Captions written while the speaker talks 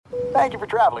Thank you for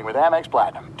traveling with Amex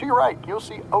Platinum. To your right, you'll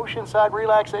see oceanside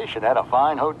relaxation at a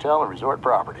fine hotel and resort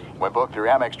property. When booked through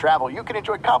Amex Travel, you can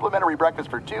enjoy complimentary breakfast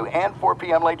for 2 and 4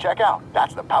 p.m. late checkout.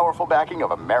 That's the powerful backing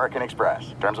of American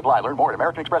Express. Terms apply. Learn more at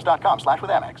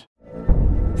americanexpress.com/withAmex.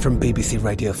 From BBC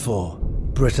Radio 4,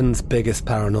 Britain's biggest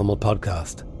paranormal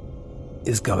podcast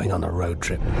is going on a road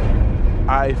trip.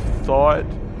 I thought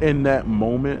in that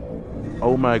moment,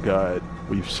 oh my God,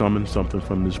 we've summoned something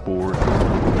from this board.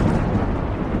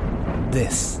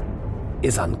 This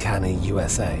is Uncanny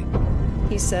USA.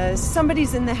 He says,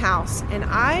 somebody's in the house, and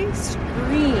I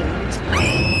screamed.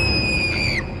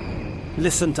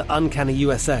 Listen to Uncanny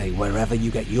USA wherever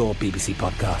you get your BBC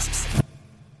podcasts,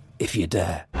 if you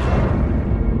dare.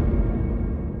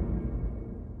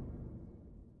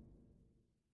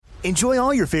 Enjoy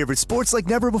all your favorite sports like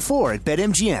never before at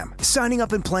BetMGM. Signing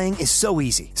up and playing is so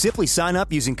easy. Simply sign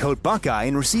up using code Buckeye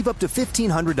and receive up to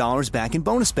 $1,500 back in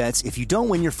bonus bets if you don't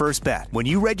win your first bet. When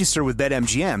you register with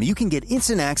BetMGM, you can get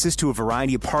instant access to a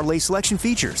variety of parlay selection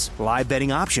features, live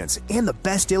betting options, and the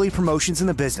best daily promotions in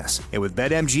the business. And with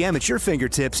BetMGM at your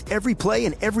fingertips, every play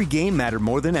and every game matter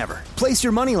more than ever. Place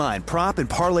your moneyline, prop, and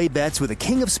parlay bets with the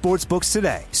king of sportsbooks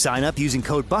today. Sign up using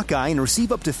code Buckeye and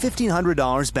receive up to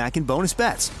 $1,500 back in bonus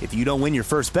bets if you don't win your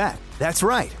first bet. That's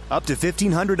right, up to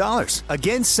 $1,500.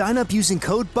 Again, sign up using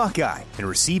code Buckeye and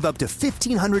receive up to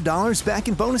 $1,500 back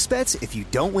in bonus bets if you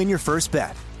don't win your first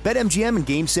bet. BetMGM and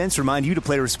GameSense remind you to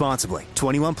play responsibly.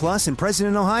 21 plus and present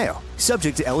in Ohio.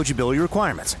 Subject to eligibility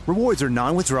requirements. Rewards are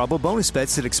non-withdrawable bonus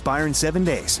bets that expire in 7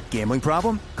 days. Gambling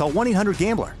problem? Call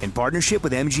 1-800-GAMBLER in partnership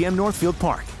with MGM Northfield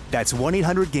Park. That's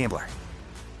 1-800-GAMBLER.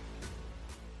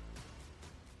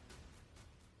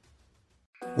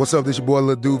 What's up, this your boy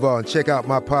Lil Duval, and check out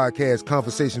my podcast,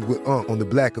 Conversations with Unc, on the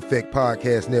Black Effect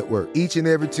Podcast Network. Each and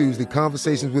every Tuesday,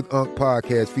 Conversations with Unc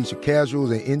podcast feature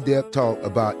casuals and in-depth talk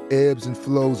about ebbs and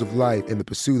flows of life and the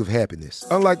pursuit of happiness.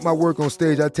 Unlike my work on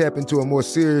stage, I tap into a more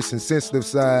serious and sensitive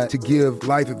side to give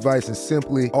life advice and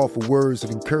simply offer words of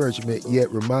encouragement, yet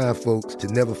remind folks to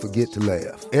never forget to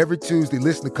laugh. Every Tuesday,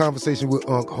 listen to Conversations with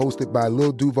Unc, hosted by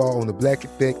Lil Duval on the Black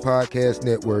Effect Podcast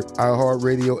Network,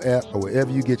 iHeartRadio app, or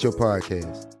wherever you get your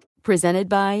podcasts. Presented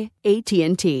by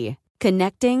AT&T.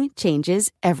 Connecting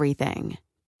changes everything.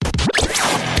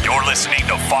 You're listening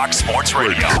to Fox Sports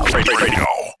Radio.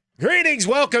 Greetings,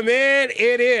 welcome in.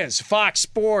 It is Fox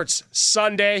Sports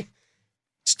Sunday.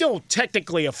 Still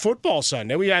technically a football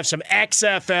Sunday. We have some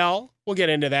XFL. We'll get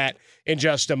into that in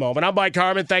just a moment. I'm Mike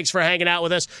Harmon. Thanks for hanging out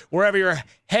with us. Wherever you're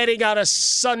heading on a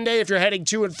Sunday, if you're heading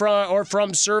to and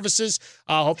from services,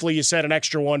 hopefully you set an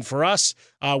extra one for us.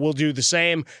 We'll do the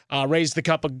same. Raise the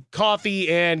cup of coffee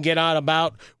and get on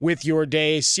about with your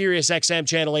day. Sirius XM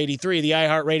Channel 83, the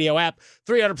iHeartRadio app,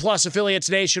 300-plus affiliates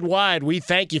nationwide. We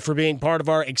thank you for being part of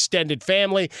our extended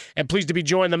family. And pleased to be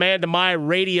joined the man to my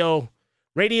radio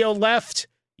left,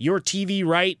 your TV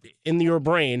right in your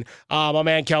brain. My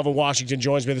man Calvin Washington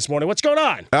joins me this morning. What's going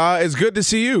on? It's good to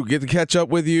see you. Get to catch up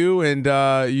with you and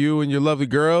your lovely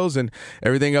girls and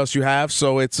everything else you have.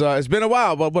 So it's been a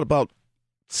while. But what about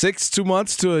 2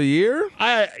 months to a year?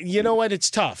 You know what? It's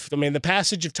tough. I mean, the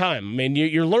passage of time. I mean,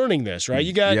 you're learning this, right?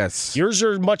 Yes. Yours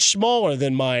are much smaller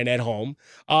than mine at home.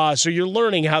 So you're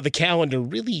learning how the calendar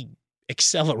really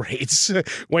accelerates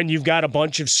when you've got a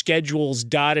bunch of schedules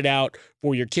dotted out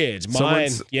for your kids.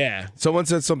 Someone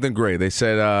said something great. They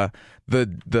said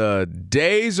the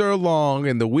days are long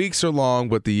and the weeks are long,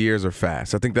 but the years are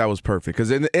fast. I think that was perfect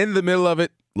because in the middle of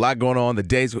it, a lot going on. The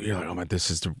days, you're like, oh man, this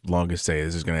is the longest day.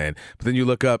 This is going to end. But then you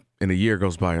look up and a year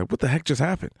goes by. What the heck just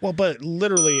happened? Well, but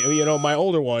literally, my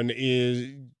older one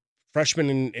is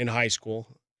freshman in high school,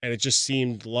 and it just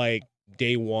seemed like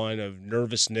day one of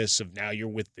nervousness of now you're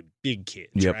with the big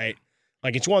kids, right?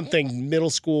 Like it's one thing, middle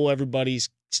school, everybody's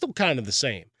still kind of the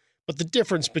same. But the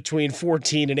difference between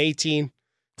 14 and 18,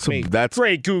 that's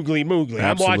great googly moogly.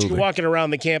 Absolutely. I'm walking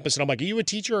around the campus and I'm like, are you a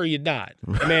teacher or are you not?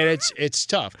 I mean, it's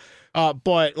tough.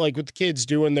 But like with the kids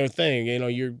doing their thing,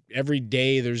 you're every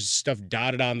day there's stuff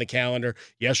dotted on the calendar.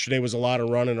 Yesterday was a lot of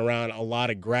running around, a lot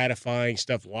of gratifying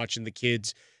stuff, watching the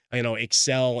kids,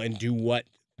 excel and do what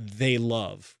they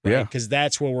love, right? Yeah. Because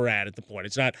that's where we're at the point.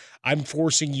 It's not I'm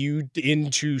forcing you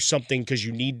into something because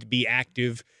you need to be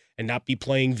active and not be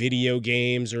playing video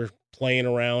games or playing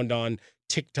around on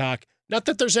TikTok. Not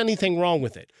that there's anything wrong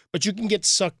with it, but you can get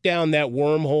sucked down that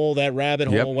wormhole, that rabbit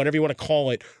hole, whatever you want to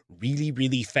call it, really,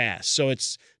 really fast. So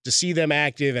it's to see them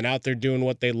active and out there doing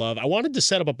what they love. I wanted to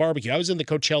set up a barbecue. I was in the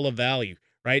Coachella Valley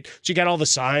right? So you got all the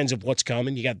signs of what's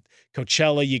coming. You got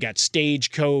Coachella, you got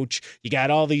Stagecoach, you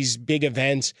got all these big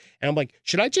events. And I'm like,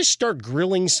 should I just start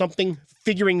grilling something,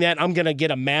 figuring that I'm going to get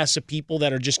a mass of people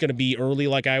that are just going to be early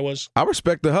like I was? I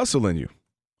respect the hustle in you.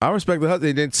 I respect the hustle.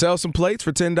 They didn't sell some plates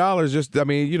for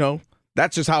 $10.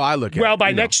 That's just how I look at it. Well,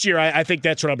 by next year, I think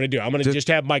that's what I'm going to do. I'm going to just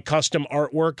have my custom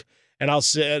artwork, and I'll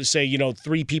say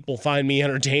 3 people find me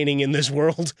entertaining in this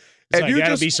world. So I got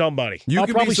to be somebody. I'll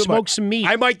probably smoke some meat.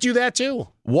 I might do that too.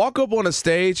 Walk up on a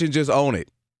stage and just own it.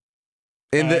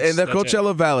 In the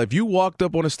Coachella Valley, if you walked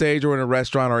up on a stage or in a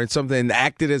restaurant or in something and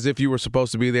acted as if you were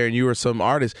supposed to be there and you were some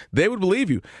artist, they would believe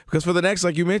you. Because for the next,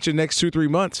 like you mentioned, next 2-3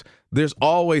 months, there's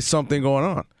always something going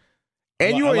on.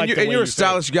 And you're a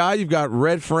stylish guy. You've got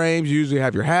red frames. You usually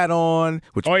have your hat on.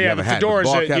 Which you have a hat, fedora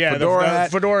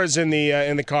hat. Fedora's in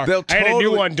the car. I had a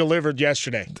new one delivered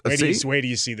yesterday. Wait till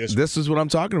you see this. This is what I'm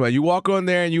talking about. You walk on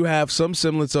there and you have some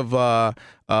semblance of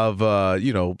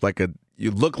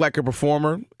you look like a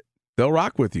performer. They'll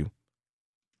rock with you.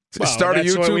 Start a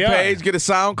YouTube page, get a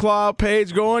SoundCloud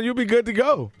page going. You'll be good to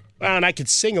go. Well, and I could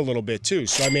sing a little bit too.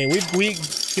 So I mean, we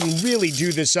can really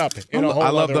do this up in a whole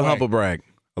other way.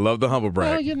 I love the humble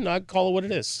brag. Well, I'd call it what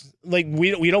it is. Like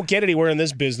we don't get anywhere in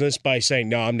this business by saying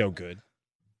no, I'm no good.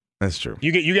 That's true.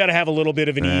 You got to have a little bit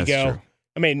of an ego. True.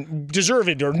 I mean, deserve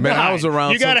it or not. I was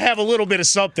around. You got to have a little bit of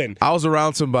something. I was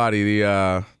around somebody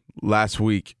last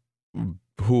week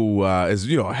who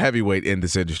is a heavyweight in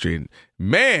this industry. And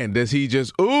man, does he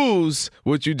just ooze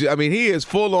what you do. I mean, he is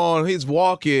full on. His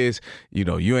walk is,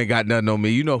 you ain't got nothing on me.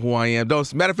 You know who I am.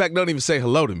 Matter of fact, don't even say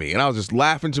hello to me. And I was just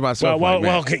laughing to myself.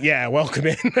 Welcome in. Yeah.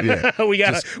 we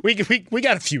got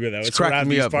a few of those. It's cracking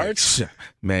me up. Parts. Like,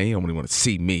 man, you don't really want to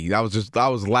see me. I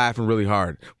was laughing really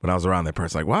hard when I was around that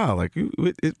person. Like, wow, like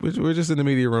we're just in the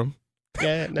media room.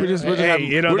 Yeah, we're just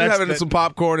having some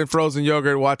popcorn and frozen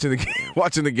yogurt, watching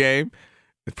the game.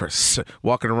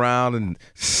 Walking around and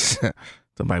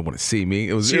somebody want to see me.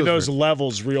 It was those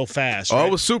levels real fast. Right? Oh,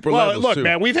 it was super levels. Look, too.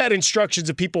 Man, we've had instructions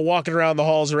of people walking around the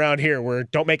halls around here where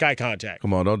don't make eye contact.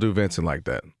 Come on, don't do Vincent like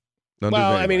that.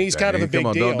 He's kind of a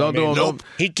big deal.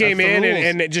 He came in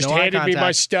and just handed me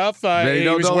my stuff. He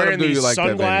was wearing these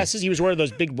sunglasses. He was wearing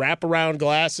those big wraparound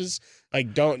glasses.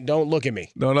 Like, don't look at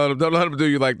me. Don't let him do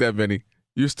you like that, Vinny.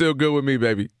 You're still good with me,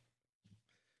 baby.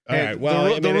 All right.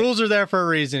 Well, the rules are there for a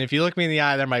reason. If you look me in the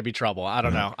eye, there might be trouble. I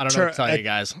don't know. I don't know what to tell you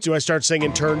guys. Do I start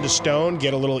singing "Turn to Stone"?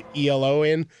 Get a little ELO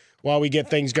in while we get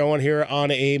things going here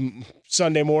on a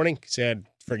Sunday morning. Said,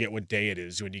 forget what day it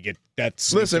is when you get that.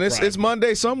 Listen, it's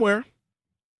Monday somewhere.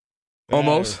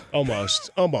 Almost.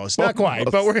 Not quite,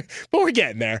 but we're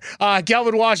getting there.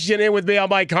 Kelvin Washington in with me. I'm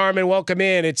Mike Harmon. Welcome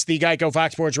in. It's the Geico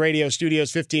Fox Sports Radio Studios.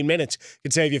 15 minutes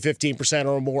can save you 15%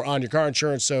 or more on your car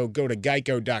insurance. So go to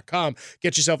geico.com.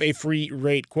 Get yourself a free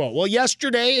rate quote. Well,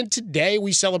 yesterday and today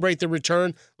we celebrate the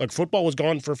return. Look, football was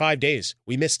gone for 5 days.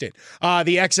 We missed it.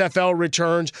 The XFL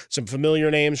returns. Some familiar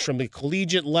names from the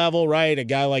collegiate level, right? A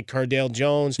guy like Cardale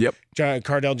Jones. Yep.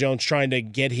 Cardale Jones trying to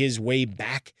get his way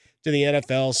back to the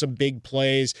NFL, some big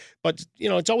plays. But,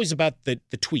 it's always about the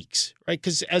tweaks, right?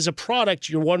 Because as a product,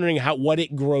 you're wondering what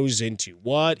it grows into.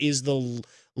 What is the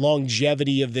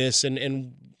longevity of this? And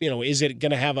is it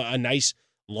going to have a nice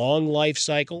long life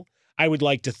cycle? I would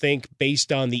like to think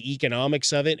based on the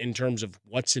economics of it in terms of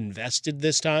what's invested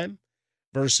this time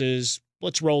versus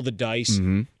let's roll the dice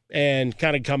and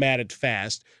kind of come at it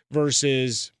fast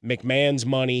versus McMahon's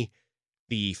money,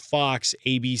 the Fox,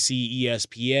 ABC,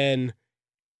 ESPN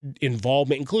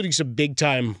involvement, including some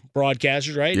big-time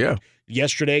broadcasters, right? Yeah.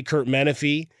 Yesterday, Kurt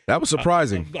Menefee. That was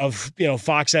surprising. Of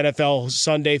Fox NFL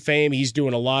Sunday fame. He's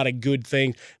doing a lot of good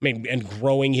things. And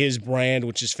growing his brand,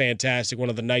 which is fantastic.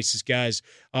 One of the nicest guys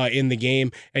in the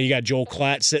game. And you got Joel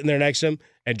Klatt sitting there next to him.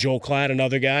 And Joel Klatt,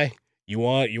 another guy, you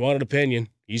want an opinion.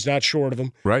 He's not short of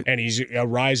him. Right. And he's a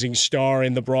rising star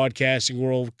in the broadcasting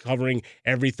world, covering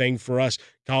everything for us.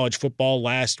 College football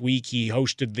last week, he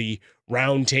hosted the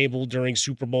roundtable during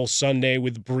Super Bowl Sunday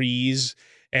with Breeze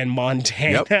and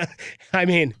Montana. Yep.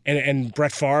 and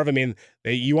Brett Favre.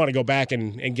 You want to go back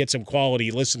and get some quality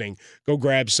listening. Go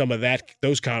grab some of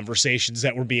those conversations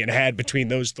that were being had between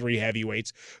those three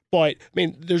heavyweights. But,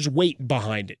 there's weight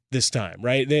behind it this time,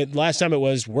 right? The last time it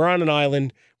was, we're on an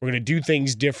island. We're going to do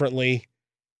things differently.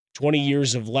 20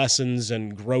 years of lessons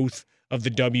and growth of the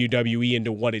WWE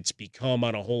into what it's become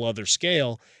on a whole other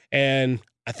scale. And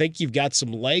I think you've got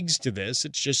some legs to this.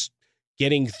 It's just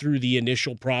getting through the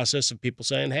initial process of people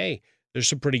saying, hey, there's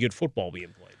some pretty good football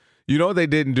being played. You know what they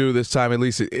didn't do this time, at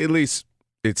least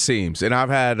it seems. And I've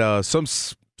had some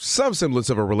some semblance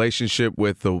of a relationship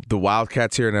with the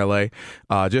Wildcats here in LA.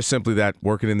 Just simply that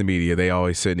working in the media, they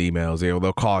always send emails.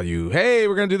 They'll call you, hey,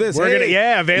 we're going to do this.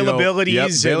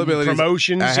 Availabilities, and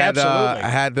promotions. Absolutely. I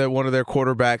had one of their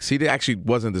quarterbacks. He actually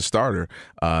wasn't the starter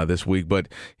this week, but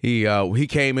he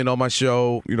came in on my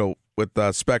show,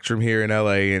 with Spectrum here in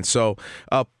LA. And so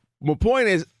my point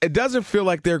is, it doesn't feel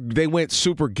like they went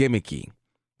super gimmicky.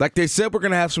 Like they said, we're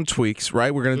going to have some tweaks,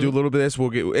 right? We're going to do a little bit of this.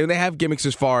 And they have gimmicks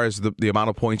as far as the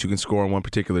amount of points you can score on one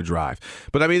particular drive.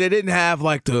 But, I mean, they didn't have,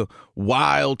 like, the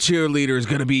wild cheerleader is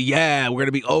going to be, we're going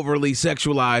to be overly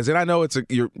sexualized. And I know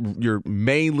you're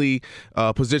mainly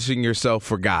positioning yourself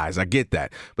for guys. I get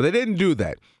that. But they didn't do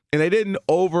that. And they didn't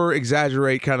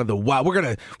over-exaggerate kind of the, wow, we're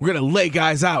gonna lay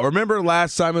guys out. Remember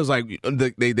last time it was like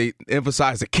they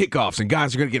emphasized the kickoffs and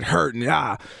guys are going to get hurt and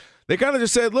They kind of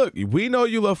just said, look, we know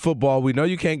you love football. We know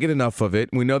you can't get enough of it.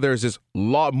 We know there's this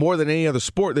more than any other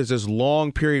sport, there's this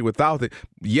long period without it.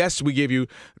 Yes, we give you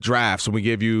drafts and we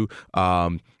give you,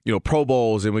 Pro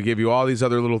Bowls and we give you all these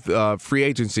other little free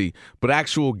agency. But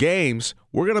actual games,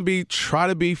 we're going to try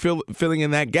to be filling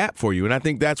in that gap for you. And I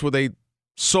think that's where they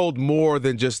sold more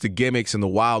than just the gimmicks and the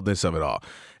wildness of it all.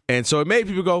 And so it made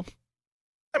people go,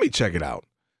 let me check it out.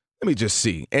 Let me just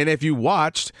see. And if you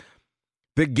watched,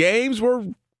 the games were...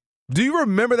 Do you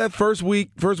remember that first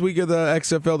week of the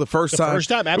XFL, the first time? First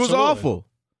time, absolutely. It was awful.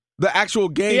 The actual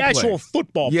game The actual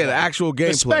football play. Yeah, the actual game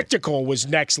The spectacle was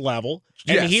next level.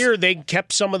 And here they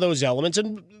kept some of those elements.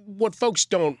 And what folks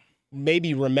don't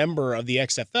maybe remember of the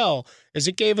XFL is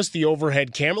it gave us the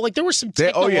overhead camera. Like there were some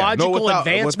technological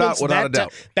advancements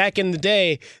back in the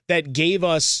day that gave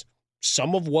us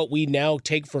some of what we now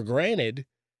take for granted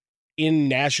in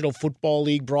National Football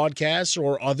League broadcasts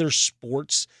or other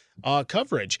sports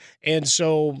coverage. And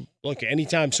so, look,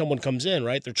 anytime someone comes in,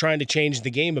 right, they're trying to change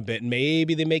the game a bit. And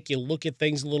maybe they make you look at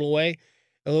things a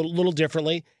little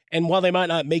differently. And while they might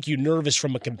not make you nervous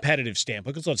from a competitive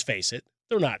standpoint, because let's face it,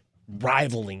 they're not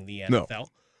rivaling the NFL. No.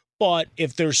 But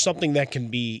if there's something that can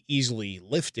be easily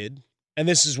lifted, and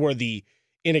this is where the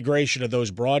integration of those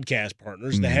broadcast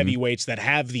partners, the heavyweights that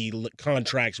have the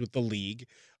contracts with the league,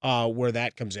 where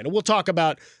that comes in. And we'll talk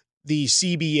about the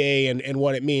CBA and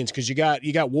what it means, because you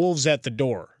got wolves at the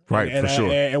door. Right, for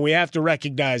sure. And we have to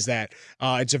recognize that.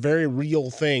 It's a very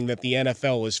real thing that the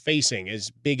NFL is facing,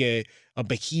 as big a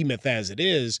behemoth as it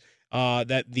is,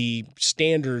 that the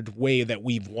standard way that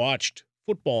we've watched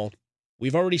football,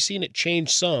 we've already seen it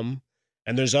change some,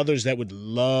 and there's others that would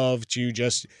love to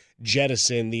just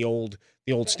jettison the old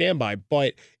standby.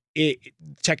 But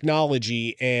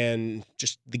technology and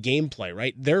just the gameplay,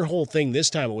 right? Their whole thing this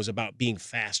time was about being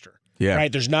faster. Yeah. Right?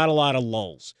 There's not a lot of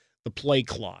lulls. The play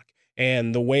clock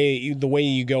and the way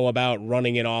you go about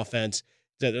running an offense.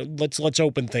 Let's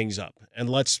open things up and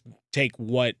let's take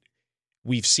what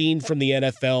we've seen from the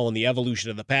NFL and the evolution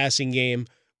of the passing game,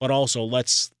 but also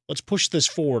let's push this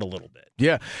forward a little bit.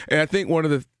 Yeah, and I think one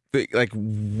of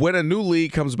when a new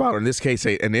league comes about, or in this case,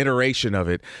 an iteration of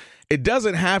it, it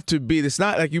doesn't have to be, it's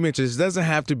not like you mentioned, it doesn't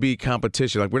have to be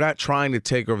competition. Like, we're not trying to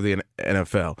take over the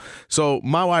NFL. So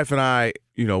my wife and I,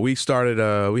 we started,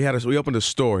 we opened a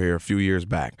store here a few years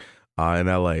back in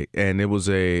LA, and it's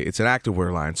an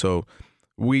activewear line. So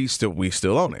we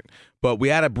still own it. But we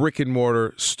had a brick and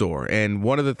mortar store. And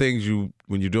one of the things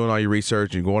when you're doing all your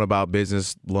research, you're going about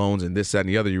business loans and this, that, and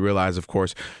the other, you realize, of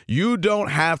course, you don't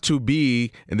have to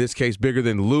be, in this case, bigger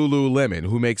than Lululemon,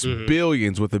 who makes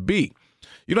billions with a B.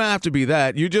 You don't have to be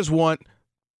that. You just want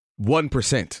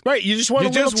 1%. Right. You just want a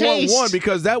little taste. Want 1,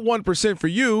 because that 1% for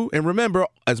you, and remember,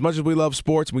 as much as we love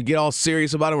sports and we get all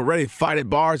serious about it, we're ready to fight at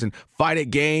bars and fight at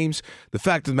games. The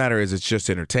fact of the matter is it's just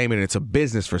entertainment and it's a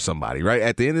business for somebody, right?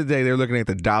 At the end of the day, they're looking at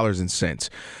the dollars and cents.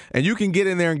 And you can get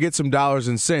in there and get some dollars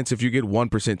and cents if you get 1%,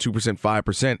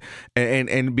 2%,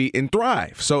 5% and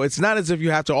thrive. So it's not as if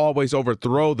you have to always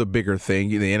overthrow the bigger thing,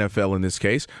 the NFL in this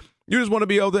case. You just want to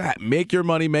be able to make your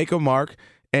money, make a mark,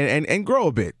 and grow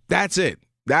a bit. That's it.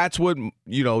 That's what,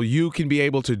 you can be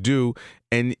able to do.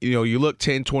 And, you look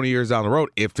 10, 20 years down the road,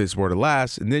 if this were to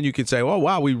last, and then you can say, oh,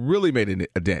 wow, we really made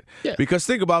a dent. Yeah. Because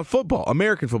think about football,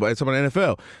 American football, it's about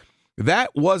NFL.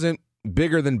 That wasn't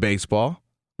bigger than baseball,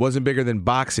 wasn't bigger than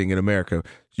boxing in America.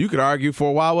 You could argue for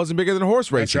a while it wasn't bigger than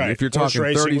horse racing. That's right. If you're talking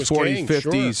 30s, 40s,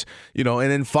 50s, sure.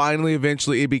 And then finally,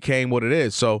 eventually, it became what it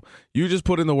is. So you just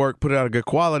put in the work, put out a good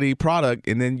quality product,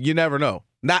 and then you never know.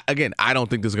 I don't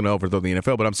think this is going to overthrow the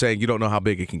NFL, but I'm saying you don't know how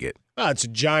big it can get. Oh, it's a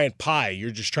giant pie. You're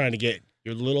just trying to get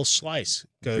your little slice,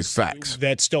 because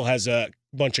that still has a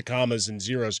bunch of commas and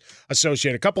zeros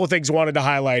associated. A couple of things I wanted to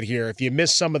highlight here. If you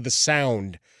missed some of the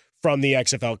sound from the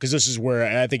XFL, because this is where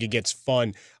I think it gets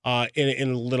fun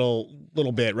in a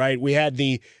little bit, right? We had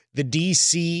the the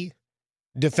DC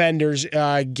Defenders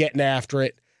getting after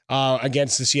it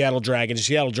against the Seattle Dragons. The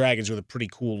Seattle Dragons with a pretty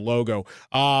cool logo.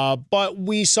 But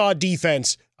we saw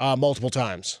defense multiple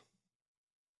times.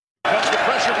 Comes the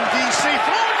pressure from DC.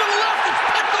 Throwing to the left. It's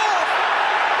picked off.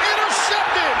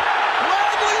 Intercepted.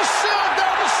 Bradley Sell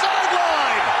down the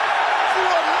sideline for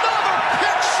another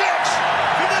pick six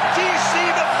for the DC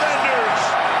Defenders.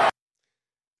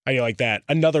 How do you like that?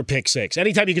 Another pick six.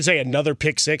 Anytime you can say another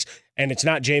pick six and it's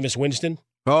not Jameis Winston.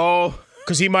 Oh,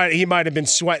 because he might have been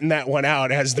sweating that one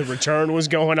out as the return was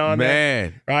going on.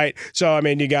 Man, there, right? So I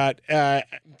mean, you got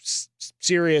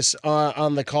Sirius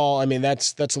on the call. I mean,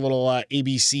 that's a little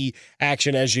ABC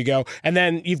action as you go, and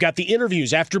then you've got the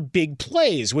interviews after big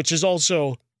plays, which is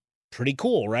also pretty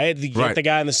cool, right? You get the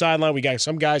guy on the sideline. We got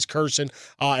some guys cursing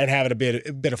and having a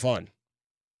bit of fun.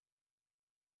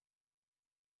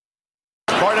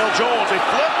 Cardell Jones, a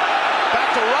flip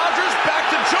back to Rodgers, back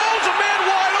to Jones, a man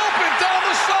wide open down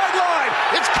the sideline.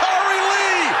 It's Kari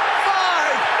Lee,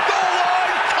 5, goal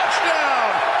line,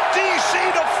 touchdown. DC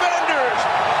Defenders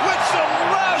with some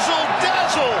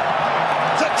razzle-dazzle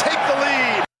to take the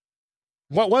lead.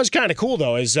 What was kind of cool,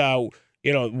 though, is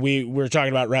we were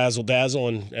talking about razzle-dazzle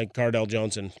and Cardell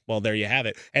Jones, and, well, there you have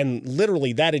it. And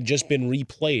literally that had just been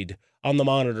replayed on the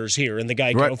monitors here in the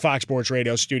Geico Fox Sports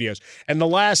Radio studios. And the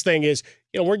last thing is,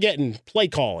 we're getting play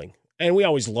calling. And we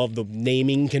always love the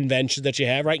naming convention that you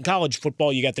have, right? In college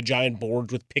football, you got the giant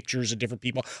board with pictures of different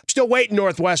people. I'm still waiting,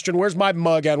 Northwestern. Where's my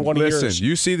mug on one of yours? Listen,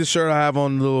 you see the shirt I have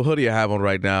on, the little hoodie I have on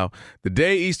right now. The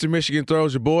day Eastern Michigan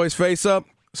throws your boy's face up,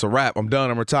 it's a wrap. I'm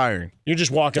done. I'm retiring. You're just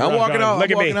walking around. I'm walking out.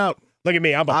 Look at me. Look at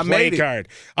me. I'm a play card.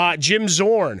 Jim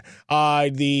Zorn,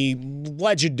 the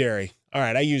legendary. All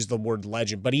right, I use the word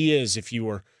legend, but he is if you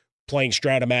were playing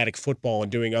Stratomatic football and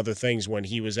doing other things when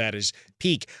he was at his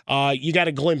peak. You got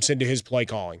a glimpse into his play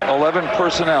calling. 11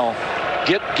 personnel.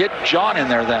 Get John in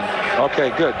there then.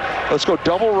 Okay, good. Let's go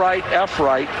double right, F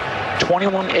right,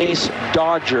 21 ace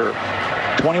Dodger.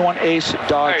 21 ace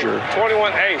Dodger. Hey,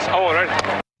 21 ace. Oh,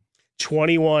 right.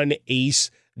 21 ace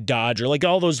Dodger. Like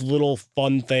all those little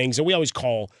fun things. And we always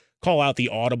call out the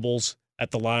audibles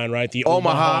at the line, right? The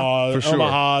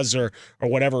Omahas or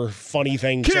whatever funny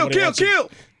thing. Kill.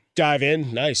 Dive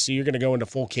in. Nice. So you're going to go into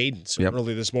full cadence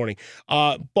early this morning.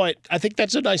 But I think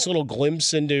that's a nice little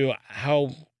glimpse into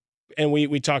how, and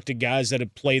we talked to guys that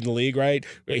have played in the league, right?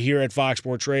 Here at Fox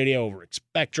Sports Radio, over at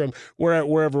Spectrum,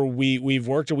 wherever we've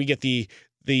worked, and we get the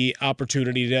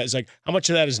opportunity to, it's like, how much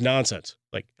of that is nonsense?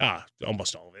 Like,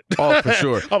 almost all of it. Oh, for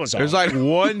sure. Almost all. There's like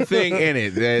one thing in it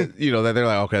that, that they're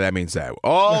like, okay, that means that.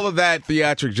 All of that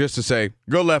theatric just to say,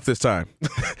 go left this time.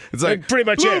 It's like, pretty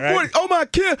much it, right? Oh, my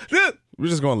kid. We're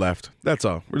just going left. That's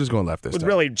all. We're just going left this time.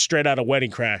 Really straight out of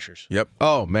Wedding Crashers. Yep.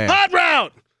 Oh, man. Hot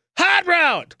route.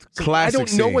 Classic I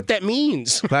don't know what that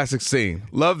means. Classic scene.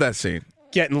 Love that scene.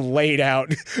 Getting laid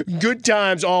out. Good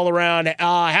times all around.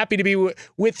 Happy to be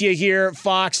with you here,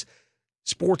 Fox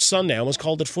Sports Sunday. I almost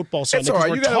called it Football Sunday. It's all right.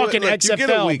 We're talking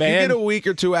XFL, man. You get a week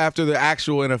or two after the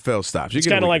actual NFL stops. It's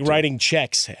kind of like writing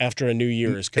checks after a new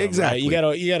year has come. Exactly.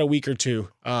 Right? You got a week or two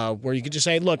where you could just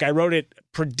say, look, I wrote it,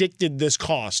 predicted this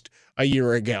cost a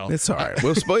year ago. It's all right.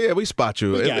 We spot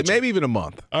you. Maybe even a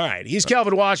month. All right. He's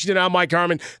Kelvin Washington. I'm Mike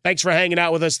Harmon. Thanks for hanging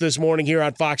out with us this morning here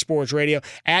on Fox Sports Radio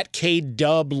at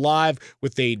KDub Live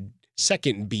with a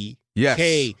second B. Yes.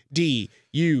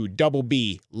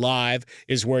 KDUBB Live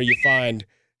is where you find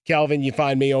Kelvin. You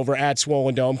find me over at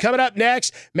Swollen Dome. Coming up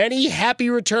next, many happy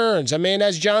returns. I mean,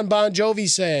 as John Bon Jovi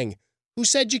sang, who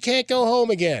said you can't go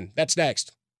home again? That's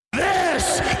next.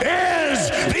 This is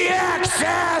the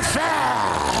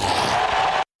XFL.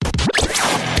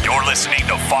 You're listening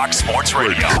to Fox Sports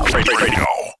Radio.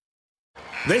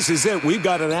 This is it. We've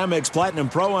got an Amex Platinum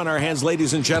Pro on our hands,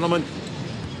 ladies and gentlemen.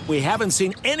 We haven't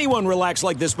seen anyone relax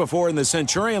like this before in the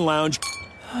Centurion Lounge.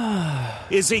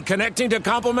 Is he connecting to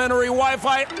complimentary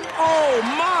Wi-Fi? Oh,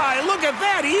 my. Look at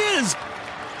that. He is.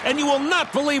 And you will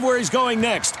not believe where he's going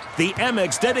next. The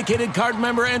Amex dedicated card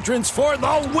member entrance for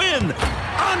the win.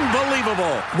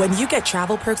 Unbelievable. When you get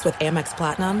travel perks with Amex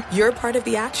Platinum, you're part of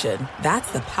the action.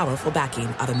 That's the powerful backing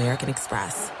of American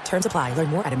Express. Terms apply. Learn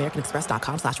more at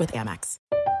americanexpress.com/withAmex.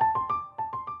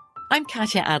 I'm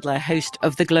Katya Adler, host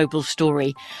of The Global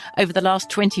Story. Over the last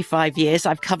 25 years,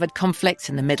 I've covered conflicts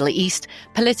in the Middle East,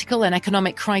 political and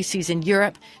economic crises in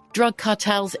Europe, drug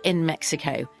cartels in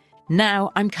Mexico.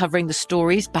 Now I'm covering the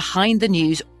stories behind the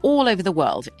news all over the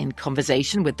world in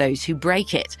conversation with those who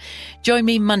break it. Join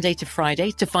me Monday to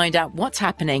Friday to find out what's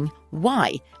happening,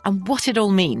 why, and what it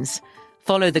all means.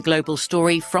 Follow The Global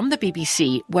Story from the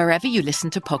BBC wherever you listen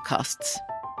to podcasts.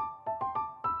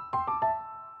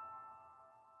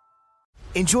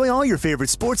 Enjoy all your favorite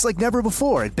sports like never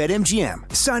before at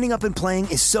BetMGM. Signing up and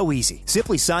playing is so easy.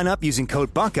 Simply sign up using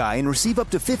code Buckeye and receive up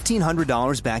to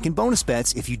 $1,500 back in bonus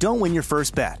bets if you don't win your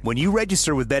first bet. When you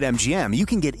register with BetMGM, you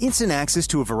can get instant access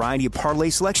to a variety of parlay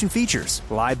selection features,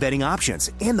 live betting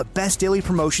options, and the best daily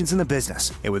promotions in the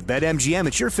business. And with BetMGM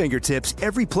at your fingertips,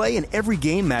 every play and every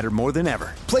game matter more than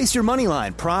ever. Place your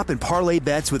moneyline, prop, and parlay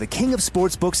bets with the king of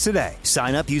sportsbooks today.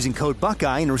 Sign up using code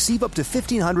Buckeye and receive up to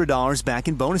 $1,500 back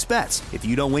in bonus bets if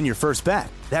you don't win your first bet.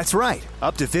 That's right,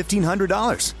 up to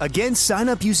 $1,500. Again, sign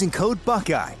up using code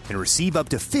Buckeye and receive up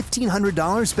to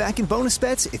 $1,500 back in bonus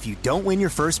bets if you don't win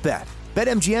your first bet.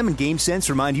 BetMGM and GameSense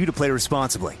remind you to play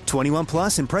responsibly. 21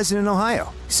 plus and present in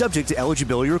Ohio. Subject to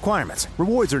eligibility requirements.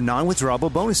 Rewards are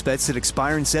non-withdrawable bonus bets that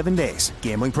expire in 7 days.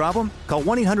 Gambling problem? Call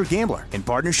 1-800-GAMBLER in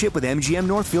partnership with MGM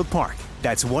Northfield Park.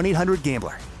 That's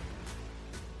 1-800-GAMBLER.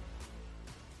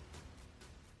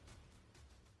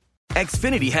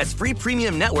 Xfinity has free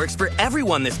premium networks for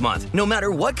everyone this month, no matter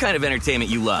what kind of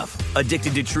entertainment you love.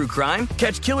 Addicted to true crime?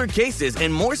 Catch killer cases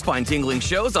and more spine-tingling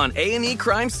shows on A&E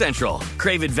Crime Central.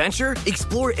 Crave adventure?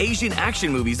 Explore Asian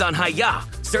action movies on Hi-YAH.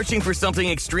 Searching for something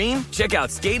extreme? Check out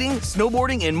skating,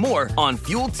 snowboarding, and more on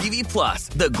Fuel TV Plus,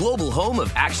 the global home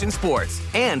of action sports.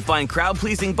 And find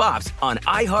crowd-pleasing bops on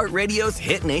iHeartRadio's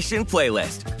Hit Nation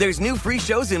playlist. There's new free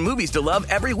shows and movies to love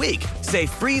every week. Say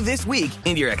free this week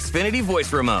in your Xfinity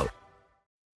voice remote.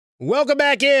 Welcome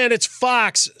back in. It's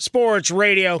Fox Sports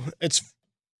Radio. It's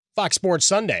Fox Sports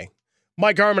Sunday.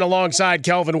 Mike Harmon alongside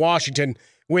Kelvin Washington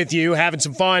with you, having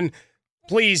some fun.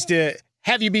 Pleased to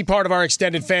have you be part of our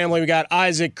extended family. We got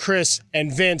Isaac, Chris,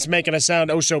 and Vince making us sound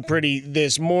oh so pretty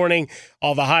this morning.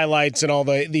 All the highlights and all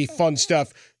the fun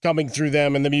stuff coming through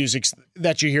them and the music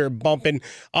that you hear bumping.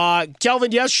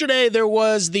 Kelvin, yesterday there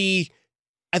was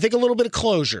I think a little bit of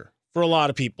closure for a lot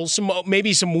of people.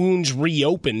 Maybe some wounds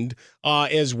reopened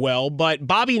as well. But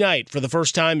Bobby Knight, for the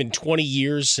first time in 20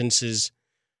 years since his,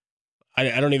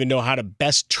 I don't even know how to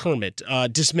best term it,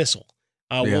 dismissal.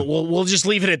 We'll just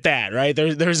leave it at that, right?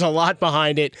 There's a lot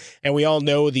behind it, and we all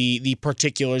know the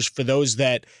particulars. For those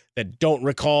that don't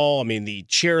recall, I mean, the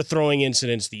chair throwing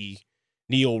incidents, the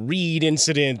Neil Reed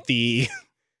incident, the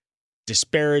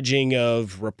disparaging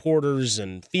of reporters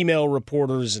and female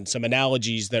reporters, and some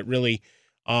analogies that really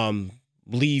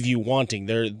leave you wanting.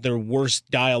 They're worse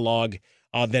dialogue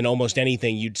than almost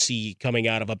anything you'd see coming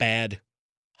out of a bad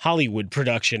Hollywood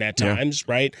production at times,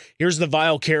 right? Here's the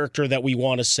vile character that we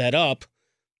want to set up,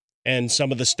 and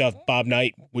some of the stuff Bob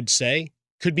Knight would say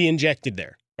could be injected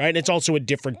there, right? And it's also a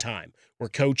different time where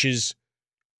coaches,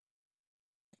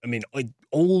 I mean,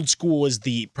 old school is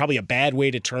probably a bad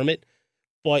way to term it,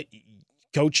 but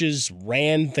coaches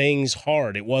ran things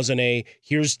hard. It wasn't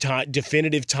here's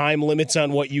definitive time limits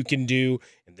on what you can do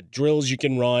and the drills you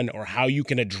can run or how you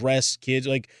can address kids.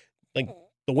 Like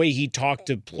the way he talked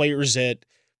to players at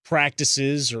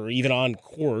practices or even on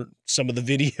court, some of the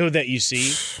video that you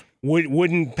see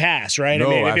wouldn't pass, right? No, I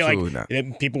mean, it'd be absolutely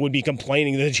not. People would be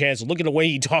complaining to the chancellor, look at the way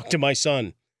he talked to my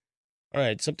son. All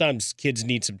right, sometimes kids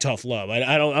need some tough love.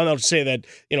 I don't say that,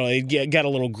 it got a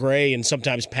little gray and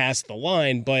sometimes passed the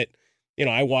line, but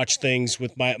I watch things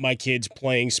with my kids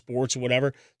playing sports or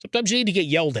whatever. Sometimes you need to get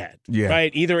yelled at,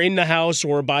 right? Either in the house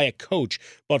or by a coach.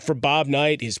 But for Bob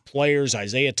Knight, his players,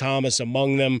 Isaiah Thomas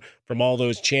among them, from all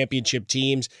those championship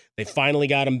teams, they finally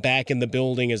got him back in the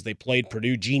building as they played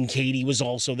Purdue. Gene Katie was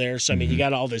also there. So, I mean, you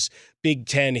got all this Big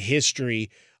Ten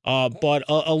history, but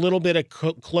a little bit of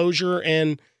closure.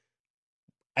 And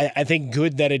I think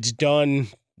good that it's done,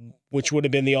 which would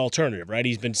have been the alternative, right?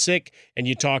 He's been sick, and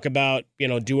you talk about,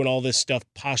 doing all this stuff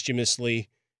posthumously.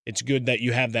 It's good that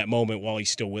you have that moment while he's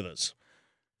still with us.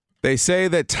 They say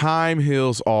that time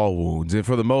heals all wounds, and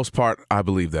for the most part, I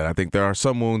believe that. I think there are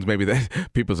some wounds maybe that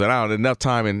people said, I don't have enough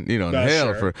time in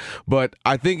hell for. But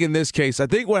I think in this case, I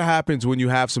think what happens when you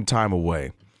have some time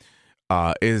away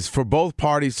is for both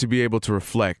parties to be able to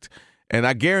reflect. And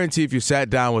I guarantee if you sat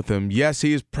down with him, yes,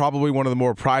 he is probably one of the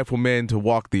more prideful men to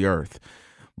walk the earth.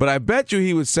 But I bet you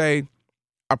he would say,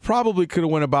 I probably could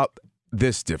have went about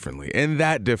this differently and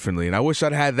that differently. And I wish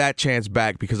I'd had that chance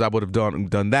back because I would have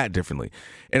done that differently.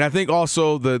 And I think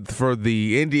also for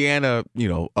the Indiana,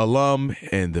 alum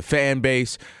and the fan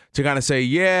base to kind of say,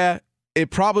 yeah, it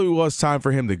probably was time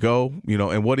for him to go,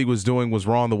 and what he was doing was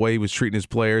wrong, the way he was treating his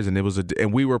players. And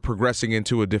and we were progressing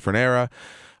into a different era.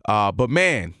 But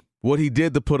man, what he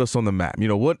did to put us on the map,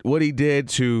 what he did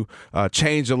to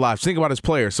change their lives. Think about his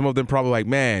players. Some of them probably like,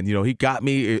 man, he got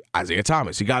me, Isaiah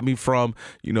Thomas, he got me from,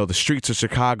 the streets of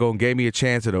Chicago and gave me a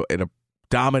chance at a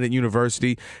dominant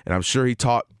university. And I'm sure he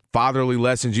taught fatherly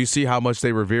lessons. You see how much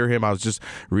they revere him. I was just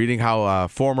reading how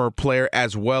former player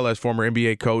as well as former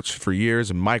NBA coach for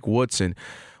years, Mike Woodson,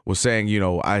 was saying,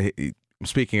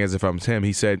 speaking as if I'm him,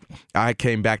 he said, I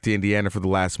came back to Indiana for the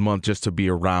last month just to be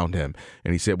around him.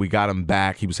 And he said, we got him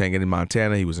back. He was hanging in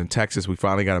Montana. He was in Texas. We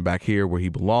finally got him back here where he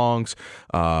belongs.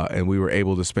 And we were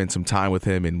able to spend some time with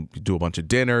him and do a bunch of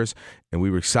dinners. And we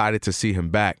were excited to see him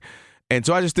back. And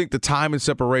so I just think the time and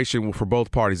separation for both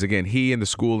parties, again, he and the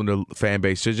school and the fan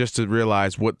base, just to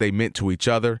realize what they meant to each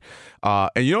other.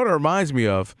 And you know what it reminds me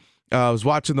of? I was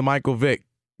watching the Michael Vick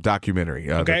documentary,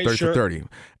 the 30 for 30.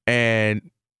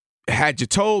 And had you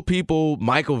told people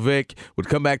Michael Vick would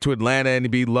come back to Atlanta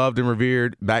and be loved and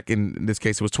revered back in this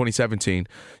case, it was 2017,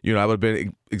 I would have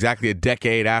been exactly a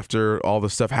decade after all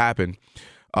this stuff happened.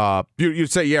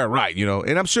 You'd say, yeah, right.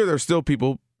 And I'm sure there's still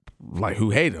people like who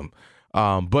hate him.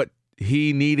 But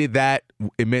he needed that.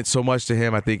 It meant so much to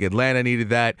him. I think Atlanta needed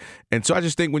that. And so I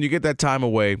just think when you get that time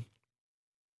away,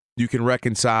 you can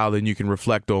reconcile and you can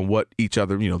reflect on what each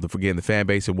other, the fan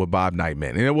base and what Bob Knight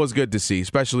meant. And it was good to see,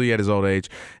 especially at his old age.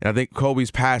 And I think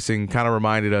Kobe's passing kind of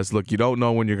reminded us, look, you don't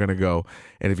know when you're going to go.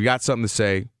 And if you got something to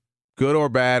say, good or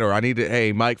bad, or I need to,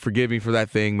 hey, Mike, forgive me for that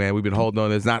thing, man. We've been holding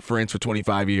on. It's not friends for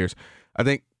 25 years. I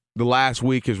think the last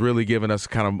week has really given us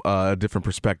kind of a different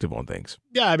perspective on things.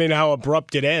 Yeah, I mean, how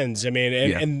abrupt it ends. I mean,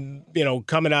 and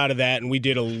coming out of that, and we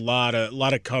did a lot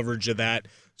of coverage of that.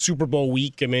 Super Bowl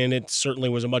week, I mean, it certainly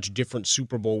was a much different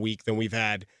Super Bowl week than we've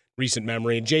had recent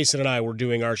memory. And Jason and I were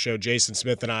doing our show, Jason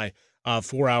Smith and I,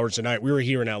 4 hours a night. We were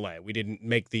here in L.A. We didn't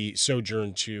make the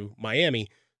sojourn to Miami,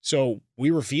 so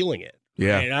we were feeling it.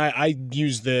 Yeah. And I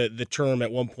used the term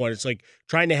at one point. It's like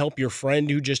trying to help your friend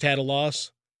who just had a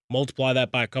loss, multiply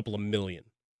that by a couple of million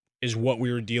is what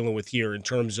we were dealing with here in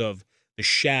terms of the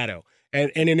shadow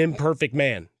and an imperfect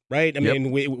man, right? I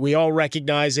mean, we all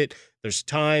recognize it. There's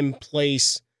time,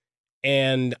 place,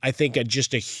 and I think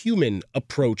just a human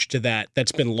approach to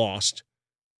that's been lost.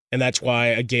 And that's why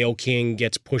a Gayle King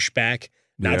gets pushed back,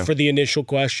 not for the initial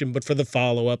question, but for the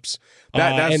follow-ups.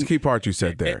 That's the key part you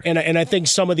said there. And I think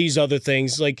some of these other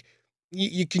things, like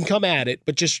you can come at it,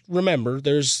 but just remember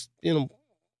there's,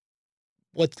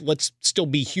 let's still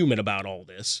be human about all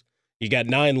this. You got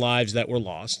 9 lives that were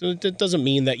lost. It doesn't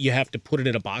mean that you have to put it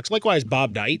in a box. Likewise,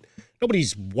 Bob Knight,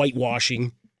 nobody's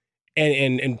whitewashing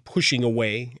and pushing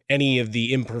away any of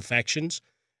the imperfections.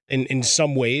 And in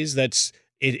some ways,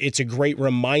 it's a great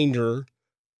reminder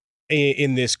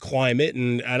in this climate,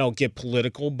 and I don't get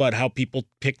political, but how people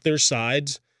pick their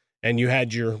sides. And you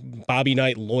had your Bobby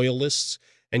Knight loyalists,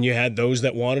 and you had those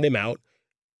that wanted him out.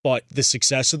 But the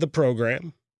success of the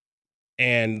program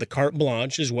and the carte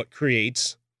blanche is what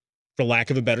creates, for lack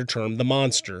of a better term, the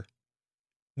monster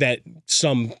that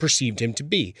some perceived him to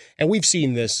be. And we've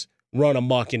seen this run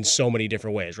amok in so many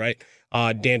different ways, right?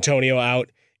 D'Antonio out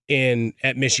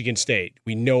at Michigan State.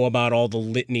 We know about all the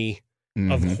litany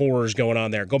of horrors going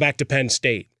on there. Go back to Penn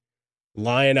State.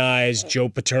 Lionize, Joe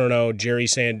Paterno, Jerry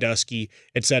Sandusky,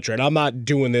 etc. And I'm not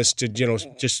doing this to,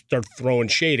 just start throwing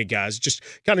shade at guys. Just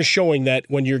kind of showing that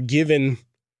when you're given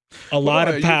a lot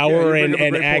of power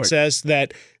and access,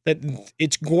 that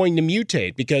it's going to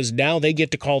mutate because now they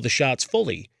get to call the shots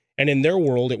fully. And in their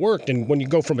world, it worked. And when you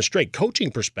go from a straight coaching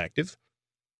perspective,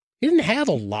 he didn't have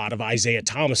a lot of Isaiah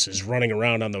Thomases running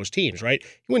around on those teams, right?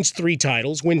 He wins 3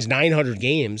 titles, wins 900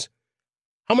 games.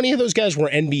 How many of those guys were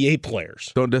NBA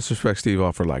players? Don't disrespect Steve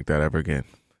Alford like that ever again.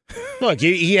 Look,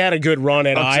 he had a good run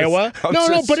at Iowa.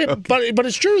 But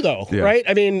it's true though, right?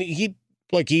 I mean, he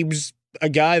was a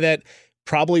guy that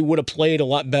probably would have played a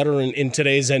lot better in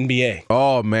today's NBA.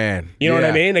 Oh, man. You know what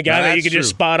I mean? A guy that you could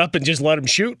just spot up and just let him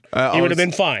shoot, he would have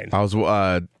been fine. I was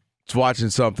watching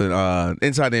something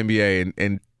inside the NBA,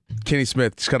 and Kenny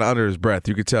Smith, just kind of under his breath,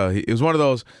 you could tell. It was one of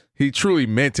those, he truly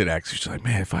meant it, actually. He's like,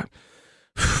 man, if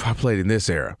I played in this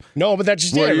era. No, but that's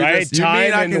just it, right? You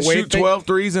mean I can shoot 12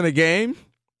 threes in a game,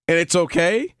 and it's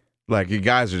okay? Like, you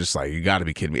guys are just like, you got to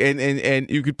be kidding me. And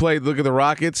you could play, look at the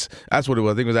Rockets. That's what it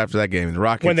was. I think it was after that game. The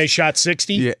Rockets. When they shot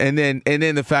 60? Yeah, and then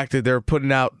the fact that they're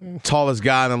putting out tallest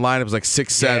guy in the lineup was like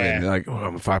 6'7". Yeah. Like,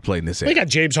 if I played in this They got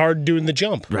James Harden doing the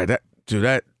jump. Right. It's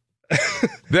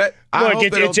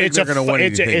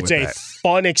a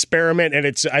fun experiment, and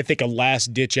it's, I think, a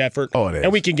last-ditch effort. Oh, it is.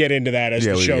 And we can get into that as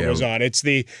the show goes on. It's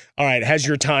all right, has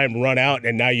your time run out,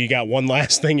 and now you got one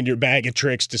last thing in your bag of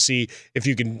tricks to see if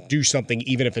you can do something,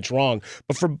 even if it's wrong.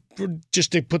 But for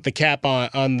just to put the cap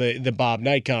on the Bob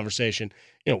Knight conversation,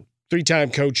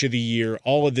 3-time Coach of the Year,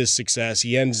 all of this success.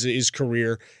 He ends his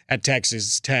career at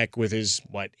Texas Tech with his,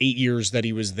 8 years that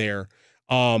he was there.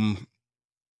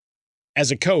 As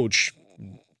a coach,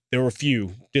 there were a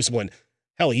few disciplined.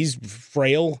 Hell, he's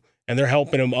frail and they're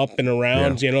helping him up and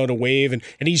around, to wave, and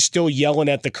he's still yelling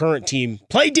at the current team,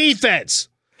 play defense.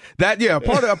 Part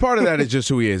of that is just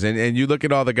who he is, and you look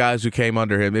at all the guys who came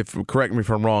under him. Correct me if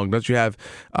I'm wrong. Don't you have?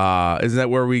 Isn't that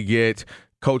where we get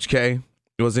Coach K?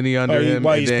 Wasn't he under him?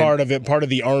 Well, he's part of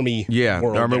the Army.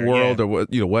 World Army there, World, or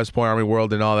West Point Army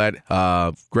World, and all that.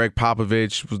 Greg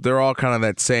Popovich. They're all kind of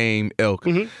that same ilk.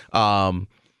 Mm-hmm.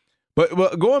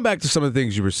 But going back to some of the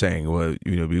things you were saying,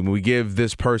 when we give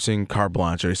this person carte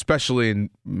blanche, or especially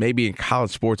maybe in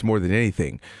college sports more than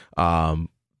anything,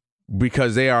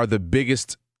 because they are the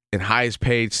biggest and highest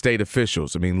paid state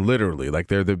officials. I mean, literally, like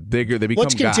they become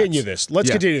Let's continue gods. this.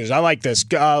 Continue this. I like this.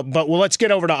 Let's get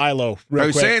over to Ilo real quick. Are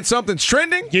you saying something's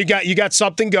trending? You got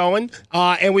something going,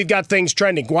 and we've got things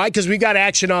trending. Why? Because we got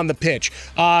action on the pitch.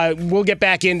 We'll get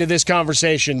back into this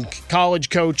conversation. College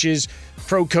coaches,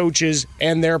 pro coaches,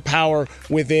 and their power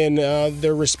within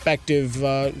their respective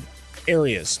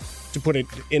areas, to put it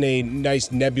in a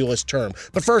nice nebulous term.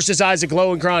 But first is Isaac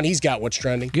Lowenkron. He's got what's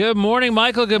trending. Good morning,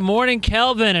 Michael. Good morning,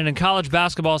 Kelvin. And in college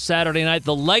basketball Saturday night,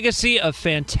 the legacy of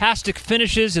fantastic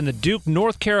finishes in the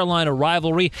Duke-North Carolina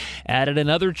rivalry added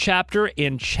another chapter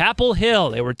in Chapel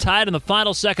Hill. They were tied in the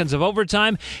final seconds of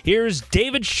overtime. Here's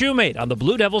David Shoemate on the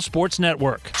Blue Devil Sports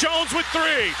Network. Jones with 3,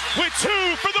 with 2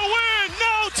 for the win.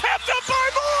 No, tapped up by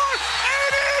Moore,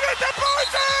 and in at the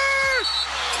buzzer.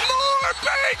 Moore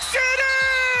banks it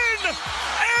in,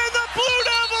 and the Blue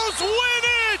Devils win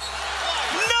it,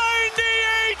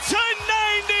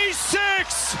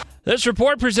 98-96. This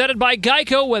report presented by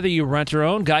Geico. Whether you rent or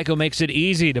own, Geico makes it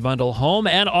easy to bundle home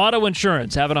and auto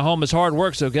insurance. Having a home is hard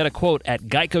work, so get a quote at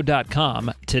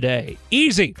geico.com today.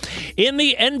 Easy. In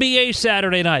the NBA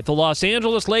Saturday night, the Los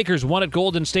Angeles Lakers won at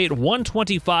Golden State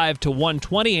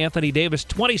 125-120. Anthony Davis,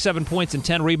 27 points and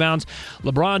 10 rebounds.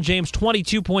 LeBron James,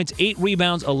 22 points, 8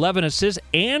 rebounds, 11 assists.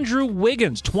 Andrew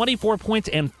Wiggins, 24 points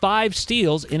and 5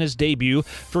 steals in his debut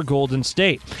for Golden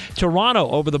State.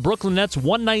 Toronto over the Brooklyn Nets,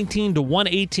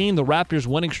 119-118. The Raptors'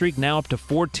 winning streak now up to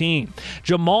 14.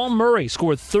 Jamal Murray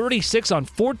scored 36 on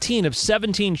 14 of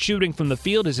 17 shooting from the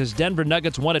field as his Denver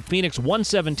Nuggets won at Phoenix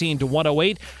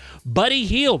 117-108. Buddy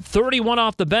Hield, 31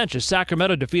 off the bench as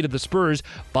Sacramento defeated the Spurs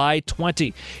by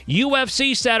 20.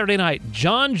 UFC Saturday night,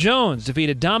 John Jones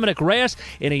defeated Dominic Reyes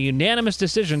in a unanimous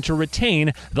decision to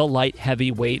retain the light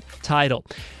heavyweight title.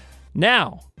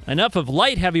 Now, enough of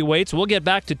light heavyweights. We'll get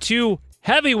back to 2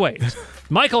 heavyweights.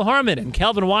 Michael Harmon and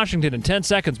Calvin Washington in 10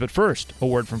 seconds, but first, a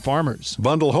word from Farmers.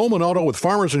 Bundle home and auto with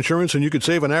Farmers Insurance and you could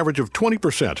save an average of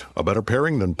 20%, a better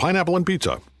pairing than pineapple and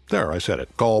pizza. There, I said it.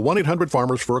 Call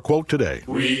 1-800-FARMERS for a quote today.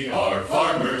 We are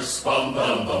farmers. Bum,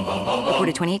 bum, bum, bum, bum, bum.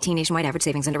 Reported 2018 nationwide average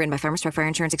savings underwritten by Farmers Truck Fire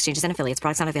Insurance Exchanges and Affiliates.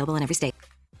 Products not available in every state.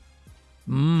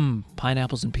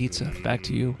 Pineapples and pizza. Back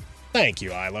to you. Thank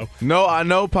you, Ilo. No, I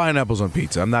know pineapples on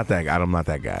pizza. I'm not that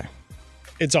guy.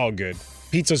 It's all good.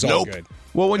 Pizza's all good.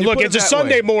 Well, when you look, put it's it a that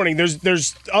Sunday way. morning.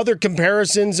 There's other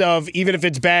comparisons of even if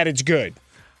it's bad, it's good.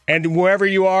 And wherever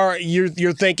you are,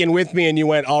 you're thinking with me, and you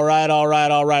went all right,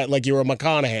 like you were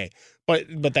McConaughey.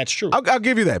 But that's true. I'll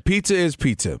give you that. Pizza is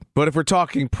pizza. But if we're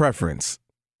talking preference,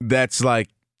 that's like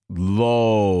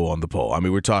low on the pole. I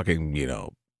mean, we're talking,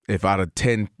 if out of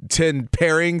 10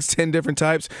 pairings, 10 different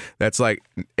types, that's like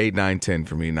 8, 9, 10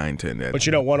 for me, 9, 10.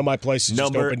 But one of my places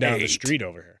just opened down the street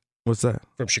over here. What's that?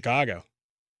 From Chicago.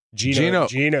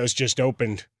 Gino's just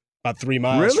opened about 3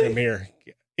 miles from here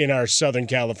in our Southern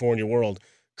California world.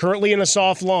 Currently in a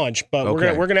soft launch, but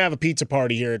we're gonna have a pizza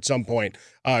party here at some point,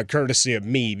 courtesy of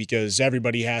me, because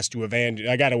everybody has to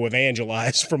I got to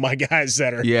evangelize for my guys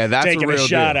that are taking a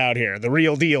shot out here. The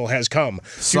real deal has come to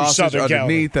Sausage Southern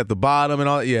underneath California. at the bottom and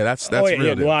all. Yeah, that's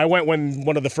real deal. Well, I went when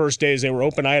one of the first days they were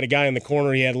open. I had a guy in the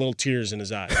corner. He had little tears in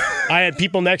his eyes. I had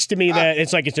people next to me that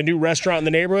it's a new restaurant in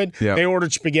the neighborhood. Yep. They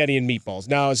ordered spaghetti and meatballs.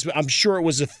 Now I'm sure it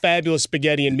was a fabulous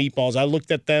spaghetti and meatballs. I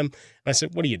looked at them and I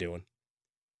said, "What are you doing?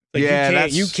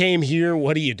 You came here.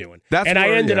 What are you doing?" And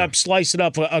I ended up slicing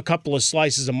up a couple of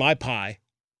slices of my pie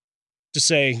to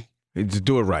say, "Just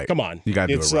do it right. Come on, you got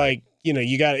to do it right." It's like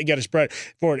you got to spread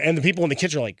forward. And the people in the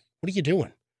kitchen are like, "What are you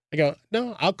doing?" I go,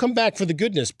 "No, I'll come back for the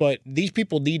goodness, but these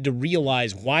people need to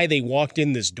realize why they walked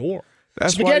in this door.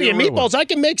 That's spaghetti and meatballs. I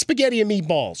can make spaghetti and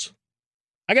meatballs.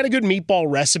 I got a good meatball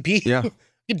recipe. Yeah, I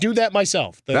can do that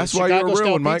myself. That's why you're a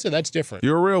real one, Mike. Pizza, that's different.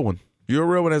 You're a real one. You're a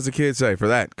real one, as the kids say, for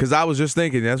that. Because I was just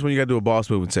thinking, that's when you got to do a boss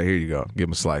move and say, "Here you go." Give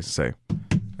him a slice and say,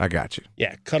 "I got you."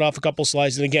 Yeah, cut off a couple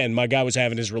slices. And again, my guy was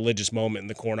having his religious moment in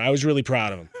the corner. I was really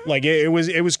proud of him. Like, it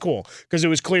was cool because it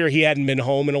was clear he hadn't been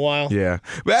home in a while. Yeah.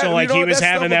 So, he was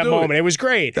having that moment. It was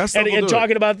great. And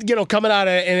talking about, coming out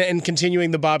and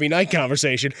continuing the Bobby Knight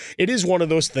conversation, it is one of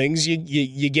those things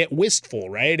you get wistful,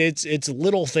 right? It's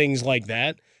little things like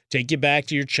that take you back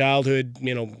to your childhood,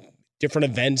 different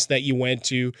events that you went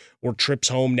to or trips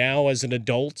home now as an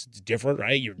adult. It's different,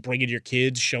 right? You're bringing your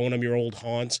kids, showing them your old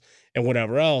haunts and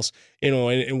whatever else,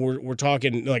 and we're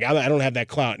talking like I don't have that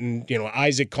clout. And,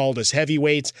 Isaac called us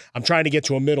heavyweights. I'm trying to get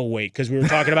to a middleweight because we were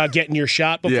talking about getting your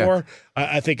shot before.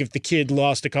 Yeah. I think if the kid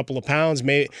lost a couple of pounds,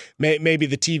 maybe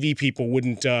the TV people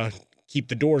wouldn't keep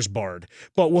the doors barred.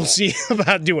 But we'll see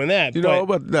about doing that.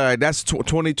 But that's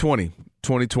 2020.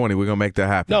 2020, we're gonna make that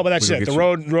happen. No, but that's it. The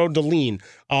road to lean.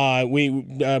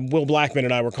 Will Blackman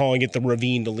and I were calling it the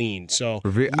ravine to lean. So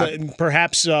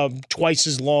perhaps twice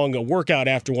as long a workout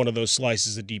after one of those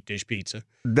slices of deep dish pizza.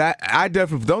 That I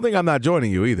definitely don't think I'm not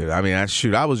joining you either. I mean,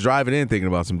 I was driving in thinking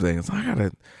about some things. I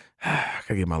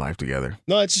gotta get my life together.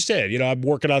 No, that's just it. I'm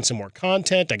working on some more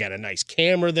content. I got a nice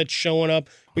camera that's showing up.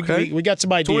 We got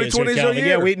some ideas. 2020 is your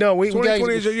year. Yeah,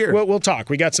 2020 is your year. We'll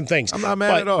talk. We got some things. I'm not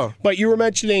mad at all. But you were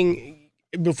mentioning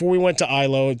before we went to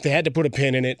ILO, they had to put a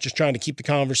pin in it, just trying to keep the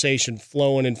conversation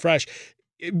flowing and fresh.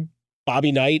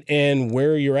 Bobby Knight and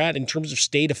where you're at in terms of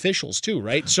state officials too,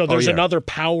 right? So there's another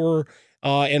power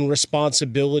and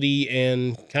responsibility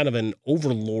and kind of an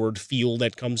overlord feel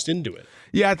that comes into it.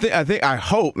 Yeah, I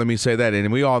hope, let me say that,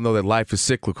 and we all know that life is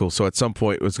cyclical, so at some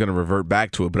point it's going to revert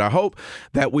back to it. But I hope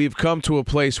that we've come to a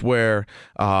place where,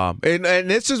 and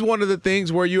this is one of the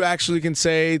things where you actually can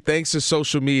say thanks to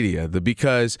social media,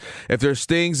 because if there's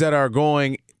things that are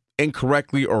going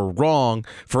incorrectly or wrong,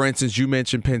 for instance, you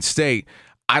mentioned Penn State,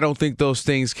 I don't think those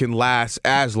things can last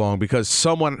as long because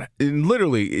someone,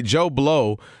 literally, Joe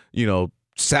Blow,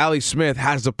 Sally Smith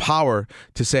has the power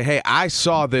to say, hey, I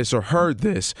saw this or heard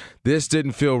this. This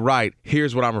didn't feel right.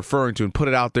 Here's what I'm referring to, and put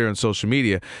it out there on social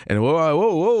media. And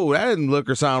whoa, that didn't look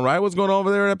or sound right. What's going on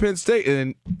over there at Penn State?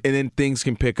 And then things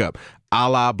can pick up. A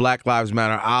la Black Lives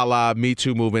Matter, a la Me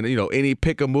Too movement, any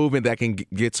pick a movement that can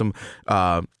get some,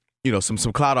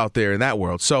 some clout out there in that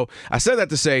world. So I said that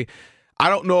to say, I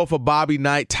don't know if a Bobby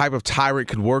Knight type of tyrant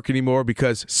could work anymore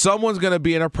because someone's going to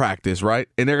be in a practice, right?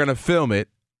 And they're going to film it.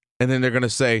 And then they're going to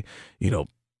say,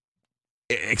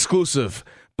 exclusive,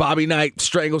 Bobby Knight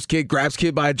strangles kid, grabs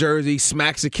kid by a jersey,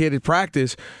 smacks a kid at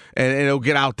practice, and it'll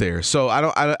get out there. So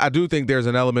I do think there's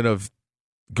an element of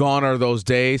gone are those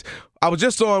days. I was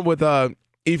just on with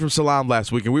Ephraim Salaam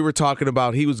last week, and we were talking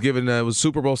about he was given it was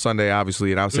Super Bowl Sunday,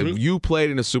 obviously, and I said, you played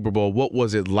in the Super Bowl. What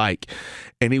was it like?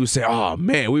 And he was saying, oh,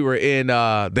 man, we were in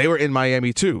they were in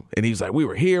Miami, too. And he was like, we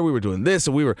were here, we were doing this,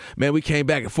 and we came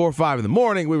back at 4 or 5 in the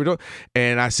morning. We were doing,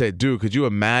 and I said, dude, could you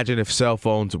imagine if cell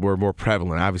phones were more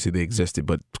prevalent? Obviously, they existed,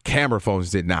 but camera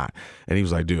phones did not. And he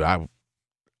was like, dude, I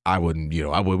wouldn't,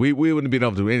 we wouldn't be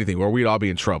able to do anything, or we'd all be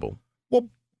in trouble. Well,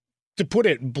 to put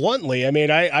it bluntly, I mean,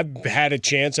 I've had a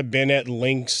chance. I've been at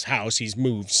Link's house. He's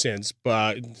moved since,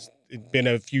 but it's been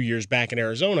a few years back in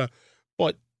Arizona.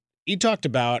 But he talked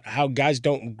about how guys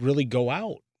don't really go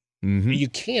out. Mm-hmm. You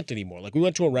can't anymore. Like we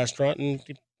went to a restaurant and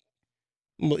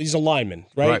he's a lineman,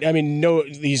 right? I mean, no,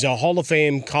 he's a Hall of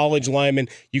Fame college lineman.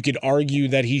 You could argue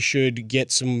that he should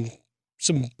get some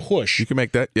push. You can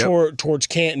make that towards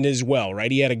Canton as well,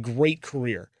 right? He had a great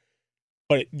career,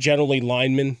 but generally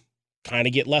linemen kind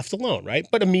of get left alone, right?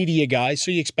 But a media guy,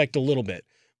 so you expect a little bit.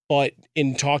 But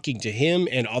in talking to him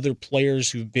and other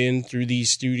players who've been through these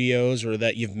studios or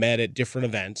that you've met at different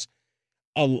events,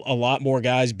 a lot more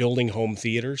guys building home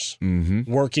theaters,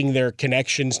 working their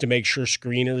connections to make sure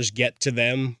screeners get to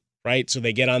them, right? So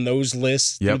they get on those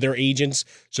lists through their agents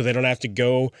so they don't have to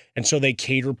go. And so they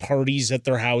cater parties at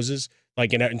their houses.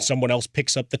 Like, and someone else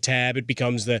picks up the tab. It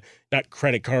becomes not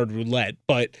credit card roulette,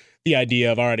 but the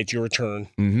idea of, all right, it's your turn,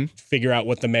 figure out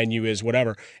what the menu is,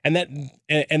 whatever. And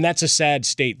that's a sad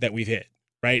state that we've hit,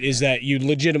 right? Is that you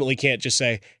legitimately can't just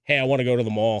say, hey, I want to go to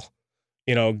the mall,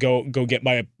 go get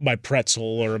my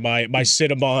pretzel or my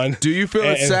Cinnabon. Do you feel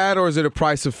it's sad, or is it a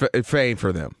price of fame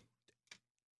for them?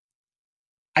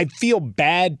 I feel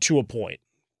bad to a point,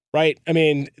 right? I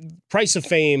mean, price of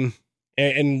fame,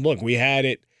 and look, we had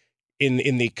it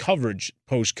in the coverage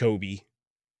post-Kobe,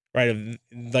 right? Of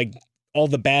like all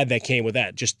the bad that came with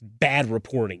that, just bad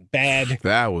reporting, bad.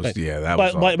 That was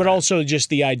but also just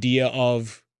the idea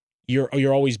of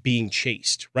you're always being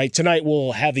chased, right? Tonight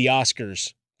we'll have the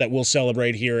Oscars that we'll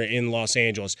celebrate here in Los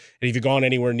Angeles, and if you've gone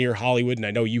anywhere near Hollywood, and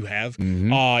I know you have,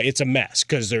 it's a mess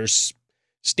because there's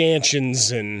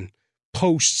stanchions and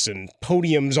posts and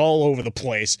podiums all over the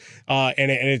place,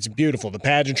 and it's beautiful. The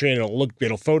pageantry, and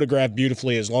it'll photograph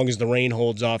beautifully as long as the rain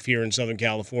holds off here in Southern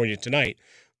California tonight.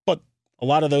 But a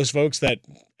lot of those folks that,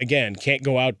 again, can't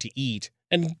go out to eat,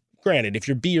 and granted, if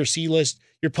you're B or C list,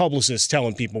 your publicist's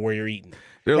telling people where you're eating.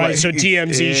 Right, so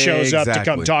TMZ shows up to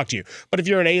come talk to you. But if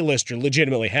you're an A-lister,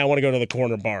 legitimately, hey, I want to go to the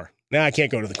corner bar. Nah, I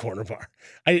can't go to the corner bar.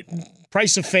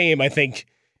 Price of fame, I think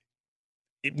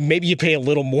maybe you pay a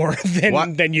little more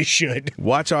than you should.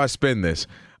 Watch how I spin this.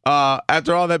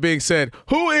 After all that being said,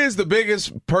 who is the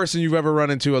biggest person you've ever run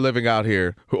into living out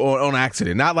here on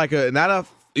accident? Not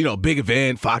a big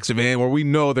event, Fox event, where we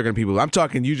know they're going to be people. I'm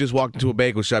talking you just walked into a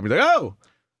bagel shop, you're like, oh.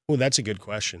 Well, that's a good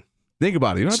question. Think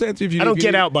about it. You don't have to answer if you I don't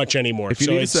get out much anymore. If you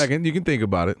need a second, you can think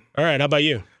about it. All right, how about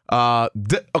you?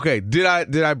 Okay, did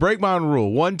I break my own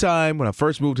rule? One time when I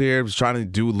first moved here, I was trying to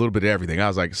do a little bit of everything. I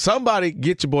was like, somebody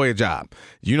get your boy a job.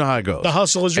 You know how it goes. The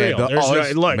hustle is real.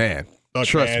 Look,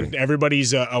 trust me.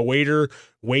 Everybody's a waiter,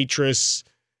 waitress,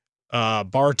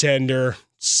 bartender,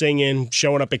 singing,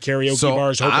 showing up at karaoke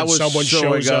bars, hoping someone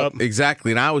shows up.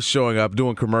 Exactly, and I was showing up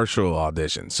doing commercial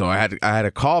auditions. So I had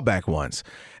a callback once.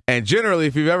 And generally,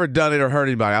 if you've ever done it or heard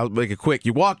anybody, I'll make it quick.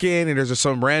 You walk in and there's just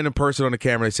some random person on the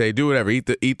camera. They say, do whatever, eat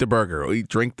the burger, or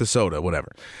drink the soda,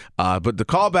 whatever. But the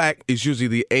callback is usually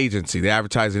the agency. The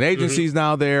advertising agency's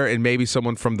now there, and maybe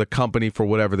someone from the company for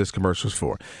whatever this commercial's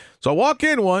for. So I walk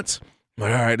in once. I'm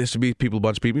like, all right, this should be a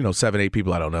bunch of people, 7, 8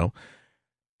 people, I don't know.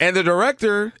 And the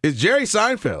director is Jerry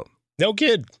Seinfeld. No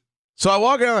kid. So I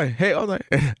walk in, I'm like,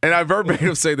 hey, and I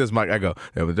verbatim say this, Mike. I go,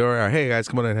 hey, guys,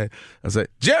 come on in. Hey. I say,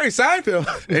 Jerry Seinfeld.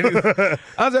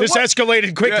 I was like, this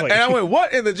escalated quickly. Yeah, and I went,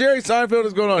 what in the Jerry Seinfeld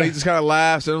is going on? He just kind of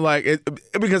laughs, and I'm like,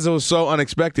 because it was so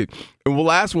unexpected. And the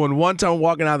last one time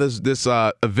walking out of this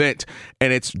event,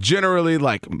 and it's generally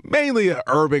like mainly an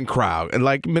urban crowd, and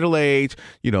like middle-aged,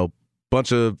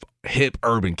 bunch of hip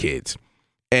urban kids.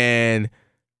 And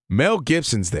Mel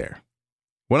Gibson's there.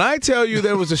 When I tell you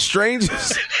there was the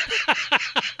strangest,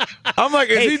 I'm like,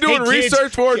 is he doing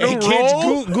research for a new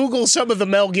role? Google some of the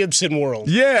Mel Gibson world.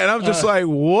 Yeah, and I'm just like,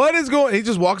 what is going on? He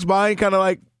just walks by and kind of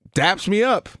like daps me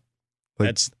up.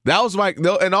 That was like,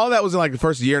 and all that was in like the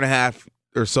first year and a half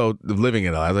or so of living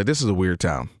in it. I was like, this is a weird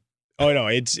town. Oh, no,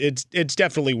 it's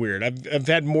definitely weird. I've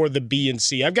had more of the B and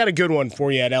C. I've got a good one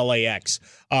for you at LAX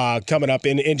coming up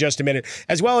in just a minute.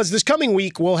 As well as this coming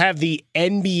week, we'll have the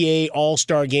NBA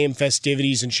All-Star Game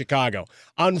festivities in Chicago.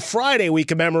 On Friday, we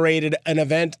commemorated an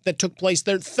event that took place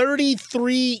there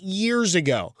 33 years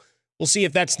ago. We'll see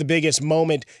if that's the biggest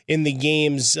moment in the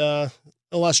game's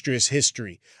illustrious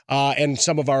history and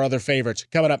some of our other favorites.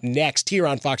 Coming up next here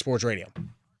on Fox Sports Radio.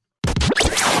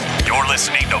 You're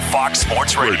listening to Fox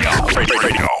Sports Radio.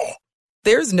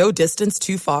 There's no distance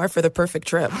too far for the perfect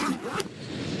trip.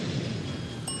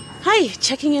 Hi,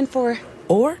 checking in for...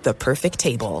 Or the perfect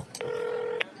table.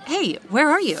 Hey, where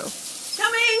are you?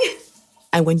 Coming!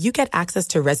 And when you get access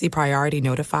to Resi Priority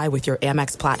Notify with your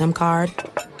Amex Platinum card...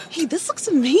 Hey, this looks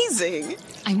amazing.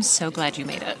 I'm so glad you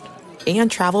made it.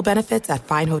 And travel benefits at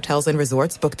fine hotels and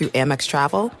resorts booked through Amex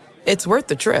Travel, it's worth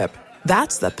the trip.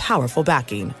 That's the powerful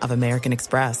backing of American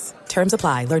Express. Terms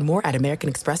apply. Learn more at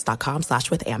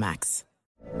americanexpress.com/withAmex.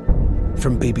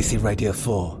 From BBC Radio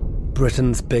 4,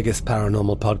 Britain's biggest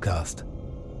paranormal podcast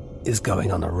is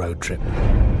going on a road trip.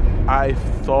 I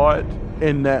thought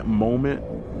in that moment,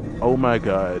 oh my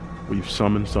God, we've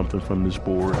summoned something from this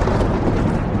board.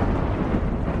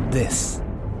 This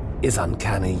is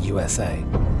Uncanny USA.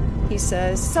 He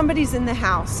says, somebody's in the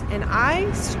house, and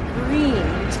I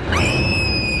screamed...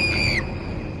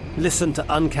 Listen to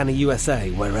Uncanny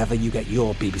USA wherever you get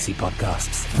your BBC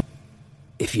podcasts,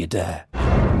 if you dare.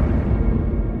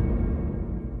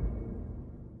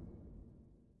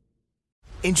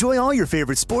 Enjoy all your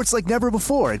favorite sports like never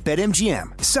before at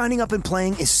BetMGM. Signing up and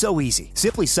playing is so easy.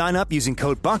 Simply sign up using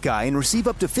code Buckeye and receive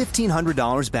up to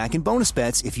 $1,500 back in bonus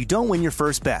bets if you don't win your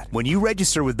first bet. When you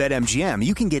register with BetMGM,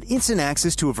 you can get instant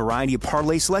access to a variety of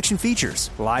parlay selection features,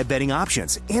 live betting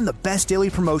options, and the best daily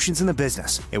promotions in the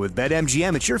business. And with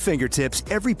BetMGM at your fingertips,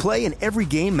 every play and every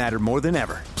game matter more than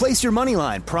ever. Place your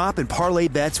moneyline, prop, and parlay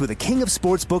bets with the king of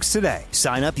sportsbooks today.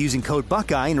 Sign up using code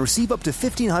Buckeye and receive up to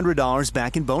 $1,500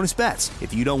 back in bonus bets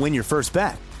if you don't win your first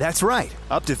bet. That's right,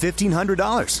 up to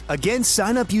 $1,500. Again,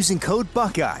 sign up using code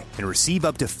Buckeye and receive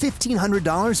up to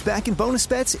 $1,500 back in bonus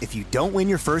bets if you don't win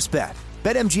your first bet.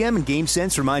 BetMGM and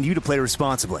GameSense remind you to play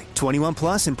responsibly. 21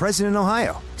 plus and present in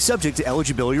Ohio. Subject to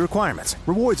eligibility requirements.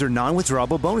 Rewards are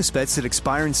non-withdrawable bonus bets that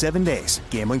expire in 7 days.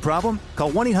 Gambling problem?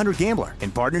 Call 1-800-GAMBLER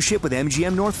in partnership with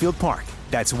MGM Northfield Park.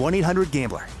 That's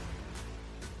 1-800-GAMBLER.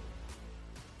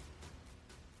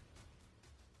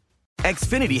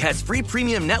 Xfinity has free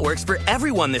premium networks for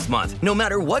everyone this month, no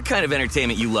matter what kind of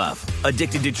entertainment you love.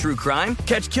 Addicted to true crime?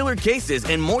 Catch killer cases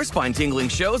and more spine-tingling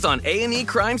shows on A&E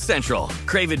Crime Central.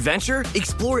 Crave adventure?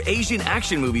 Explore Asian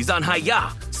action movies on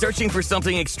Hi-YAH. Searching for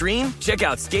something extreme? Check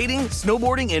out skating,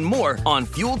 snowboarding, and more on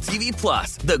Fuel TV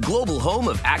Plus, the global home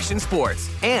of action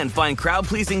sports. And find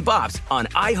crowd-pleasing bops on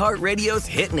iHeartRadio's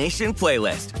Hit Nation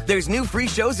playlist. There's new free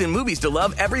shows and movies to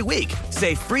love every week.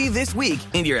 Say free this week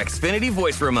in your Xfinity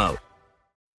voice remote.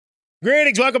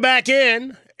 Greetings, welcome back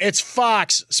in. It's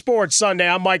Fox Sports Sunday.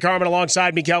 I'm Mike Harmon,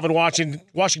 alongside me, Kelvin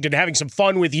Washington, having some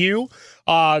fun with you,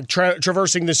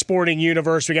 traversing the sporting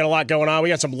universe. We got a lot going on. We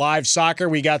got some live soccer.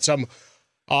 We got some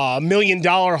 $1 million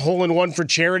hole-in-one for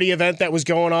charity event that was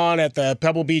going on at the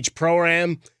Pebble Beach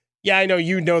Pro-Am. Yeah, I know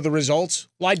you know the results.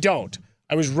 Well, I don't.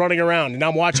 I was running around, and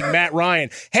I'm watching Matt Ryan.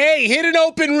 Hey, hit an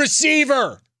open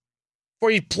receiver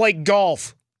before you play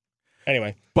golf.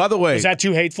 Anyway. By the way, was that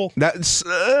too hateful? That's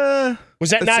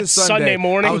was that not Sunday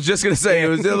morning? I was just gonna say it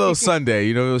was a little Sunday.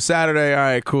 You know, it was Saturday. All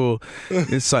right, cool.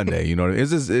 It's Sunday. You know,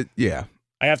 yeah.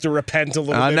 I have to repent a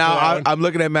little bit. Now I'm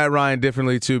looking at Matt Ryan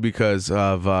differently too because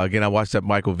of again I watched that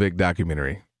Michael Vick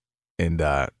documentary, and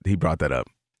he brought that up.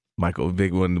 Michael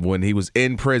Vick when he was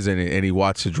in prison and he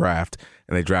watched the draft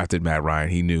and they drafted Matt Ryan,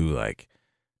 he knew like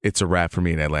it's a wrap for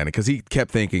me in Atlanta because he kept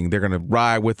thinking they're gonna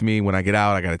ride with me when I get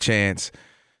out. I got a chance.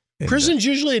 Prison's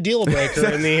usually a deal breaker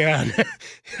in the.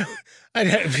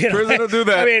 Prison will do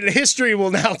that. I mean, history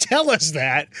will now tell us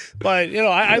that. But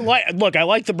I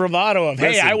like the bravado of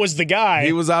hey, I was the guy.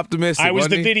 He was optimistic. I was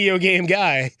the video game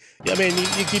guy. I mean,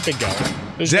 you keep it going.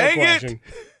 There's Dang no question.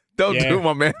 Don't do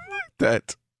my man like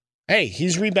that. Hey,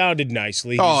 he's rebounded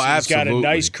nicely. Absolutely. He's got a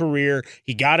nice career.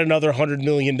 He got another $100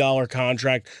 million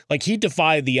contract. Like, he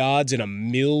defied the odds in a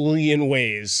million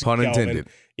ways. Pun intended.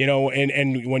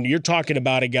 And when you're talking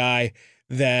about a guy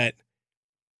that,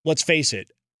 let's face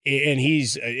it, and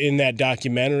he's in that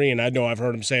documentary, and I know I've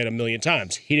heard him say it a million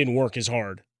times, he didn't work as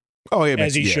hard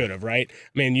as he should have, right?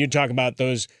 I mean, you talk about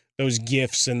those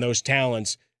gifts and those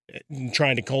talents,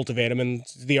 trying to cultivate them, and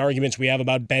the arguments we have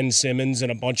about Ben Simmons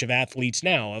and a bunch of athletes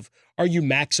now of, are you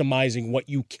maximizing what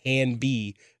you can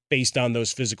be based on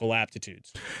those physical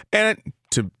aptitudes? And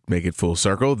to make it full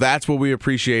circle, that's what we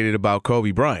appreciated about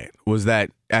Kobe Bryant, was that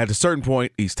at a certain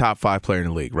point, he's top 5 player in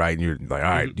the league, right? And you're like, all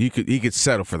right, he could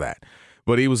settle for that.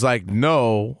 But he was like,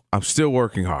 no, I'm still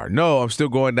working hard. No, I'm still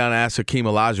going down to ask Hakeem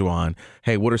Olajuwon,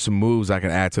 hey, what are some moves I can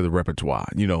add to the repertoire?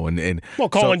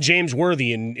 Calling James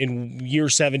Worthy in year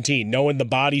 17, knowing the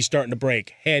body's starting to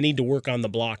break. Hey, I need to work on the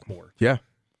block more. Yeah.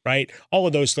 Right? All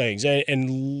of those things.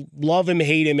 And love him,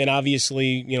 hate him, and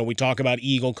obviously, we talk about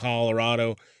Eagle,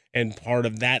 Colorado, and part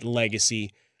of that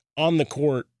legacy. On the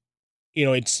court,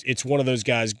 it's one of those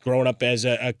guys growing up as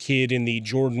a kid in the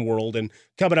Jordan world, and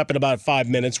coming up in about 5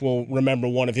 minutes, we'll remember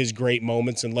one of his great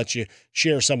moments and let you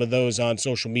share some of those on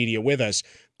social media with us.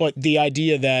 But the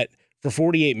idea that for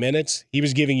 48 minutes, he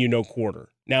was giving you no quarter.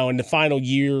 Now, in the final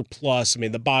year plus,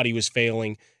 the body was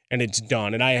failing, and it's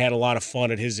done. And I had a lot of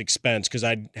fun at his expense because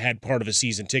I had part of a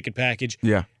season ticket package.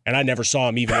 Yeah. And I never saw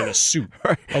him even in a suit.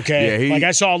 Okay? Yeah,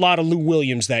 I saw a lot of Lou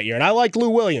Williams that year. And I like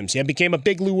Lou Williams. I became a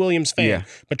big Lou Williams fan. Yeah.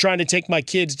 But trying to take my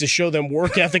kids to show them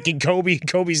work ethic and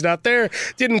Kobe's not there,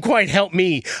 didn't quite help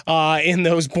me in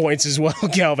those points as well,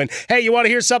 Kelvin. Hey, you want to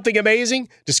hear something amazing?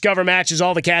 Discover matches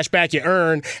all the cash back you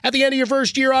earn at the end of your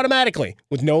first year automatically,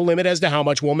 with no limit as to how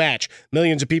much we'll match.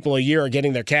 Millions of people a year are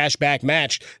getting their cash back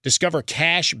matched. Discover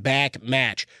Cash Back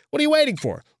Match. What are you waiting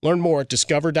for? Learn more at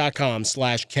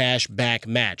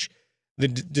discover.com/cashbackmatch. The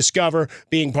Discover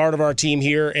being part of our team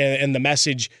here and the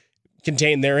message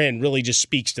contained therein really just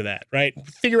speaks to that, right?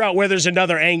 Figure out where there's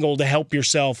another angle to help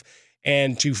yourself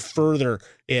and to further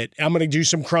it. I'm going to do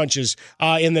some crunches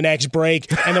in the next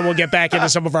break, and then we'll get back into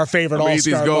some of our favorite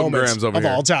all-star moments of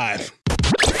all time.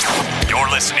 You're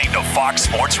listening to Fox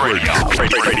Sports Radio.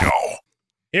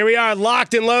 Here we are,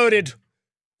 locked and loaded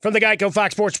from the Geico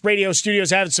Fox Sports Radio studios,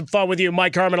 having some fun with you.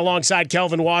 Mike Harmon alongside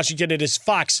Kelvin Washington. It is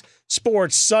Fox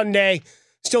Sports Sunday.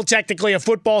 Still technically a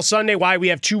football Sunday. Why we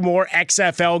have 2 more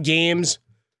XFL games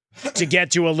to get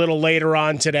to a little later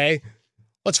on today.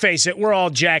 Let's face it, we're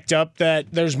all jacked up that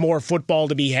there's more football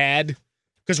to be had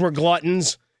because we're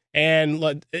gluttons.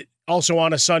 And also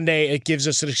on a Sunday, it gives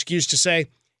us an excuse to say,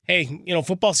 hey,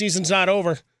 football season's not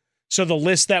over. So the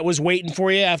list that was waiting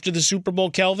for you after the Super Bowl,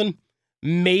 Kelvin,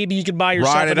 maybe you could buy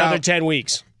yourself another 10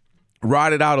 weeks.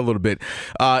 Ride it out a little bit.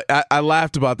 I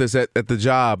laughed about this at the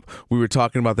job. We were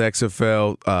talking about the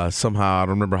XFL somehow. I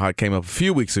don't remember how it came up a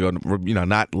few weeks ago,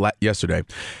 not yesterday.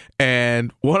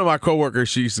 And one of my coworkers,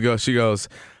 she goes,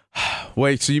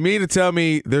 wait, so you mean to tell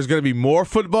me there's going to be more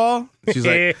football? She's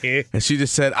like, and she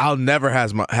just said, I'll never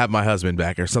have my husband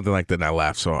back or something like that. And I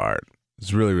laughed so hard.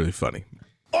 It's really, really funny.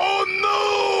 Oh,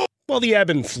 no! Well, the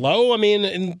ebb and flow,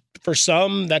 and for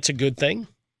some, that's a good thing.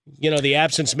 The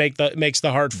absence makes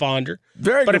the heart fonder.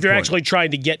 But if you're actually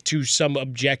trying to get to some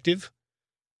objective,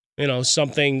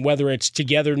 something, whether it's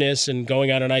togetherness and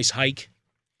going on a nice hike,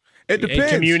 it depends.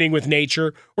 And communing with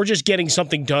nature, or just getting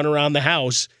something done around the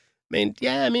house.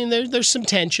 There's some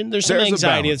tension. There's some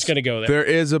anxiety that's going to go there. There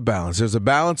is a balance. There's a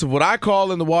balance of what I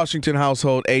call in the Washington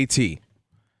household AT. You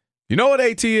know what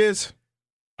AT is?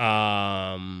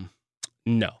 No.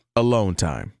 Alone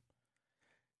time.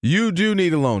 You do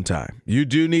need alone time. You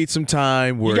do need some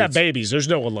time where you got babies. There's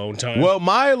no alone time. Well,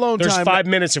 my alone time. There's 5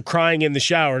 minutes of crying in the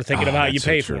shower thinking of how you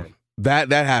pay for them.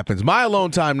 That happens. My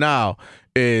alone time now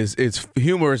it's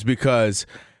humorous because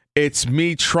it's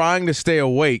me trying to stay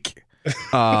awake.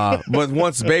 But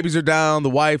once babies are down, the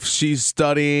wife, she's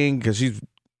studying because she's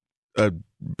a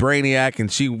brainiac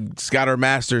and she's got her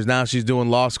master's. Now she's doing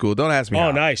law school. Don't ask me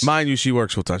how. Nice. Mind you, she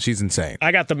works full time. She's insane.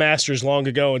 I got the master's long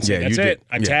ago and said, that's it.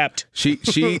 I tapped. She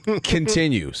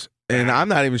continues. And I'm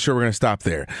not even sure we're going to stop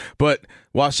there. But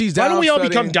while she's down, why don't we studying, all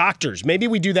become doctors? Maybe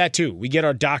we do that too. We get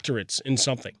our doctorates in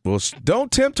something. Well, don't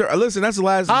tempt her. Listen, that's the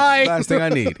last thing I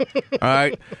need. All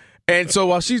right. And so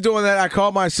while she's doing that, I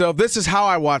call myself. This is how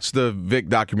I watch the Vic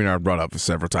documentary I brought up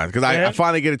several times because I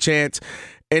finally get a chance.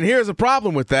 And here's a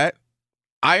problem with that.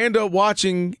 I end up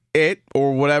watching it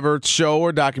or whatever show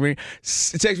or documentary.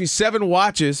 It takes me 7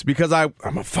 watches because I'm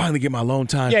going to finally get my alone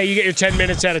time. Yeah, you get your 10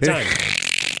 minutes at a time.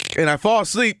 And I fall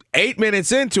asleep 8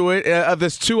 minutes into it of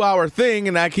this 2-hour thing,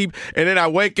 and then I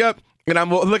wake up and I'm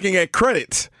looking at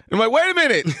credits. I'm like, wait a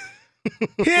minute,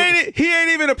 he ain't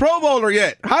even a Pro Bowler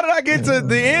yet. How did I get to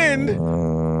the end?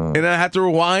 And then I have to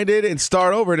rewind it and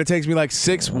start over, and it takes me like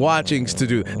 6 watchings to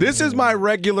do. This is my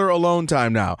regular alone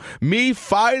time now. Me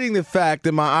fighting the fact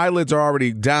that my eyelids are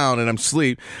already down and I'm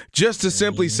asleep, just to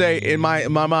simply say in my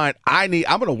mind, I'm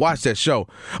going to watch that show.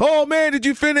 Oh, man, did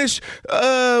you finish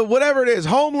whatever it is,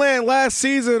 Homeland last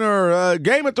season or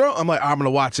Game of Thrones? I'm like, I'm going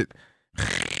to watch it.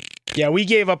 Yeah, we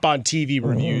gave up on TV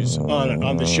reviews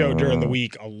on the show during the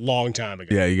week a long time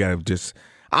ago. Yeah, you got to just...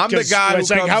 I'm the guy who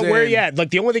comes where are you at? Like,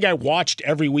 the only thing I watched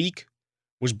every week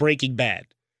was Breaking Bad.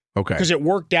 Okay. Because it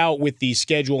worked out with the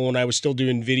schedule when I was still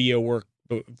doing video work,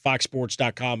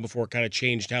 FoxSports.com, before it kind of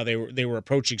changed how they were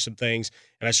approaching some things,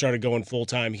 and I started going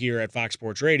full-time here at Fox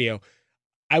Sports Radio.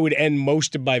 I would end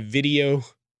most of my video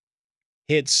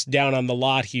hits down on the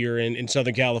lot here in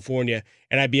Southern California,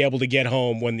 and I'd be able to get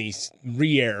home when the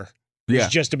re-air was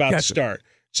just about to start.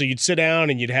 So you'd sit down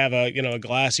and you'd have a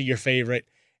glass of your favorite,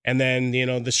 and then,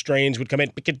 the strains would come in.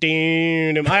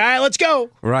 All right, let's go.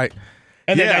 Right.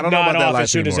 And then I'd nod off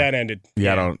as soon as that ended.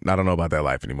 Yeah, I don't know about that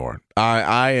life anymore.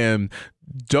 I am,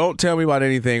 don't tell me about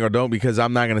anything because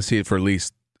I'm not going to see it for at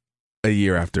least a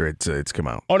year after it's come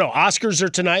out. Oh, no. Oscars are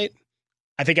tonight.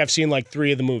 I think I've seen like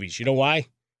 3 of the movies. You know why?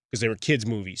 Because they were kids'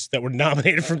 movies that were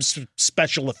nominated for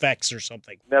special effects or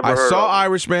something. I saw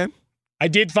Irishman. I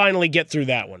did finally get through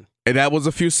that one. And that was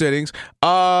a few sittings.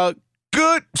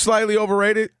 Good, slightly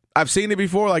overrated. I've seen it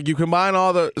before. Like, you combine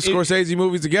all the Scorsese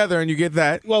movies together and you get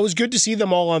that. Well, it was good to see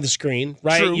them all on the screen,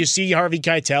 right? True. You see Harvey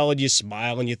Keitel and you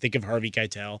smile and you think of Harvey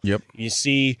Keitel. Yep. You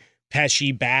see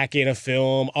Pesci back in a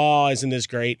film. Oh, isn't this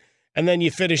great? And then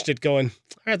you finished it going,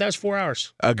 all right, that was 4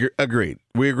 hours. Agreed.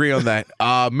 We agree on that.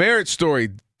 Marriage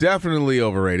Story, definitely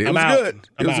overrated. It was good.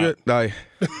 It was good. No.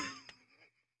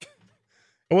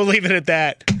 We'll leave it at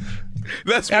that.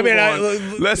 Let's move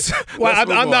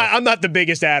on. I'm not the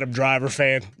biggest Adam Driver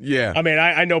fan. Yeah. I mean,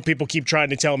 I know people keep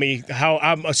trying to tell me how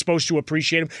I'm supposed to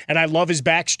appreciate him, and I love his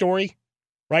backstory,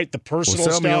 right? The personal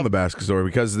stuff. Tell me on the backstory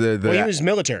because he was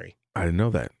military. I didn't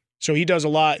know that. So he does a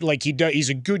lot. Like he's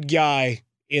a good guy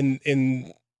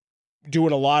in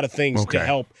doing a lot of things to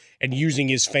help and using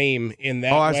his fame in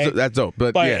that way. That's dope.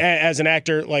 But as an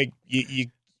actor, like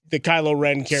the Kylo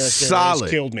Ren character has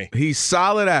killed me. He's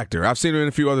solid actor. I've seen him in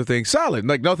a few other things. Solid.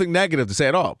 Like, nothing negative to say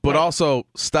at all. But also,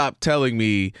 stop telling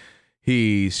me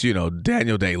he's,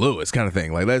 Daniel Day-Lewis kind of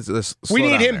thing. Like, let's we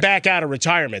need him back out of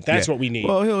retirement. That's what we need.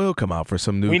 Well, he'll come out for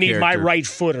some new We need character. My Right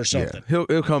Foot or something. Yeah.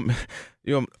 He'll come...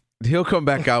 He'll come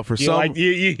back out for some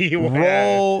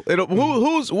role.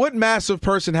 What massive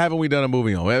person haven't we done a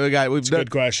movie on? That's a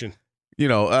good question.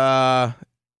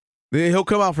 He'll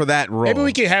come out for that role. Maybe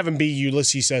we could have him be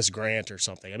Ulysses S. Grant or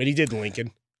something. I mean, he did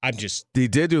Lincoln. He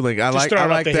did do Lincoln. I like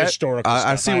that. Historical stuff.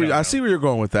 I see where you're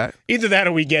going with that. Either that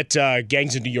or we get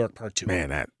Gangs of New York Part 2. Man,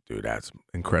 that's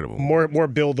incredible. More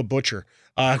Bill the Butcher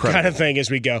kind of thing as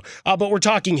we go. But we're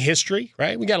talking history,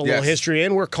 right? We got a little history,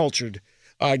 and we're cultured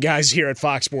guys here at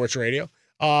Fox Sports Radio.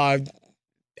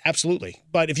 Absolutely.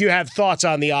 But if you have thoughts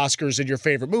on the Oscars and your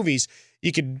favorite movies,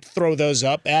 You could throw those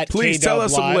up at Please K-Dub tell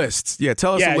us Live. some lists. Yeah,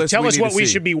 tell us some lists. Tell us what we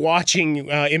see. should be watching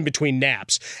in between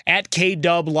naps. At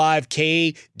K-Dub Live,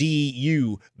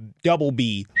 KDU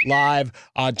Live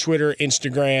on Twitter,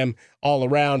 Instagram, all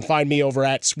around. Find me over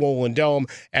at Swollen Dome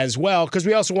as well, because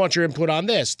we also want your input on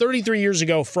this. 33 years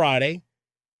ago Friday,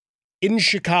 in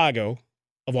Chicago,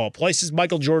 of all places,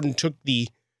 Michael Jordan took the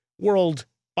world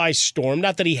by storm.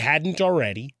 Not that he hadn't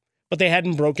already, but they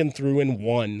hadn't broken through and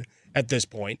won at this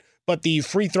point. But the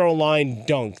free throw line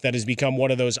dunk that has become one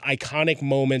of those iconic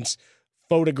moments,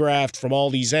 photographed from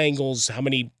all these angles, how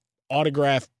many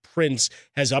autograph prints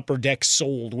has Upper Deck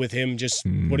sold with him just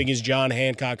putting his John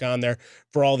Hancock on there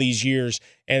for all these years.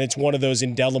 And it's one of those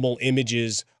indelible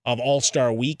images of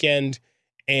All-Star Weekend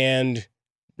and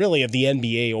really of the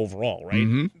NBA overall, right?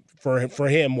 Mm-hmm. For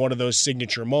him, one of those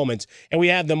signature moments. And we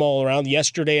have them all around.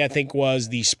 Yesterday, I think, was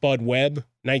the Spud Webb,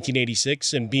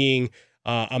 1986, and being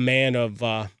a man of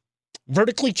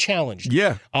vertically challenged.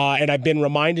 Yeah. And I've been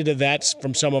reminded of that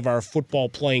from some of our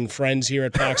football-playing friends here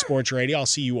at Fox Sports Radio. I'll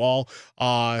see you all,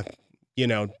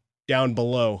 down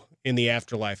below in the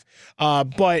afterlife.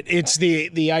 But it's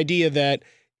the idea that,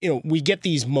 we get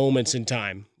these moments in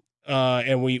time,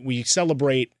 and we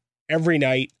celebrate every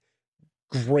night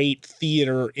great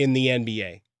theater in the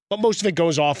NBA. But most of it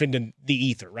goes off into the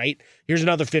ether, right? Here's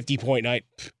another 50-point night.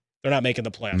 They're not making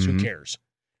the playoffs. Who cares?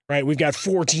 Right? We've got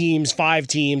 4 teams, 5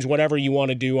 teams, whatever you want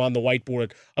to do on the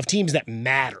whiteboard of teams that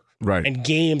matter. Right. And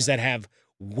games that have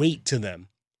weight to them,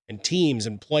 and teams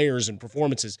and players and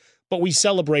performances. But we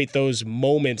celebrate those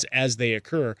moments as they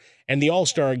occur. And the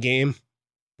All-Star game,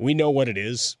 we know what it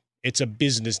is. It's a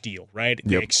business deal, right?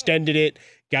 They extended it.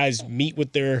 Guys meet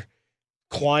with their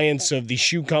clients of the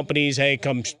shoe companies. Hey,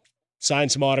 come sign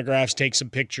some autographs, take some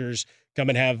pictures, come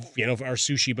and have, our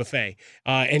sushi buffet,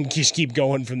 and just keep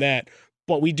going from that.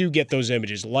 But we do get those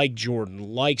images like Jordan,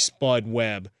 like Spud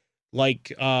Webb,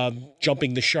 like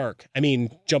jumping the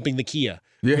Kia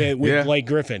with Blake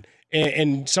Griffin,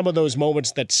 and some of those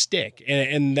moments that stick.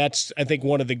 And that's, I think,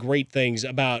 one of the great things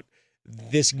about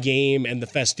this game and the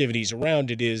festivities around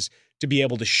it is to be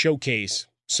able to showcase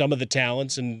some of the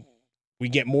talents, and we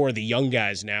get more of the young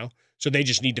guys now, so they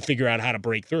just need to figure out how to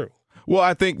break through. Well,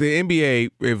 I think the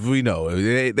NBA, if we know,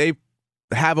 they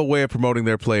have a way of promoting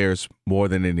their players more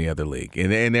than any other league.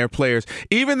 And their players,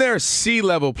 even their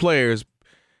C-level players,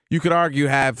 you could argue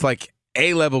have like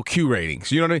A-level Q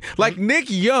ratings. You know what I mean? Like Nick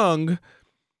Young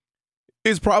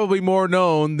is probably more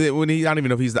known than when I don't even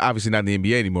know if he's obviously not in the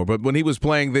NBA anymore, but when he was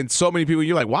playing, then so many people,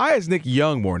 you're like, why is Nick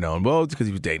Young more known? Well, it's because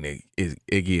he was dating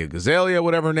Iggy Azalea,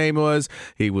 whatever her name was.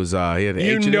 He was, he had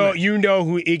an you know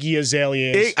who Iggy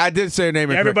Azalea is. I did say her name.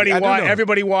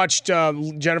 Everybody watched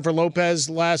Jennifer Lopez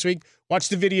last week. Watch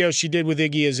the video she did with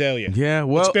Iggy Azalea. Yeah,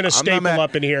 well, it's been a staple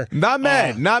up in here. Not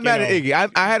mad at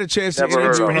Iggy. I had a chance to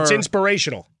interview her. It's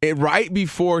inspirational. Right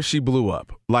before she blew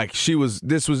up. Like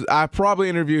I probably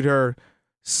interviewed her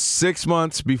 6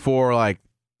 months before like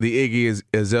the Iggy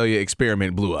Azalea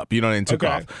experiment blew up. You know what I mean? Took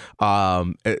off.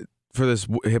 For this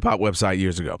hip hop website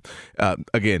years ago.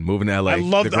 Again, moving to LA. I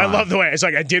love the way it's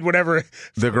like I did whatever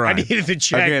the grind. I needed to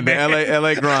check. Again, man. The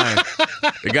LA grind.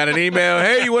 They got an email.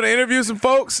 Hey, you want to interview some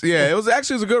folks? Yeah, it was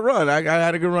a good run. I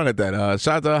had a good run at that.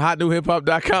 Shout out to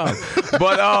hotnewhiphop.com.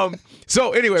 But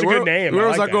so anyway, where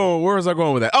was I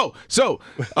going with that? Oh, so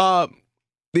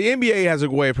the NBA has a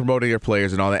way of promoting their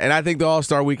players and all that. And I think the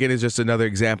All-Star Weekend is just another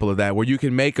example of that, where you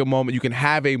can make a moment, you can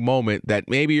have a moment that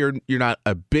maybe you're not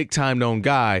a big-time known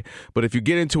guy, but if you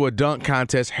get into a dunk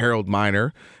contest, Harold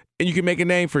Miner, and you can make a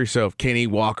name for yourself, Kenny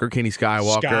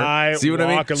Skywalker. See what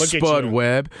I mean? Spud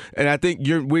Webb. And I think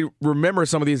we remember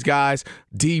some of these guys.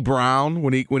 D Brown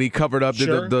when he covered up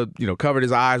covered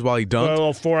his eyes while he dunked. A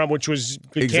little forearm, which was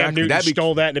Cam Newton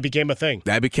stole that and it became a thing.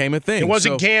 That became a thing. It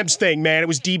wasn't Cam's thing, man. It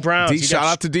was D Brown. Shout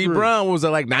out to D Brown. What was it,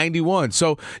 like 91?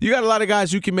 So you got a lot of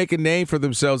guys who can make a name for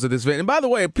themselves at this event. And by the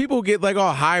way, people get like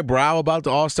all highbrow about the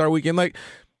All-Star Weekend, like,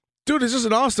 dude, it's just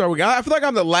an All-Star Weekend. I feel like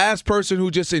I'm the last person who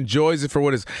just enjoys it for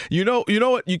what it is. You know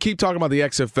what? You keep talking about the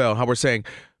XFL, how we're saying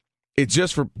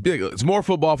it's more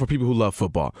football for people who love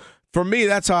football. For me,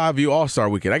 that's how I view All-Star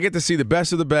Weekend. I get to see the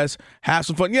best of the best, have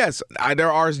some fun. Yes,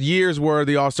 there are years where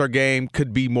the All-Star game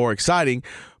could be more exciting,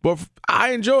 but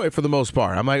I enjoy it for the most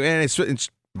part. I'm like, man, it's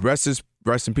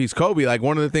rest in peace, Kobe. Like,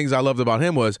 one of the things I loved about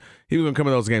him was he was going to come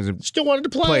in those games and still wanted to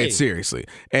play it seriously.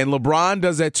 And LeBron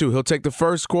does that too. He'll take the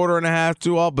first quarter and a half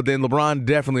off, but then LeBron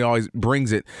definitely always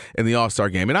brings it in the All-Star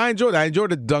game. And I enjoyed that. I enjoyed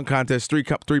the dunk contest,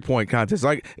 three-point contest.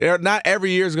 Like, not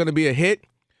every year is going to be a hit,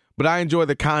 but I enjoy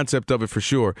the concept of it for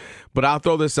sure. But I'll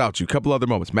throw this out to you. A couple other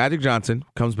moments. Magic Johnson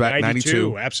comes back,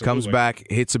 92. Absolutely. Comes back,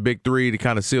 hits a big three to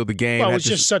kind of seal the game. Well, it was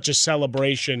just such a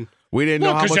celebration We didn't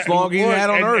know how much longer he had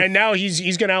on Earth. And now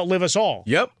he's going to outlive us all.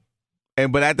 Yep.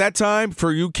 But at that time,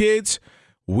 for you kids,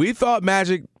 we thought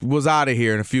Magic was out of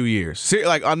here in a few years.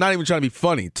 Like, I'm not even trying to be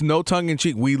funny. No tongue in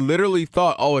cheek. We literally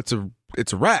thought,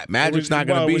 it's a wrap. Magic's not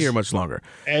going to be here much longer.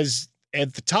 As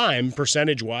at the time,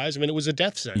 percentage-wise, it was a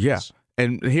death sentence. Yeah.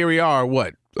 And here we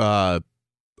are,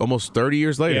 almost 30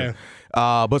 years later. Yeah.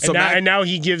 And now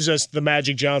he gives us the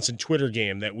Magic Johnson Twitter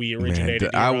game that we originated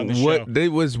here on the show.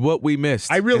 It was what we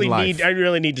missed. I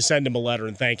really need to send him a letter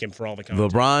and thank him for all the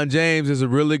content. LeBron James is a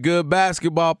really good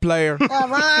basketball player.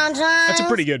 LeBron James. That's a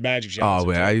pretty good Magic Johnson.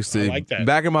 Oh man, I used to like that.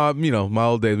 Back in my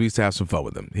old days. We used to have some fun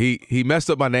with him. He messed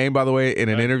up my name, by the way, in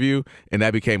an interview, and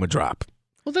that became a drop.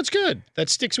 Well, that's good. That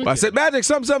sticks with you. I said, Magic,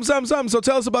 something. So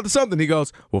tell us about the something. He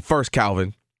goes, well, first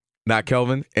Calvin. Not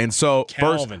Kelvin. And so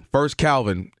first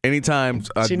Calvin. Anytime.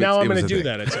 See, now I'm going to do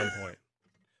that at some point.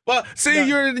 Well, see,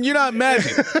 you're not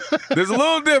Magic. There's a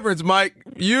little difference, Mike.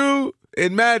 You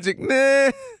and Magic,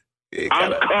 nah. I'm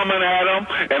coming at him,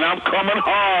 and I'm coming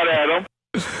hard at him.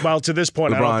 Well, to this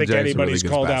point, LeBron I don't think James anybody's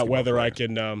really called out whether player. I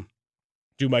can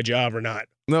do my job or not.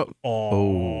 No.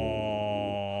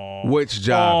 Oh. Which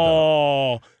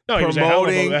job? No, he's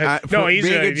promoting.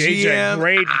 He's a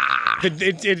great.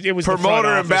 It was promoter,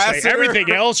 the ambassador.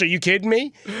 Everything else? Are you kidding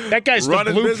me? That guy's the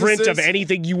blueprint businesses. of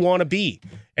anything you want to be.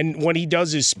 And when he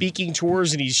does his speaking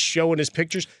tours and he's showing his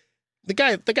pictures, the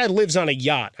guy lives on a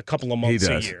yacht a couple of months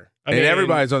a year. And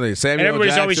everybody's on there. Samuel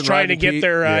everybody's Jackson, always trying to get Pete.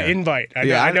 their invite.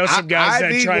 I know some guys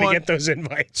that try to get those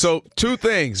invites. So 2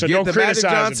 things. So get don't the Magic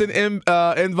criticize Johnson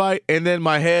invite, and then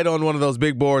my head on one of those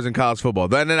big boards in college football.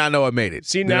 Then I know I made it.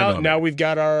 See, now we've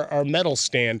got our medal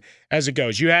stand as it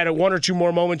goes. You had 1 or 2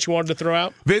 more moments you wanted to throw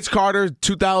out? Vince Carter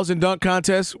 2000 dunk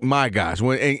contest. My gosh.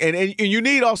 And you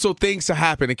need also things to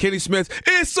happen. And Kenny Smith,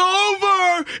 it's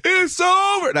over. It's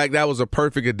over. Like, that was a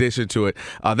perfect addition to it.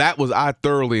 I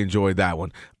thoroughly enjoyed that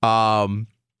one. And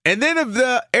then of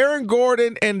the Aaron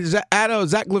Gordon and Zach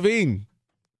LaVine,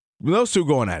 those two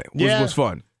going at it was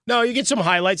fun. No, you get some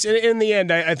highlights. In the end,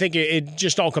 I think it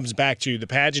just all comes back to the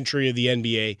pageantry of the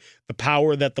NBA, the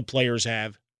power that the players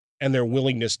have, and their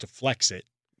willingness to flex it.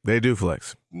 They do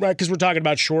flex. Right, because we're talking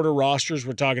about shorter rosters.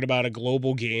 We're talking about a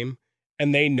global game.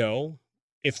 And they know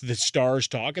if the stars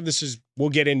talk, and we'll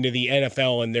get into the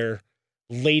NFL and their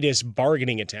latest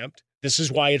bargaining attempt. This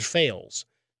is why it fails.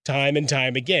 Time and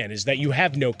time again, is that you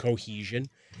have no cohesion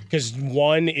because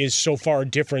one is so far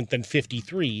different than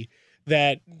 53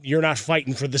 that you're not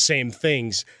fighting for the same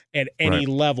things at any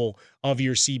level of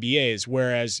your CBAs.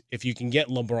 Whereas if you can get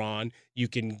LeBron, you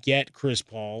can get Chris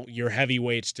Paul, your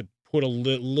heavyweights to put a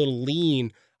little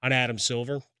lean on Adam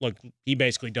Silver. Look, he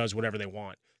basically does whatever they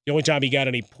want. The only time he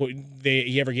got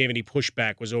he ever gave any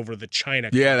pushback was over the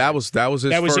China. Yeah, that was his first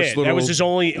little that was his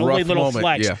only little moment.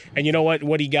 flex. Yeah. And you know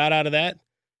what he got out of that?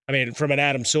 I mean, from an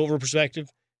Adam Silver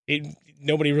perspective,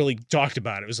 nobody really talked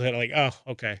about it. It was like, oh,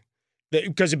 okay.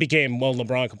 Because it became,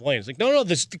 LeBron complains. Like, no,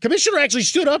 the commissioner actually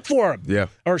stood up for him. Yeah.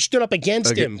 Or stood up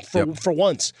against him for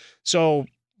once. So,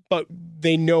 but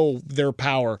they know their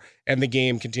power, and the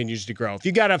game continues to grow. If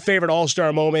you got a favorite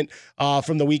all-star moment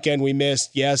from the weekend we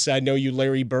missed, yes, I know you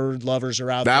Larry Bird lovers are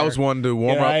out there. That was one to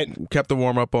warm up, kept the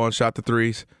warm-up on, shot the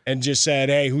threes. And just said,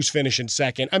 hey, who's finishing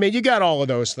second? I mean, you got all of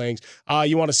those things.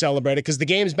 You want to celebrate it because the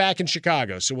game's back in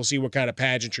Chicago, so we'll see what kind of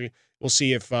pageantry. We'll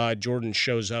see if Jordan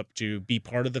shows up to be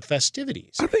part of the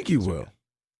festivities. I think he will.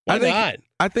 Why not?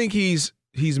 I think he's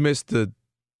missed the.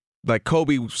 Like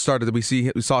Kobe started, we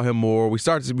saw him more. We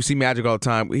see Magic all the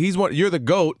time. You're the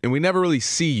GOAT, and we never really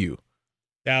see you.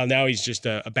 Now he's just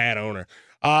a bad owner.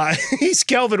 He's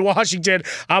Kelvin Washington.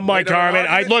 I'm Mike Harmon.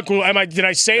 Did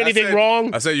I say anything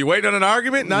wrong? I said you waiting on an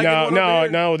argument?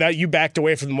 No. That you backed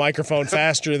away from the microphone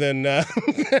faster than.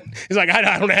 He's like,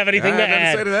 I don't have anything to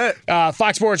add. Say to that.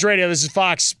 Fox Sports Radio. This is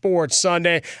Fox Sports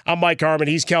Sunday. I'm Mike Harmon.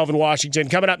 He's Kelvin Washington.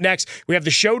 Coming up next, we have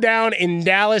the showdown in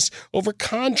Dallas over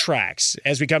contracts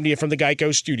as we come to you from the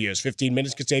Geico Studios. 15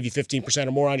 minutes could save you 15%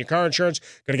 or more on your car insurance.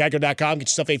 Go to geico.com. Get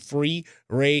yourself a free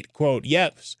rate quote.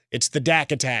 Yes, it's the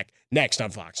DAC attack. Next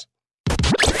on Fox.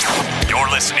 You're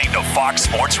listening to Fox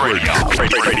Sports Radio.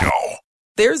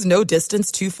 There's no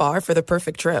distance too far for the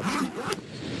perfect trip.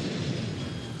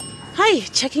 Hi,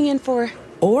 checking in for...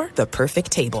 Or the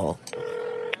perfect table.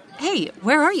 Hey,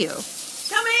 where are you?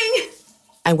 Coming!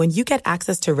 And when you get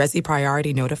access to Resi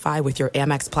Priority Notify with your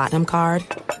Amex Platinum card...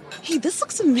 Hey, this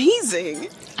looks amazing.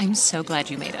 I'm so glad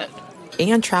you made it.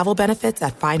 And travel benefits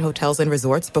at fine hotels and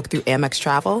resorts booked through Amex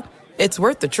Travel, it's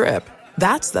worth the trip.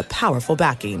 That's the powerful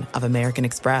backing of American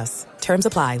Express. Terms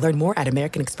apply. Learn more at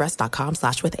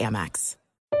americanexpress.com/withAmex.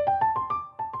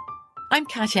 I'm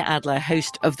Katya Adler,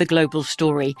 host of The Global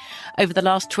Story. Over the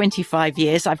last 25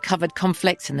 years, I've covered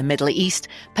conflicts in the Middle East,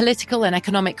 political and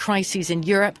economic crises in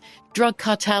Europe, drug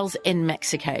cartels in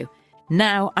Mexico.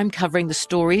 Now I'm covering the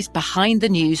stories behind the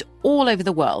news all over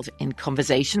the world in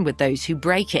conversation with those who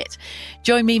break it.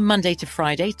 Join me Monday to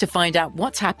Friday to find out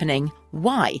what's happening,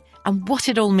 why, and what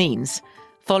it all means.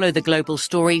 Follow The Global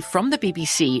Story from the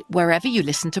BBC wherever you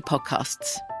listen to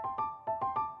podcasts.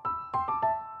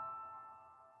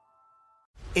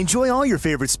 Enjoy all your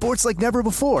favorite sports like never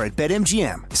before at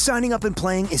BetMGM. Signing up and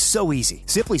playing is so easy.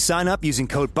 Simply sign up using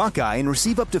code Buckeye and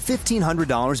receive up to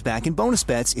 $1,500 back in bonus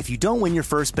bets if you don't win your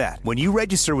first bet. When you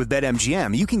register with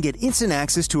BetMGM, you can get instant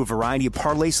access to a variety of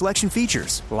parlay selection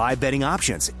features, live betting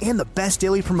options, and the best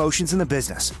daily promotions in the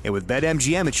business. And with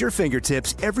BetMGM at your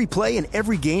fingertips, every play and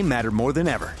every game matter more than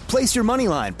ever. Place your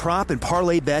moneyline, prop, and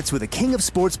parlay bets with the king of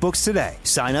sportsbooks today.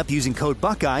 Sign up using code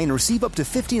Buckeye and receive up to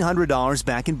 $1,500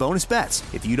 back in bonus bets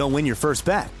if you don't win your first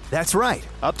bet. That's right,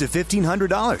 up to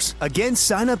 $1,500. Again,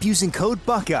 sign up using code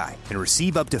Buckeye and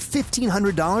receive up to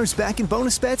 $1,500 back in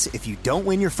bonus bets if you don't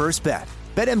win your first bet.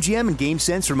 BetMGM and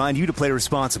GameSense remind you to play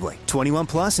responsibly. 21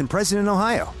 plus and present in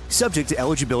Ohio. Subject to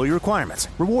eligibility requirements.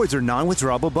 Rewards are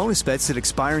non-withdrawable bonus bets that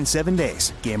expire in 7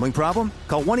 days. Gambling problem?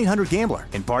 Call 1-800-GAMBLER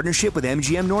in partnership with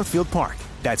MGM Northfield Park.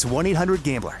 That's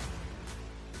 1-800-GAMBLER.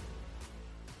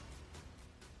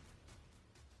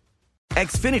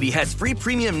 Xfinity has free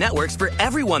premium networks for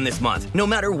everyone this month, no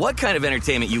matter what kind of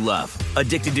entertainment you love.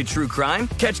 Addicted to true crime?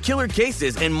 Catch killer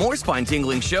cases and more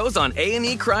spine-tingling shows on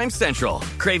A&E Crime Central.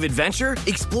 Crave adventure?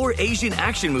 Explore Asian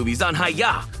action movies on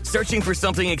Hi-YAH. Searching for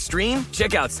something extreme?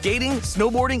 Check out skating,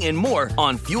 snowboarding, and more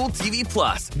on Fuel TV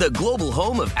Plus, the global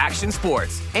home of action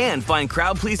sports. And find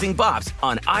crowd-pleasing bops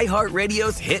on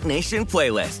iHeartRadio's Hit Nation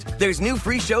playlist. There's new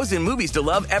free shows and movies to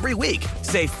love every week.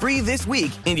 Say free this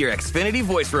week in your Xfinity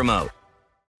voice remote.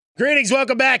 Greetings,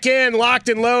 welcome back in, locked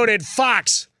and loaded,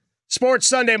 Fox Sports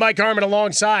Sunday. Mike Harmon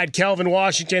alongside Kelvin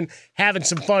Washington, having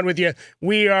some fun with you.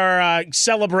 We are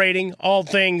celebrating all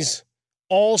things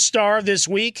All-Star this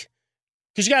week,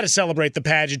 because you got to celebrate the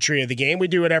pageantry of the game. We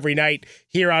do it every night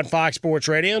here on Fox Sports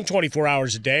Radio, 24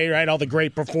 hours a day, right? All the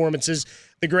great performances,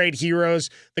 the great heroes,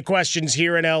 the questions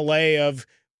here in L.A. of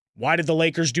why did the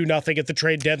Lakers do nothing at the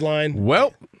trade deadline?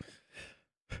 Well,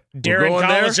 Darren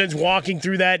Collison's walking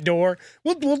through that door.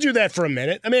 We'll do that for a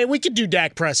minute. I mean, we could do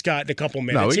Dak Prescott in a couple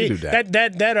minutes. No, we can do Dak.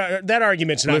 That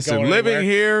argument's not going anywhere. Living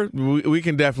here, we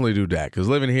can definitely do Dak, because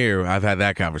living here, I've had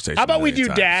that conversation. How about we do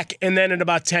Dak, and then in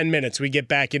about 10 minutes we get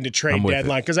back into trade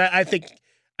deadline? Because I think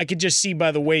I could just see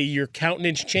by the way your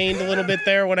countenance changed a little bit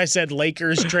there when I said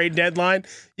Lakers trade deadline.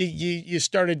 You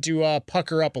started to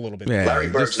pucker up a little bit. Yeah, Larry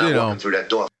Bird's not walking through that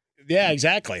door. Yeah,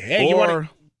 exactly. Hey, you want to...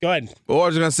 Go ahead. Or I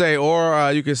was going to say,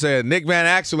 you could say a Nick Van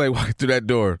Axel ain't walking through that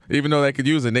door, even though they could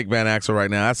use a Nick Van Axel right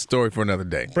now. That's a story for another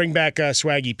day. Bring back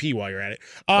Swaggy P while you're at it.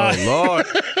 Oh, Lord.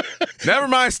 Never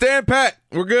mind. Stand pat.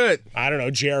 We're good. I don't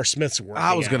know. J.R. Smith's working.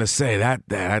 I was going to say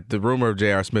that the rumor of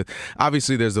J.R. Smith.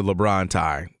 Obviously, there's the LeBron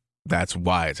tie. That's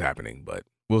why it's happening, but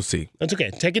we'll see. That's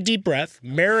okay. Take a deep breath.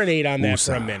 Marinate on that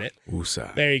for a minute.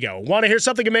 Woosah. There you go. Want to hear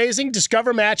something amazing?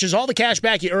 Discover matches all the cash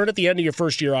back you earn at the end of your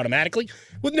first year automatically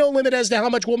with no limit as to how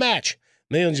much we'll match.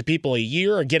 Millions of people a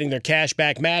year are getting their cash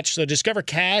back match, so Discover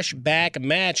Cash Back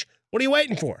Match. What are you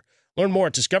waiting for? Learn more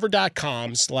at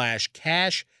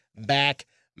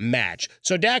discover.com/cashbackmatch.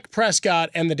 So Dak Prescott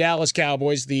and the Dallas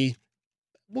Cowboys,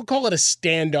 we'll call it a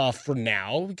standoff for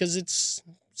now because it's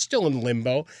still in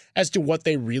limbo as to what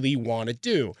they really want to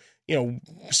do. You know,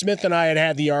 Smith and I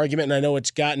had the argument, and I know it's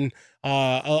gotten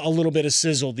a little bit of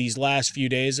sizzle these last few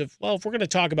days of, well, if we're going to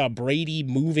talk about Brady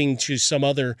moving to some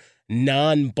other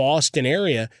non-Boston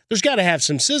area, there's got to have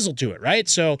some sizzle to it, right?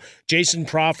 So Jason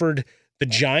proffered the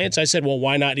Giants. I said, well,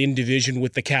 why not in division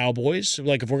with the Cowboys?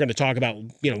 Like, if we're going to talk about,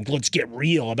 let's get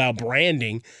real about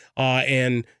branding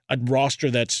and a roster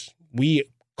that's we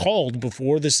called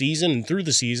before the season and through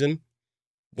the season,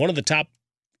 one of the top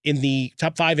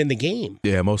 5 in the game.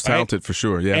 Yeah, most talented, right? For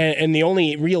sure, yeah. And the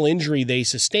only real injury they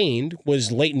sustained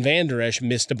was Leighton Vander Esch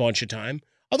missed a bunch of time.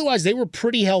 Otherwise, they were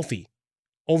pretty healthy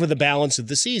over the balance of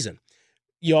the season.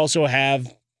 You also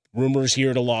have rumors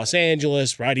here to Los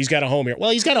Angeles, right? He's got a home here.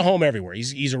 Well, he's got a home everywhere.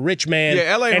 He's a rich man,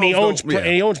 and he owns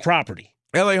property.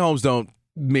 LA homes don't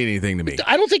mean anything to me.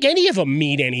 I don't think any of them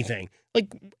mean anything.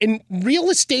 Like, real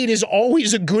estate is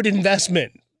always a good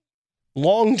investment.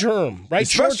 Long term, right?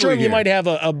 Short term, you might have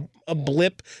a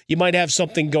blip. You might have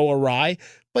something go awry.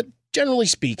 But generally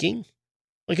speaking,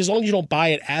 like, as long as you don't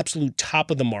buy at absolute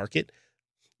top of the market,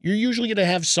 you're usually going to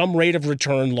have some rate of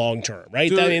return long term, right?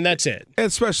 Dude, I mean, that's it.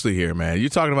 Especially here, man. You're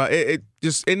talking about it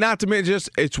not to mention just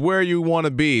it's where you want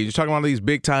to be. You're talking about these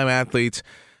big time athletes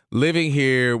living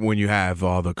here when you have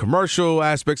all the commercial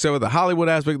aspects of it, the Hollywood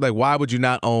aspect. Like, why would you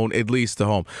not own at least the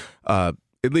home?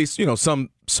 At least, some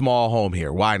small home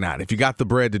here. Why not? If you got the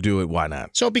bread to do it, why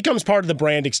not? So it becomes part of the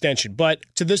brand extension. But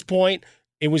to this point,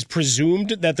 it was presumed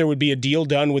that there would be a deal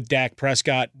done with Dak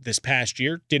Prescott this past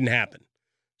year. Didn't happen.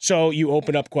 So you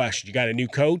open up questions. You got a new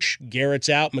coach. Garrett's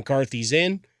out. McCarthy's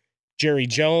in. Jerry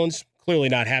Jones, clearly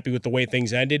not happy with the way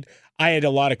things ended. I had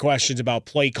a lot of questions about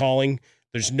play calling.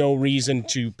 There's no reason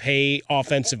to pay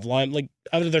offensive line. Like,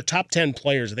 out of their top 10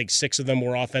 players, I think 6 of them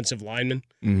were offensive linemen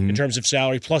in terms of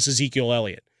salary, plus Ezekiel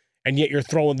Elliott. And yet you're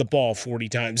throwing the ball 40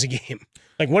 times a game.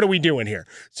 Like, what are we doing here?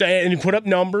 So, and you put up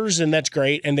numbers, and that's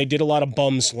great. And they did a lot of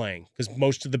bum slang because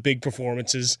most of the big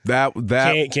performances that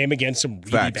came against some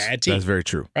really bad teams. That's very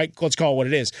true. Right? Let's call it what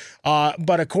it is.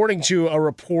 But according to a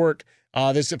report,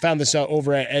 found this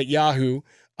over at Yahoo,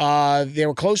 they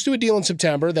were close to a deal in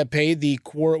September that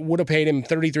would have paid him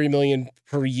 $33 million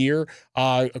per year,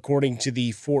 according to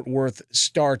the Fort Worth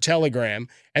Star-Telegram.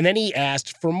 And then he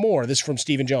asked for more. This is from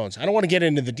Stephen Jones. I don't want to get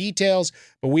into the details,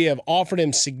 but we have offered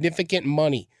him significant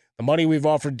money. The money we've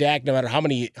offered Dak, no matter how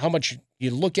much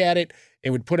you look at it,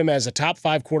 it would put him as a top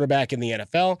 5 quarterback in the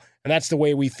NFL. And that's the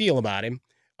way we feel about him,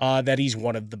 that he's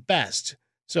one of the best.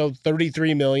 So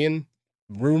 $33 million,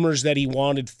 rumors that he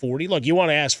wanted 40. Look, you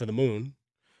want to ask for the moon.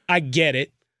 I get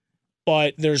it,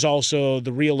 but there's also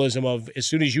the realism of as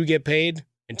soon as you get paid,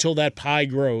 until that pie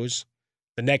grows,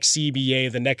 the next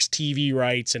CBA, the next TV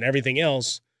rights, and everything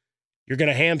else, you're going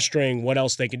to hamstring what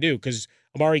else they can do because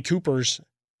Amari Cooper's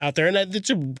out there, and it's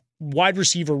a wide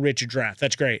receiver-rich draft.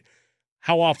 That's great.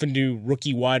 How often do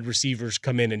rookie wide receivers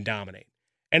come in and dominate?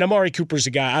 And Amari Cooper's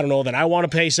a guy, I don't know that I want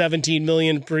to pay $17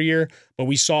 million per year, but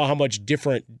we saw how much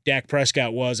different Dak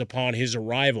Prescott was upon his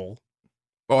arrival.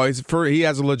 Oh, he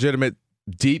has a legitimate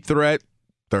deep threat,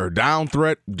 third down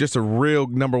threat, just a real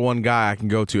number one guy I can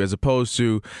go to, as opposed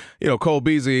to, Cole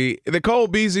Beasley. The Cole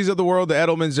Beasleys of the world, the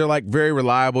Edelmans, they're like very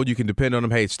reliable. You can depend on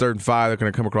them. Hey, it's 3rd and 5. They're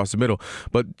going to come across the middle.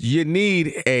 But you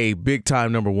need a big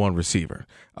time number one receiver.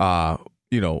 Well,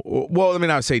 let me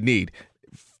not say need.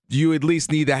 You at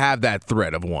least need to have that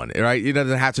threat of one, right? It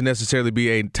doesn't have to necessarily be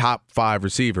a top 5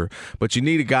 receiver, but you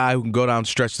need a guy who can go down,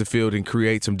 stretch the field, and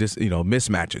create some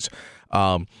mismatches.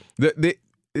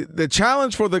 The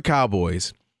challenge for the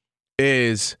Cowboys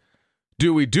is,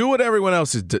 do we do what everyone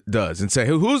else does and say,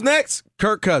 who's next?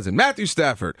 Kirk Cousins, Matthew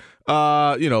Stafford,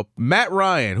 Matt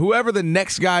Ryan, whoever the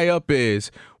next guy up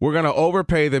is, we're going to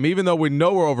overpay them, even though we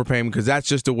know we're overpaying them because that's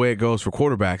just the way it goes for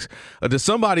quarterbacks. Does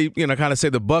somebody, kind of say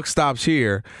the buck stops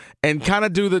here and kind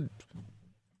of do the,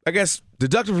 I guess,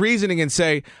 deductive reasoning and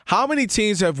say, how many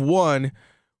teams have won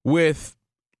with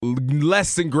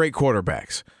less than great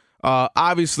quarterbacks?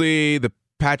 Obviously, the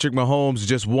Patrick Mahomes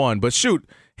just won, but shoot,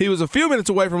 he was a few minutes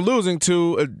away from losing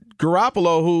to a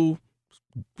Garoppolo who,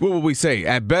 what would we say,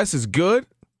 at best is good,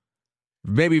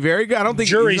 maybe very good. I don't think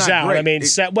jury's out. Great. I mean,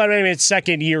 it's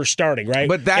second year starting, right?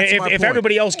 But that's my point. If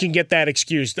everybody else can get that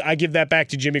excuse, I give that back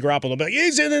to Jimmy Garoppolo. But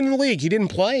he's in the league. He didn't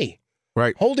play.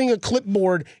 Right. Holding a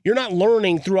clipboard, you're not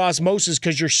learning through osmosis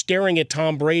because you're staring at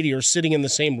Tom Brady or sitting in the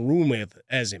same room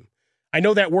as him. I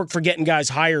know that worked for getting guys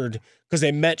hired because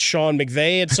they met Sean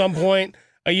McVay at some point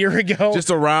a year ago.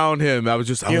 Just around him.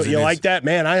 You like that?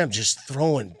 Man, I am just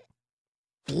throwing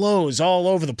blows all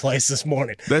over the place this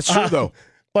morning. That's true, though.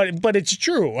 But it's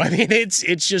true. I mean, it's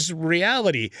just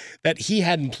reality that he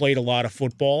hadn't played a lot of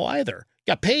football either.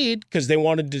 Got paid because they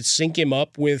wanted to sync him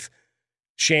up with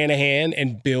Shanahan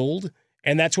and build,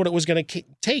 and that's what it was going to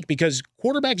take because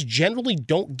quarterbacks generally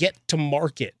don't get to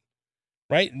market,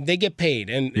 right? They get paid,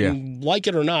 and like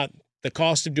it or not, the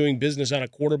cost of doing business on a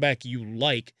quarterback you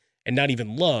like and not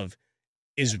even love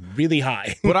is really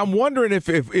high. But I'm wondering if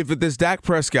this Dak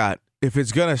Prescott, if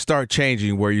it's going to start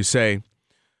changing where you say,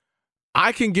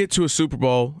 I can get to a Super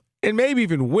Bowl and maybe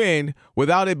even win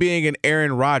without it being an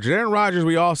Aaron Rodgers. Aaron Rodgers,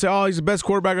 we all say, oh, he's the best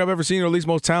quarterback I've ever seen, or at least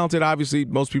most talented. Obviously,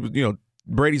 most people,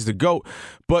 Brady's the GOAT.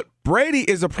 But Brady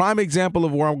is a prime example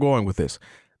of where I'm going with this.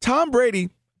 Tom Brady,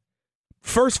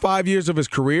 first 5 years of his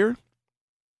career,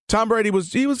 Tom Brady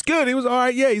was good. He was all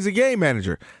right. Yeah, he's a game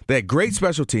manager. They had great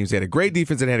special teams. They had a great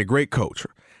defense and they had a great coach.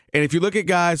 And if you look at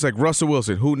guys like Russell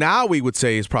Wilson, who now we would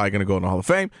say is probably going to go in the Hall of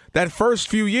Fame, that first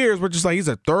few years were just like he's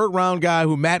a third-round guy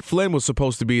who Matt Flynn was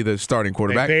supposed to be the starting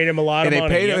quarterback. They paid him a lot of money.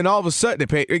 And they paid him, and all of a sudden,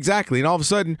 and all of a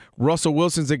sudden, Russell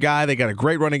Wilson's a guy, they got a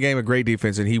great running game, a great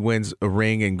defense, and he wins a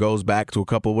ring and goes back to a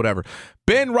couple, whatever.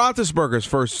 Ben Roethlisberger's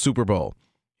first Super Bowl.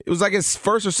 It was like his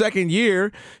first or second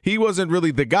year. He wasn't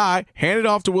really the guy. Hand it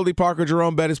off to Willie Parker,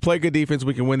 Jerome Bettis, play good defense.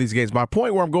 We can win these games. My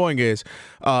point where I'm going is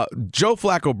Joe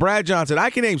Flacco, Brad Johnson. I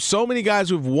can name so many guys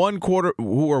who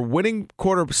are winning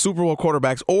Super Bowl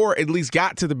quarterbacks or at least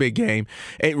got to the big game.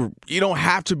 And you don't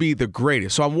have to be the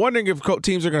greatest. So I'm wondering if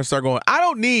teams are going to start going, I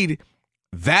don't need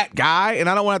that guy, and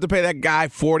I don't want to have to pay that guy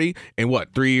 40 in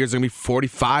 3 years, going to be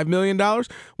 $45 million.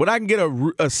 When I can get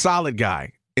a solid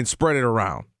guy and spread it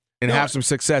around. And have some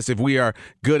success if we are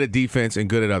good at defense and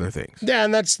good at other things. Yeah,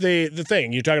 and that's the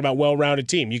thing. You're talking about well-rounded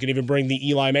team. You can even bring the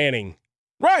Eli Manning.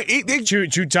 Right. Two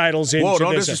titles into Whoa,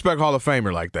 don't this. disrespect Hall of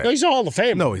Famer like that. No, he's a Hall of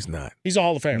Famer. No, he's not. He's a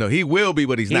Hall of Famer. No, he will be,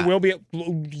 but he's not. He will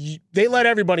be. They let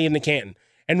everybody in the Canton.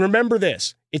 And remember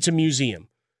this. It's a museum.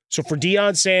 So for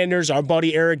Deion Sanders, our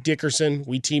buddy Eric Dickerson,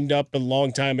 we teamed up a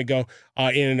long time ago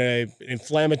in an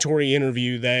inflammatory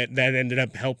interview that ended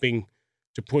up helping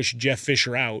to push Jeff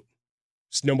Fisher out.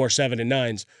 It's no more 7 and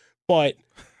 9s. But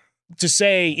to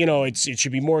say, it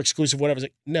should be more exclusive, whatever,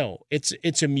 no,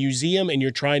 it's a museum and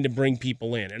you're trying to bring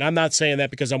people in. And I'm not saying that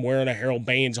because I'm wearing a Harold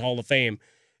Baines Hall of Fame.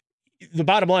 The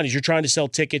bottom line is you're trying to sell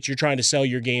tickets, you're trying to sell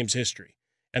your game's history.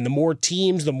 And the more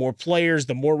teams, the more players,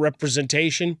 the more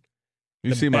representation,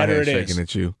 you see my head shaking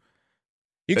at you.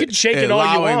 You can shake it all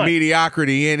you want. Allowing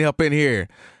mediocrity up in here.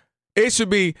 It should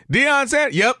be Deion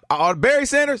Sanders, yep. Barry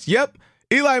Sanders, yep.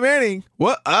 Eli Manning,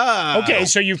 what? Okay,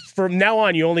 so from now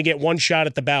on, you only get one shot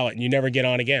at the ballot, and you never get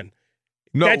on again.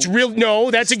 No, that's real.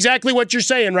 No, that's exactly what you're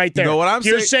saying right there. You know what I'm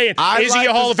saying? Is he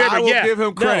a Hall of Famer? I will give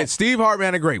him credit. No. Steve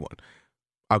Hartman, a great one.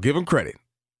 I'll give him credit.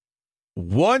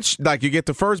 Once, you get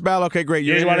the first ballot, okay, great.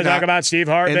 You want to talk about Steve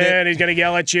Hartman? He's going to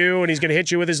yell at you, and he's going to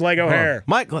hit you with his Lego hair.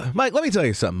 Mike, let me tell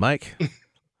you something, Mike.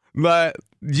 But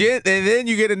and then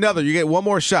you get another. You get one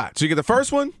more shot. So you get the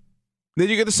first one. Then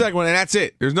you get the second one, and that's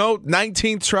it. There's no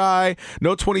 19th try,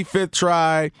 no 25th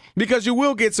try, because you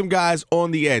will get some guys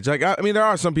on the edge. There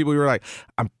are some people who are like,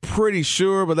 I'm pretty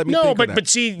sure, but let me think on that. But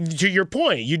see, to your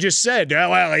point, you just said,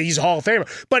 well, he's a Hall of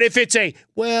Famer. But if it's he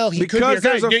could be a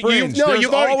there's a fringe.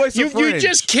 You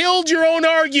just killed your own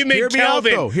argument, Hear me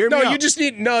Kelvin. Out, though. Hear me out. You just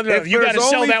need you got to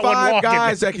sell that one walking. There's only 5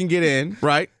 guys that can get in,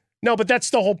 right? No, but that's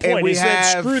the whole point. And we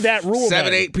have screw that rule.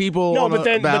 7, 8 people. No, but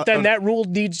then that rule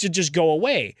needs to just go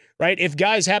away, right? If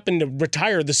guys happen to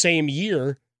retire the same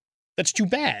year, that's too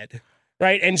bad,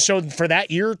 right? And so for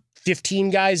that year, 15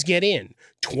 guys get in.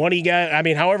 20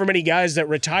 guys, however many guys that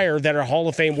retire that are Hall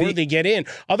of Fame worthy get in.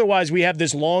 Otherwise, we have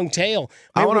this long tail.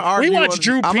 I want to argue. We watched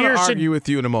Drew Pearson with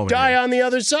you in a moment. Die on the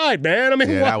other side, man.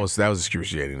 That was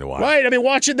excruciating to watch. Right.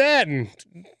 Watching that and.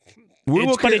 We'll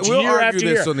argue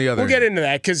this on the other. We'll get into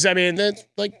that because that's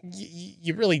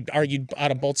you really argued out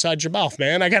of both sides of your mouth,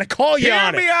 man. I got to call you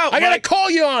on it. I got to call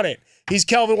you on it. He's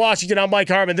Kelvin Washington. I'm Mike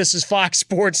Harmon. This is Fox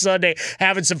Sports Sunday.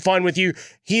 Having some fun with you.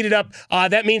 Heated up.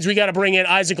 That means we got to bring in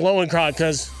Isaac Lowenkron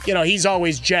because, he's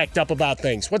always jacked up about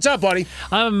things. What's up, buddy?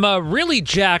 I'm really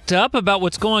jacked up about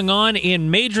what's going on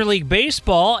in Major League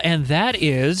Baseball, and that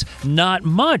is not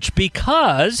much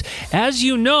because, as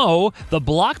you know, the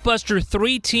blockbuster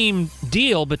 3-team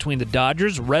deal between the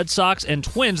Dodgers, Red Sox, and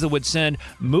Twins that would send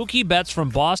Mookie Betts from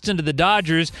Boston to the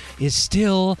Dodgers is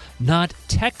still not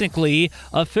technically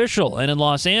official. And in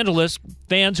Los Angeles,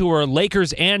 fans who are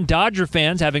Lakers and Dodger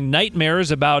fans having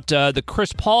nightmares about the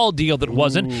Chris Paul deal that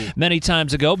wasn't many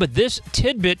times ago. But this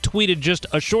tidbit tweeted just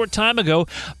a short time ago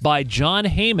by John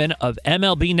Heyman of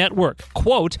MLB Network.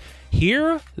 Quote,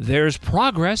 "Here, there's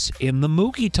progress in the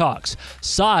Mookie talks.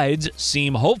 Sides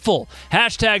seem hopeful.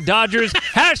 Hashtag Dodgers,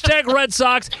 hashtag Red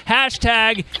Sox,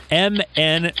 hashtag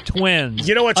MN Twins."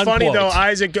 You know what's Unquote. funny, though,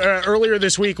 Isaac? Earlier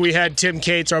this week, we had Tim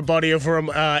Cates, our buddy from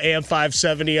AM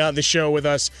 570, on the show with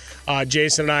us.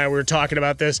 Jason and I, we were talking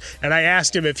about this, and I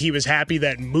asked him if he was happy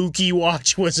that Mookie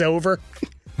Watch was over.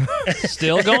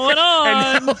 Still going on.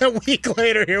 And now, a week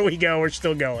later, here we go. We're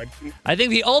still going. I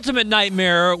think the ultimate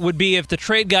nightmare would be if the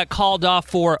trade got called off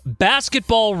for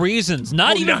basketball reasons.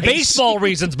 Not even baseball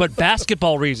reasons, but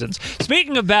basketball reasons.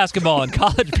 Speaking of basketball and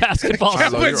college basketball.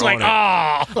 Kelvin's like,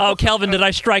 oh, Kelvin, did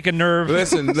I strike a nerve?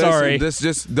 Listen, sorry.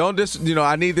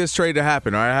 I need this trade to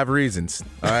happen, all right? I have reasons,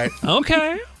 all right?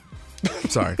 Okay.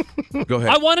 Sorry. Go ahead.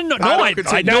 I want to know. No,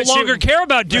 I no longer care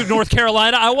about Duke, North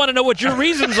Carolina. I want to know what your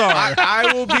reasons are.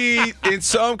 I will be in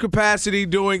some capacity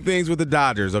doing things with the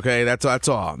Dodgers. Okay, that's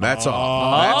all. That's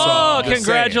all.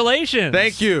 Congratulations!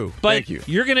 Thank you. But Thank you.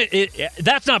 You're gonna.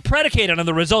 That's not predicated on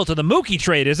the result of the Mookie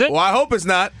trade, is it? Well, I hope it's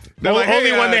not.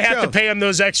 Only when they have to pay him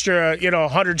those extra,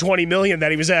 $120 million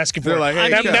that he was asking for. Like,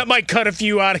 that might cut a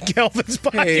few out of Kelvin's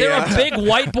pocket. Is there a big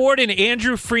whiteboard in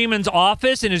Andrew Freeman's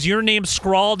office, and is your name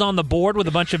scrawled on the board with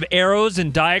a bunch of arrows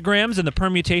and diagrams and the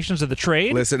permutations of the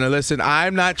trade? Listen.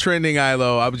 I'm not trending,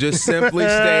 Ilo. I'm just simply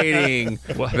stating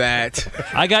that.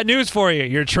 I got news for you.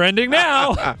 You're trending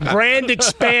now. Brand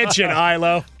expansion,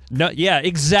 Ilo. No, yeah,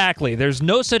 exactly. There's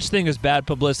no such thing as bad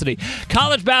publicity.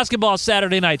 College basketball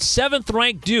Saturday night.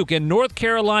 7th-ranked Duke and North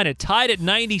Carolina tied at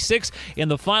 96 in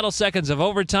the final seconds of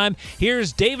overtime.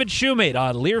 Here's David Shoemate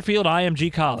on Learfield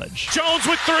IMG College. Jones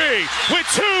with 3, with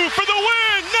 2 for the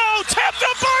win. No, tapped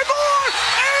up by Moore,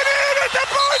 and in at the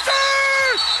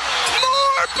buzzer.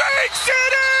 Moore banks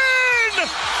it in,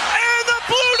 and the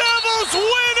Blue Devils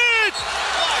win it,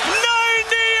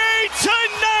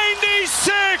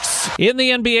 98-96. In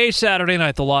the NBA Saturday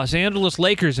night, the Los Angeles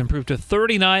Lakers improved to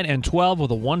 39-12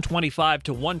 with a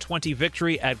 125-120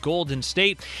 victory at Golden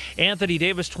State. Anthony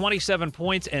Davis, 27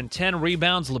 points and 10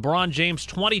 rebounds. LeBron James,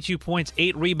 22 points,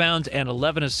 8 rebounds, and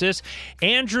 11 assists.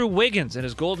 Andrew Wiggins, in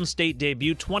his Golden State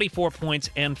debut, 24 points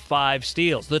and 5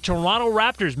 steals. The Toronto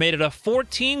Raptors made it a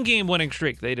 14-game winning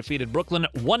streak. They defeated Brooklyn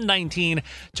 119-118.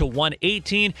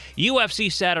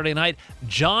 UFC Saturday night,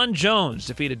 John Jones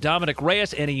defeated Dominic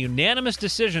Reyes in a unanimous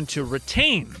decision to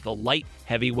retain the light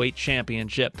heavyweight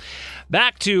championship.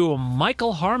 Back to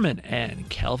Michael Harmon and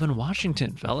Kelvin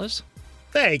Washington, fellas.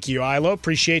 Thank you, Ilo.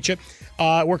 Appreciate you.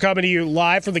 We're coming to you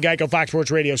live from the Geico Fox Sports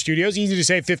Radio studios. Easy to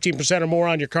save 15% or more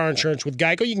on your car insurance with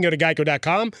Geico. You can go to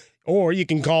geico.com or you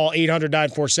can call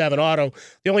 800-947-AUTO.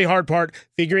 The only hard part,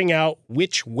 figuring out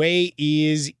which way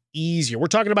is easier. We're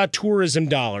talking about tourism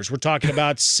dollars. We're talking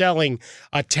about selling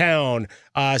a town,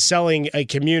 selling a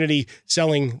community,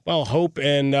 selling, well, hope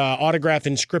and autograph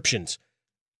inscriptions.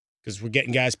 Because we're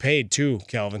getting guys paid too,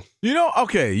 Kelvin. You know,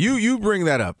 okay, you bring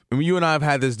that up. I mean, you and I have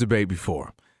had this debate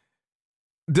before.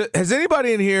 Has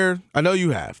anybody in here, I know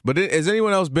you have, but has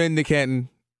anyone else been to Canton?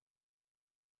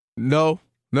 No.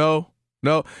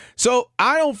 So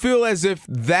I don't feel as if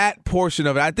that portion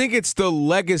of it, I think it's the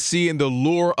legacy and the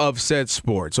lure of said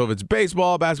sport. So if it's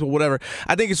baseball, basketball, whatever,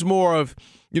 I think it's more of,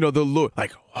 the lure,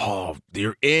 like, oh,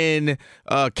 you're in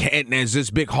Canton as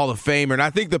this big Hall of Famer. And I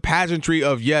think the pageantry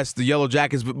of, yes, the Yellow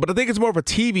Jackets, but I think it's more of a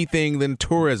TV thing than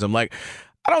tourism. Like,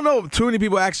 I don't know if too many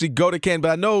people actually go to Canton,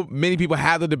 but I know many people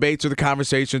have the debates or the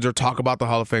conversations or talk about the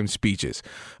Hall of Fame speeches.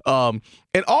 And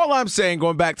all I'm saying,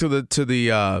 going back to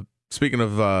the speaking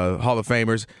of Hall of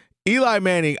Famers, Eli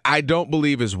Manning, I don't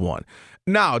believe is one.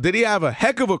 Now, did he have a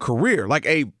heck of a career? Like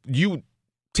you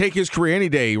take his career any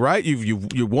day, right?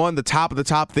 You won the top of the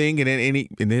top thing, and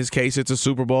in his case, it's a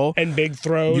Super Bowl and big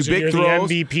throws. You're the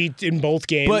MVP in both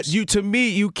games. But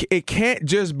it can't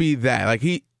just be that. Like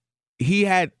he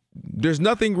had. There's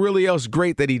nothing really else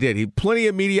great that he did. He had plenty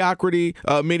of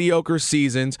mediocre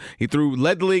seasons. He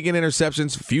led the league in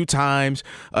interceptions a few times.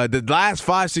 The last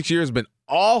 5-6 years have been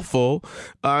awful.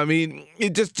 I mean,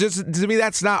 it just to me,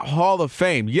 that's not Hall of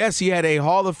Fame. Yes, he had a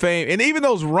Hall of Fame, and even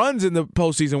those runs in the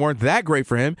postseason weren't that great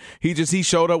for him. He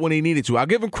showed up when he needed to. I'll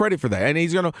give him credit for that, and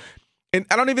and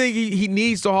I don't even think he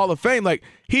needs the Hall of Fame. Like,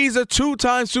 he's a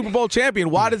 2-time Super Bowl champion.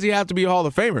 Why does he have to be a Hall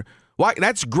of Famer? Why?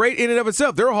 That's great in and of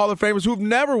itself. There are Hall of Famers who've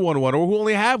never won one or who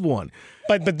only have one.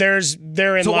 But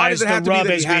therein lies the rub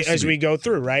as we go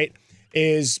through, right?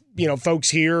 Is, folks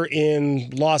here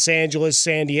in Los Angeles,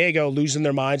 San Diego losing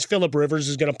their minds. Phillip Rivers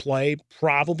is going to play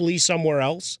probably somewhere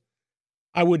else.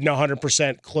 I wouldn't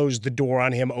 100% close the door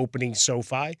on him opening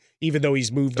SoFi, even though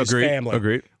he's moved his family.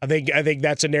 Agreed. I think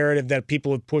that's a narrative that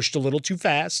people have pushed a little too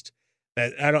fast.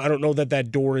 That I don't know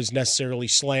that door is necessarily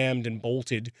slammed and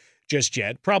bolted just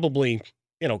yet. Probably,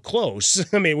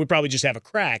 close. I mean, we probably just have a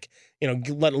crack,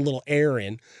 let a little air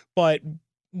in. But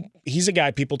he's a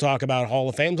guy people talk about Hall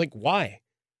of Fame. Like, why?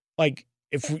 Like,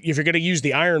 if you're going to use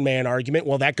the Iron Man argument,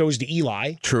 well, that goes to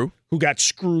Eli. True. Who got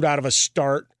screwed out of a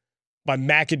start by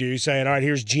McAdoo saying, all right,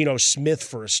 here's Geno Smith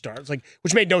for a start. It's like,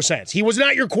 which made no sense. He was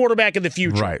not your quarterback in the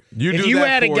future. Right. If you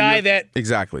had a guy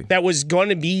exactly that was going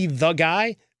to be the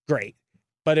guy, great.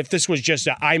 But if this was just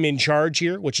I'm in charge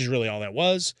here, which is really all that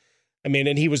was, I mean,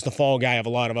 and he was the fall guy of a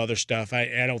lot of other stuff.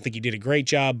 I don't think he did a great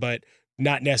job, but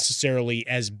not necessarily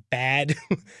as bad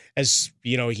as,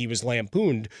 he was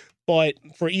lampooned. But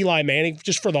for Eli Manning,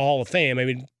 just for the Hall of Fame, I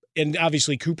mean, and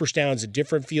obviously Cooperstown's a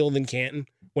different feel than Canton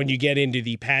when you get into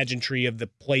the pageantry of the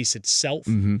place itself.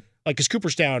 Mm-hmm. Like, because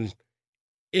Cooperstown,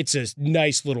 it's a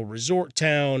nice little resort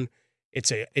town.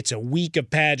 It's a week of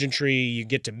pageantry. You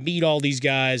get to meet all these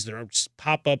guys. There are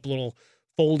pop-up little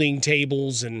folding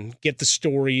tables and get the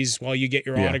stories while you get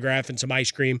your autograph and some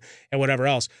ice cream and whatever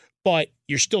else. But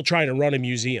you're still trying to run a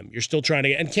museum. You're still trying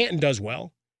to, and Canton does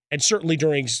well. And certainly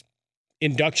during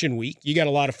induction week, you got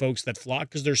a lot of folks that flock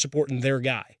because they're supporting their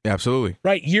guy. Absolutely.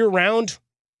 Right? Year round,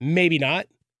 maybe not.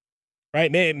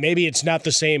 right? Maybe it's not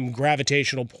the same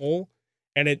gravitational pull,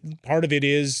 and part of it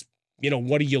is,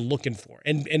 what are you looking for?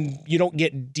 And you don't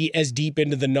get as deep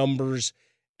into the numbers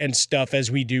and stuff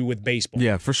as we do with baseball.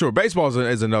 Yeah, for sure. Baseball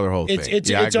is another whole thing.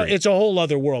 It's a whole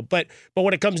other world. But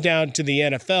when it comes down to the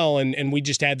NFL, and we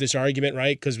just had this argument,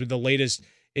 right? Because with the latest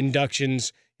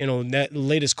inductions, the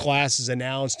latest class is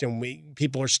announced, and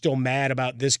people are still mad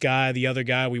about this guy, the other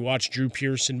guy. We watched Drew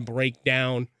Pearson break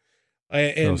down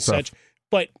and such.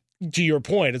 But to your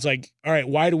point, it's like, all right,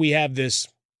 why do we have this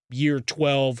year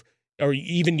 12 or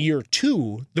even year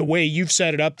 2 the way you've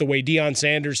set it up, the way Deion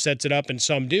Sanders sets it up, and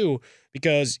some do?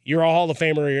 Because you're a Hall of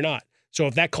Famer or you're not. So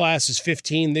if that class is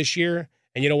 15 this year,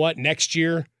 and you know what, next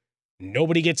year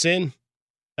nobody gets in,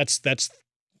 that's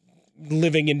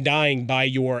living and dying by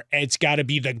it's got to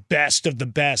be the best of the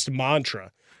best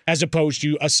mantra, as opposed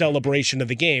to a celebration of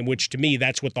the game, which to me,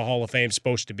 that's what the Hall of Fame's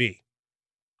supposed to be.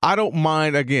 I don't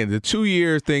mind, again, the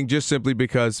 2-year thing, just simply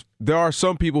because there are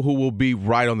some people who will be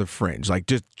right on the fringe. Like,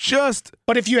 just.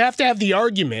 But if you have to have the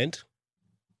argument,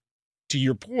 to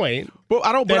your point,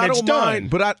 I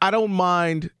don't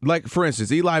mind. Like, for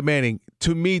instance, Eli Manning,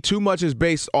 to me, too much is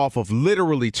based off of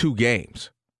literally 2 games.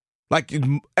 Like,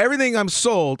 everything I'm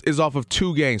sold is off of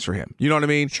 2 games for him. You know what I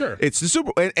mean? Sure. It's the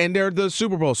Super and they're the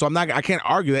Super Bowl, so I can't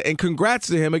argue that. And congrats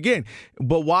to him again.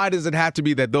 But why does it have to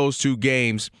be that those 2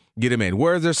 games get him in?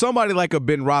 Whereas there's somebody like a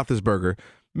Ben Roethlisberger,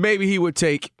 maybe he would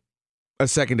take a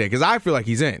second day, because I feel like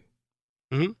he's in.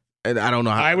 Mm-hmm. And I don't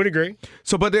know how. I would agree.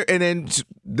 So, then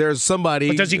there's somebody.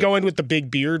 But does he go in with the big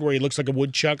beard where he looks like a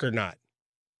woodchuck or not?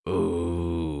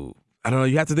 Ooh, I don't know.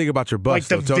 You have to think about your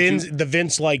bust. Like the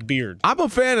Vince-like beard. I'm a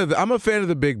fan of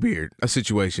the big beard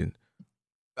situation.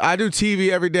 I do TV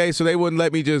every day, so they wouldn't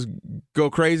let me just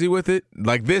go crazy with it.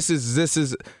 Like this is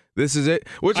it.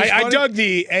 Which is I dug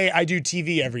I do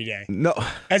TV every day. No,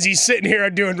 as he's sitting here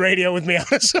doing radio with me on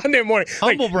a Sunday morning.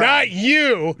 Humble brag. Not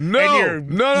you. No.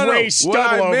 What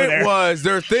I meant was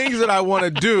there are things that I want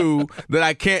to do that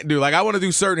I can't do. Like I want to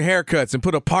do certain haircuts and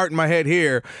put a part in my head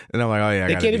here, and I'm like, oh yeah,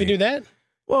 they can't even do that.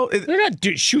 Well, they're not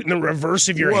shooting the reverse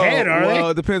of your head, are they? Well,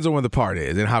 it depends on when the part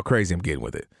is and how crazy I'm getting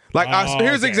with it. Like,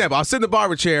 here's an example. I'll sit in the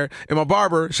barber chair, and my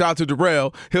barber, shout out to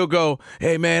Darrell, he'll go,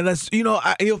 hey, man,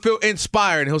 he'll feel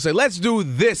inspired, and he'll say, let's do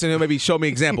this, and he'll maybe show me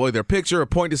an example, either a picture or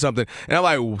point to something. And I'm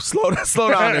like, slow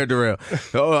down there, Darrell.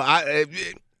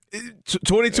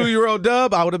 22-year-old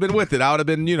Dub, I would have been with it. I would have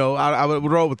been, I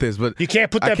would roll with this. But you can't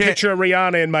put that picture of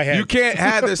Rihanna in my head. You can't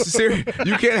have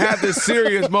this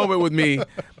serious moment with me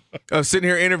of sitting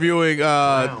here interviewing,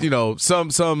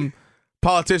 some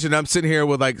politician. I'm sitting here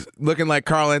with looking like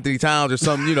Karl Anthony Towns or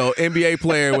some NBA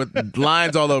player with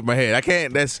lines all over my head. I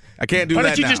can't do that. Why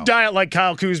don't you just diet like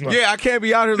Kyle Kuzma? Yeah, I can't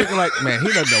be out here looking like, man,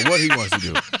 he doesn't know what he wants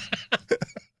to do.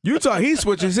 Utah, he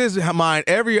switches his mind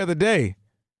every other day.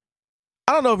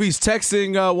 I don't know if he's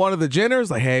texting one of the Jenners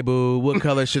like, hey, boo, what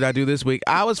color should I do this week?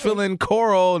 I was feeling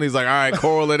coral, and he's like, all right,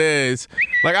 coral it is.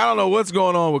 Like, I don't know what's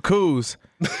going on with Kuz.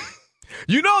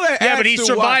 You know that. Yeah, but he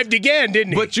survived again,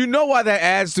 didn't he? But you know why that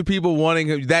adds to people wanting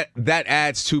him. That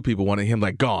adds to people wanting him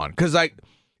gone, because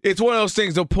it's one of those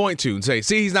things they'll point to and say,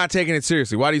 "See, he's not taking it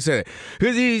seriously." Why do you say that?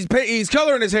 Because he's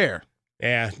coloring his hair.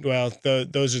 Yeah, well,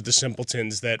 those are the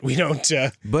simpletons that we don't.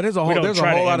 But there's a whole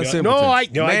lot of simpletons. I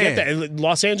get that.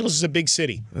 Los Angeles is a big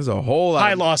city. There's a whole lot.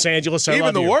 Hi, Los Angeles. I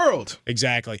love the you. world.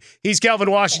 Exactly. He's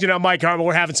Kelvin Washington. I'm Mike Harmon.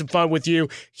 We're having some fun with you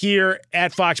here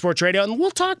at Fox Sports Radio, and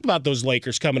we'll talk about those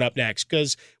Lakers coming up next,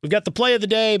 because we've got the play of the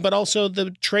day, but also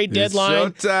the trade deadline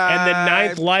and the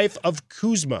ninth life of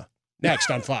Kuzma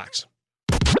next on Fox.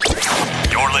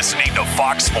 You're listening to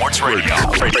Fox Sports Radio.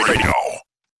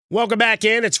 Welcome back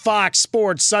in. It's Fox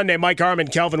Sports Sunday. Mike Harmon,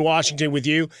 Kelvin Washington with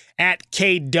you at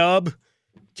KDub,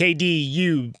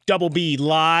 KDUBB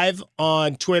live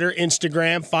on Twitter,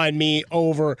 Instagram. Find me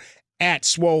over at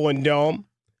Swollen Dome.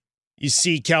 You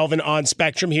see Kelvin on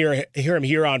Spectrum. Hear him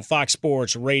here on Fox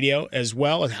Sports Radio as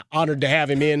well. Honored to have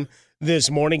him in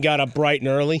this morning. Got up bright and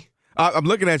early. I'm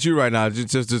looking at you right now.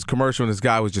 Just this commercial, and this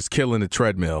guy was just killing the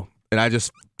treadmill, and I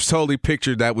just totally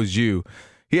pictured that was you.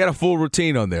 He had a full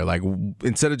routine on there. Like,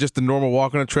 instead of just the normal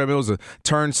walk on a treadmill, it was a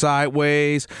turn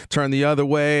sideways, turn the other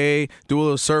way, do a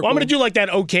little circle. Well, I'm going to do like that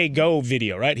OK Go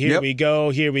video, right? Here we go.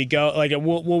 Like,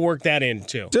 we'll work that in,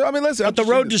 too. I mean, listen. But the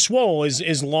road to Swole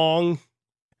is long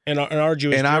and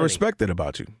arduous. And journey. I respect that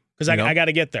about you. Because I got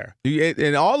to get there.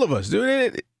 And all of us do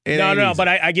it. No, but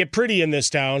I get pretty in this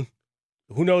town.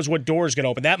 Who knows what door is going to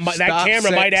open? That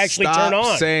camera might actually turn on.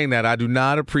 Stop saying that. I do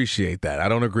not appreciate that. I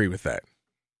don't agree with that.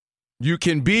 You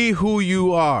can be who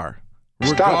you are,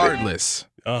 regardless.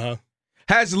 Uh-huh.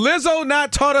 Has Lizzo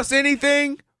not taught us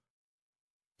anything?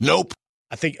 Nope.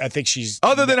 I think she's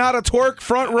other than how to twerk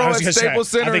front row at Staples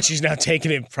Center. I think she's now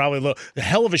taking it probably a little. The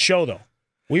hell of a show though.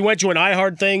 We went to an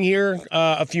iHeart thing here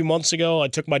a few months ago. I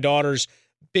took my daughter's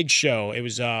big show. It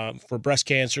was for breast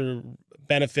cancer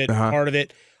benefit part of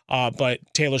it. But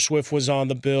Taylor Swift was on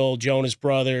the bill. Jonas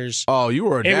Brothers. Oh, you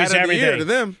were a dad of the year to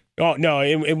them. Oh no,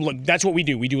 look, that's what we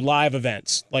do. We do live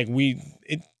events. Like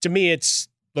to me, it's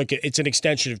like it's an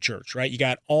extension of church, right? You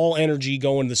got all energy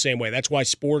going the same way. That's why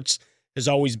sports has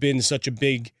always been such a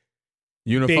big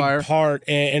unifier part,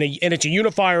 and it's a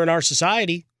unifier in our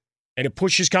society, and it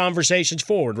pushes conversations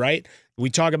forward, right? We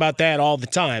talk about that all the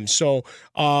time. So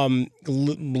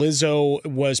Lizzo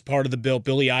was part of the bill.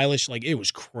 Billie Eilish, like it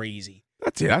was crazy.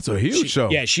 That's a huge show.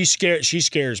 Yeah, she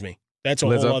scares me. That's a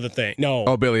Lizzo? whole other thing. No.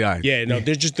 Oh, Billie Eilish. Yeah, no,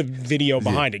 there's just the video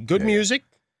behind it. Good music.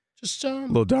 Just a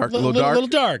little dark.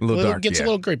 Gets a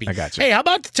little creepy. I got you. Hey, how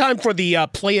about the time for the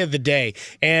play of the day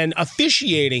and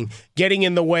officiating getting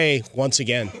in the way once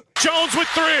again? Jones with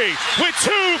 3, with 2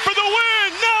 for the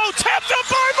win. No, tapped up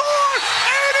by Moore,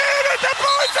 and in at the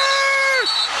buzzer.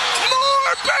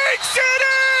 Moore banks it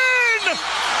in,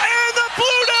 and the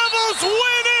Blue Devils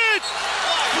win it,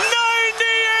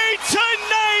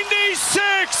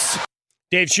 98-96.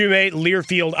 Dave Shumate,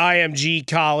 Learfield IMG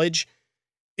College,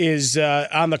 is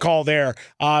on the call there.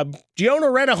 Do you own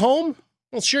or rent a home?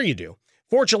 Well, sure you do.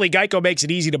 Fortunately, Geico makes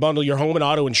it easy to bundle your home and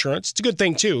auto insurance. It's a good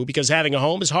thing, too, because having a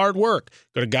home is hard work.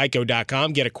 Go to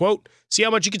geico.com, get a quote, see how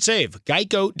much you can save.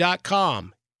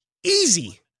 Geico.com.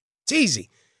 Easy. It's easy.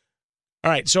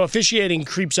 All right, so officiating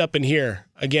creeps up in here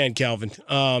again, Calvin.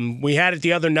 We had it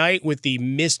the other night with the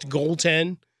missed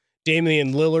goaltend.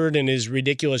 Damian Lillard and his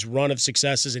ridiculous run of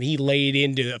successes, and he laid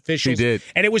into officials. He did.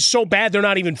 And it was so bad, they're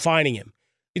not even fining him.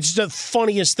 It's the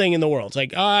funniest thing in the world. It's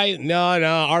like, no,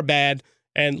 our bad.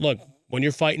 And look, when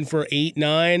you're fighting for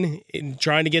 8-9 and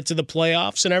trying to get to the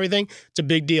playoffs and everything, it's a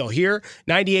big deal. Here,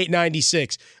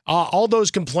 98-96. All those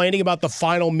complaining about the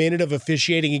final minute of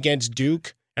officiating against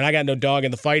Duke, and I got no dog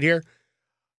in the fight here.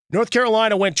 North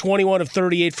Carolina went 21 of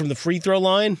 38 from the free throw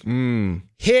line.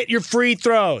 Hit your free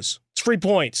throws. It's free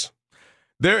points.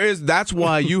 That's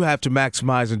why you have to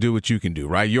maximize and do what you can do,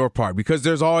 right? Your part, because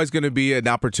there's always going to be an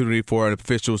opportunity for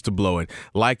officials to blow it.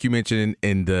 Like you mentioned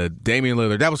in the Damian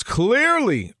Lillard, that was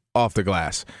clearly off the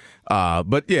glass.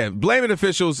 But yeah, blaming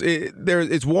officials,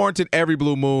 it's warranted every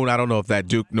blue moon. I don't know if that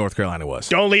Duke, North Carolina was.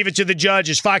 Don't leave it to the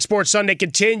judges. Fox Sports Sunday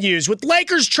continues with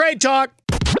Lakers trade talk.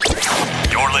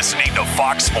 You're listening to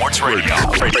Fox Sports Radio.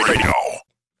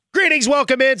 Greetings,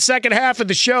 welcome in. Second half of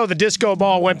the show. The disco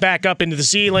ball went back up into the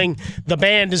ceiling. The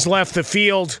band has left the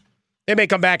field. They may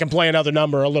come back and play another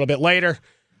number a little bit later.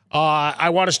 I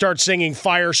want to start singing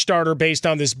Firestarter based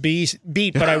on this beat,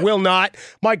 but I will not.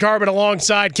 Mike Harbin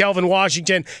alongside Kelvin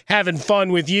Washington, having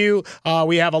fun with you.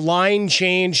 We have a line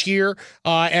change here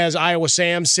as Iowa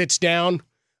Sam sits down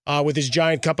with his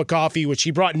giant cup of coffee, which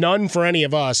he brought none for any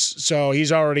of us. So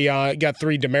he's already got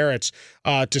 3 demerits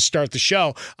to start the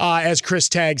show. As Chris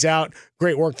tags out,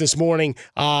 great work this morning.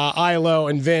 Ilo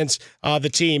and Vince, the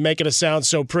team, making us sound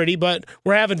so pretty, but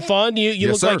we're having fun. You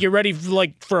look like you're ready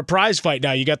for a prize fight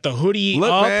now. You got the hoodie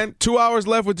Look, up. man, 2 hours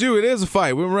left with you. It is a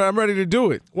fight. I'm ready to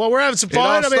do it. Well, we're having some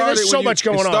fun. I mean, there's so much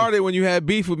going on. It started when you had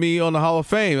beef with me on the Hall of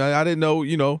Fame. I didn't know,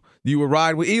 you would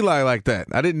ride with Eli like that.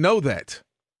 I didn't know that.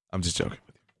 I'm just joking.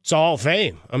 It's a Hall of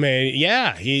Fame. I mean,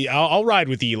 yeah, I'll ride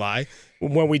with Eli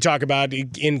when we talk about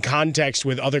in context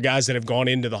with other guys that have gone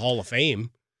into the Hall of Fame.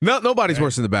 No, nobody's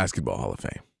worse than the Basketball Hall of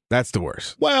Fame. That's the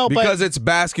worst. Well, because it's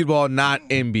basketball, not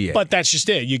NBA. But that's just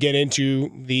it. You get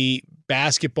into the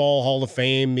Basketball Hall of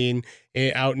Fame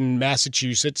out in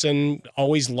Massachusetts, and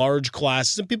always large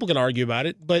classes, and people can argue about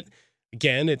it. But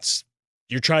again,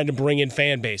 you're trying to bring in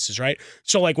fan bases, right?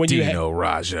 So like when Dino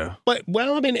Raja. But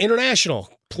international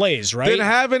plays, right? Didn't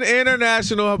have an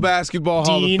international basketball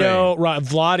Hall of Fame.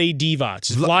 Vlade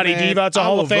Divac. Is Vlade Divac a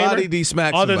Hall of Famer? Vlade D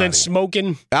smack Other somebody. than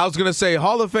smoking. I was going to say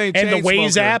Hall of Fame and the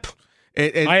Waze app.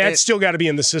 It's still got to be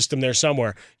in the system there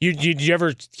somewhere. Did you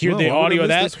ever hear the audio of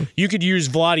that? You could use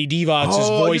Vlade Divac's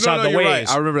voice on the Waze. Right.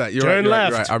 I remember that. Turn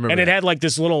left. Right. I remember and that. it had like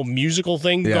this little musical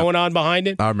thing going on behind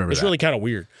it. I remember It's really kind of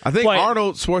weird. I think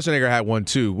Arnold Schwarzenegger had one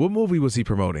too. What movie was he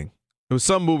promoting? It was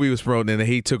some movie he was promoting, and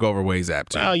he took over Waze app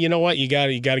too. Well, you know what? You got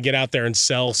to get out there and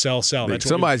sell.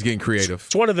 Somebody's getting creative.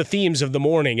 It's one of the themes of the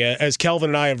morning, as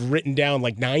Kelvin and I have written down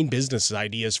like 9 business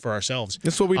ideas for ourselves.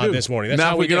 That's what we do this morning. That's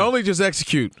now, how we can only just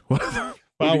execute.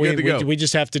 Well, we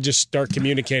just have to just start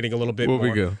communicating a little bit more.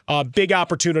 We'll be good. Big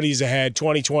opportunities ahead,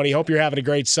 2020. Hope you're having a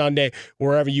great Sunday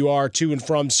wherever you are, to and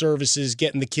from services,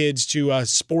 getting the kids to a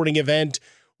sporting event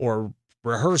or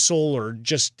rehearsal or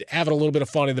just having a little bit of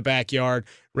fun in the backyard,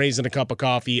 raising a cup of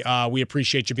coffee, we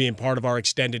appreciate you being part of our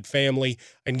extended family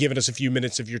and giving us a few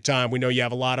minutes of your time. We know you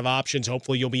have a lot of options.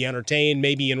 Hopefully you'll be entertained,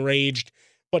 maybe enraged,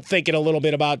 but thinking a little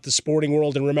bit about the sporting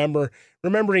world and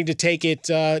remembering to take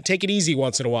it easy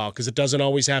once in a while because it doesn't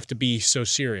always have to be so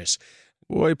serious.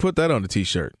 Boy, put that on the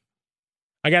T-shirt.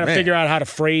 I got to figure out how to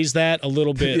phrase that a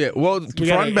little bit. Yeah, well,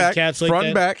 front back.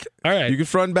 All right, you can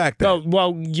front back that.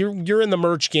 Well, you're in the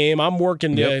merch game. I'm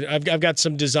working. I've got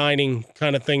some designing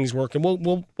kind of things working.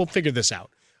 We'll figure this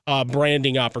out.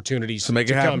 Branding opportunities to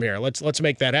come here. Let's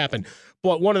make that happen.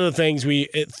 But one of the things we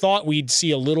thought we'd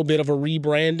see a little bit of a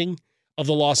rebranding of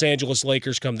the Los Angeles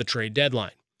Lakers come the trade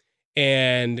deadline,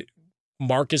 and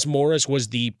Marcus Morris was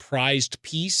the prized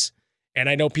piece. And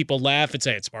I know people laugh and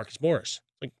say it's Marcus Morris.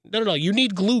 Like, no. You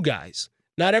need glue guys.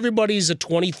 Not everybody's a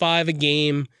 25 a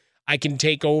game, I can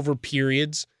take over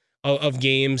periods of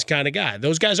games kind of guy.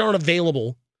 Those guys aren't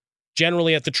available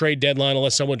generally at the trade deadline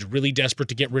unless someone's really desperate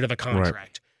to get rid of a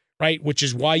contract, right? Which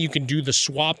is why you can do the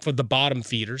swap for the bottom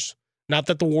feeders. Not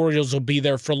that the Warriors will be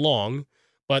there for long,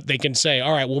 but they can say,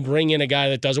 all right, we'll bring in a guy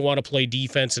that doesn't want to play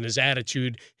defense and his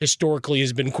attitude historically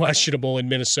has been questionable in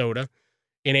Minnesota,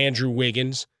 in Andrew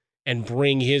Wiggins, and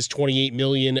bring his $28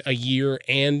 million a year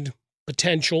and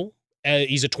potential.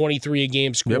 He's a 23 a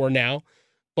game scorer now,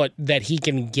 but that he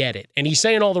can get it. And he's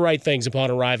saying all the right things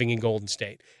upon arriving in Golden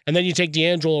State. And then you take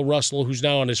D'Angelo Russell, who's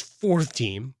now on his fourth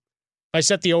team. I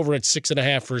set the over at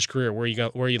 6.5 for his career. Where you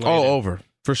landed? Oh, over.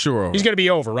 For sure over. He's going to be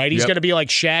over, right? He's going to be like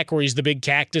Shaq, where he's the big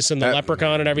cactus and the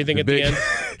leprechaun and everything at the end.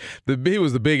 He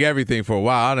was the big everything for a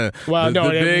while. The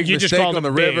big you just called him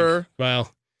the river.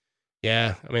 Well,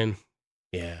 yeah, I mean...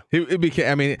 Yeah, it became.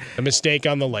 I mean, a mistake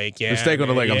on the lake. Yeah, mistake on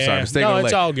the lake. I'm sorry, mistake on the lake.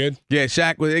 It's all good. Yeah,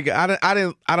 Shaq was.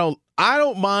 I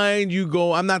don't mind you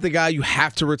go. I'm not the guy you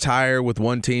have to retire with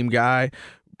one team guy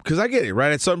because I get it.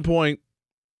 Right at some point,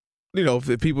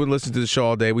 if people listen to the show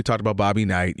all day, we talked about Bobby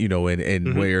Knight.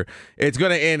 And where it's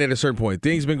going to end at a certain point.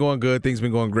 Things been going good. Things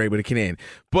been going great, but it can end.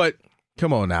 But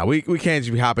come on now, we can't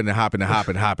just be hopping,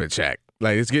 Shaq.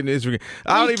 Like it's getting.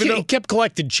 I don't even know. He kept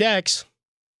collecting checks.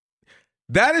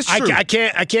 That is true. I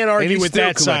can't argue with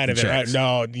that side of it.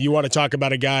 No, you want to talk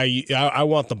about a guy, I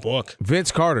want the book.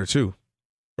 Vince Carter, too.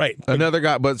 Right. Another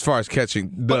guy, but as far as catching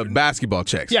the basketball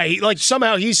checks. Yeah,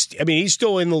 somehow he's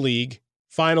still in the league.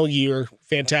 Final year,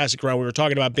 fantastic run. We were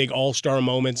talking about big all-star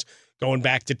moments going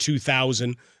back to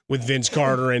 2000 with Vince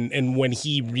Carter and when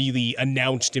he really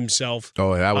announced himself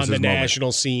on the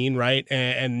national scene, right?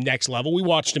 And next level. We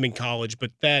watched him in college,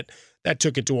 but that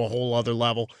took it to a whole other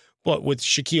level. But with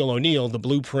Shaquille O'Neal, the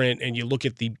blueprint, and you look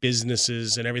at the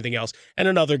businesses and everything else, and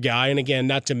another guy, and again,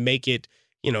 not to make it,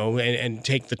 and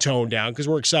take the tone down, because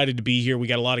we're excited to be here. We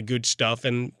got a lot of good stuff,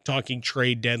 and talking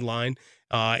trade deadline,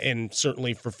 and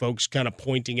certainly for folks kind of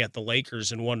pointing at the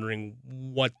Lakers and wondering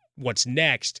what's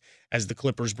next as the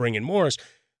Clippers bring in Morris.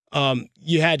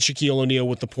 You had Shaquille O'Neal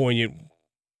with the poignant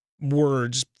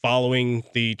words following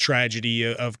the tragedy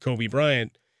of Kobe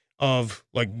Bryant. Of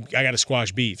like, I got to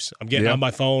squash beefs. I'm getting on my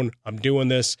phone. I'm doing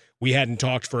this. We hadn't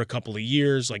talked for a couple of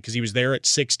years, because he was there at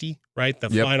 60, right?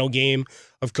 The final game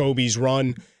of Kobe's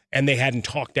run, and they hadn't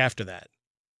talked after that,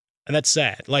 and that's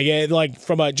sad. Like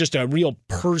from just a real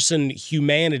person,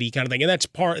 humanity kind of thing, and that's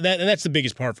the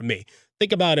biggest part for me.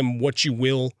 Think about him, what you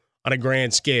will, on a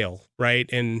grand scale, right?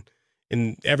 And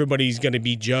everybody's going to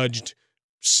be judged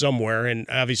somewhere, and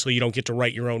obviously you don't get to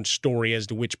write your own story as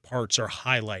to which parts are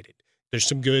highlighted. There's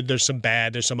some good, there's some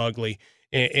bad, there's some ugly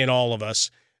in all of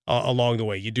us along the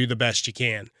way. You do the best you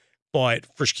can. But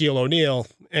for Shaquille O'Neal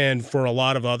and for a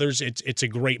lot of others, it's a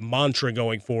great mantra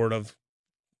going forward of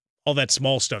all that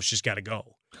small stuff's just got to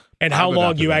go. And how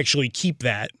long you actually keep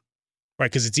that, right?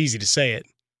 Because it's easy to say it.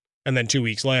 And then 2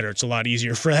 weeks later, it's a lot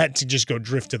easier for that to just go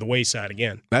drift to the wayside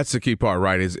again. That's the key part,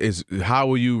 right? Is how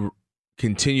will you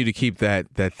continue to keep that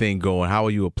thing going? How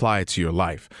will you apply it to your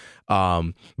life?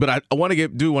 But I want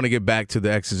to get back to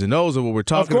the X's and O's of what we're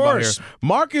talking about here.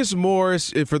 Marcus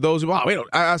Morris, for those who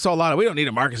I saw a lot of, we don't need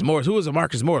a Marcus Morris. Who is a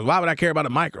Marcus Morris? Why would I care about a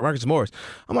Marcus Morris?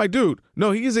 I'm like, dude,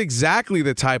 no, he is exactly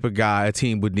the type of guy a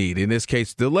team would need. In this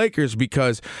case, the Lakers,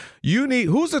 because you need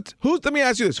let me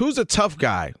ask you this: who's the tough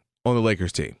guy on the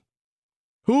Lakers team?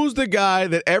 Who's the guy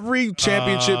that every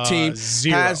championship team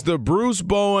has the Bruce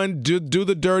Bowen, do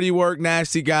the dirty work,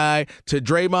 nasty guy, to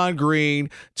Draymond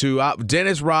Green, to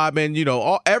Dennis Rodman?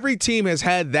 Every team has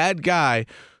had that guy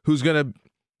who's going to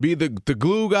be the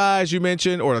glue guy, as you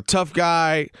mentioned, or the tough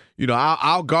guy.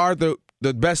 I'll guard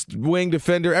the best wing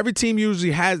defender. Every team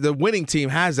usually has, the winning team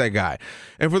has that guy.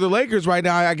 And for the Lakers right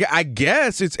now, I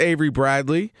guess it's Avery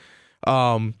Bradley.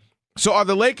 So are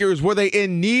the Lakers, were they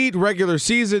in need regular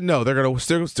season? No, they're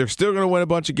still gonna win a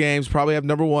bunch of games, probably have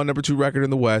number 1, number 2 record in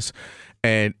the West.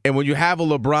 And when you have a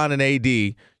LeBron and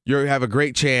AD, you have a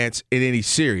great chance in any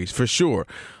series for sure.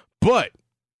 But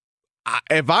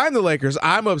if I'm the Lakers,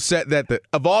 I'm upset that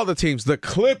of all the teams, the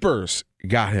Clippers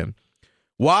got him.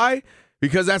 Why?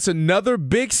 Because that's another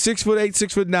big 6'8",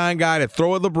 6'9" guy to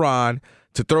throw at LeBron,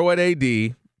 to throw at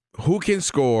AD, who can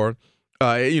score.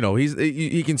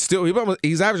 He can still.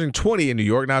 He's averaging 20 in New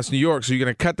York. Now it's New York, so you're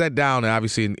going to cut that down,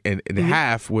 obviously, in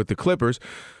half with the Clippers.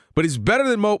 But he's better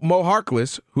than Mo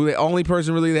Harkless, who the only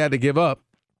person really they had to give up.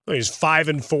 He's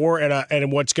 5-4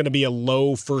 and what's going to be a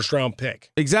low first-round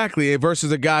pick. Exactly,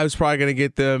 versus a guy who's probably going to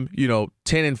get them,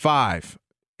 10-5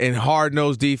 and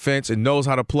hard-nosed defense and knows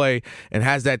how to play and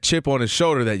has that chip on his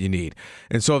shoulder that you need.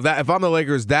 And so if I'm the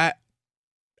Lakers,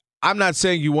 I'm not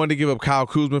saying you wanted to give up Kyle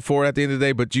Kuzma for it at the end of the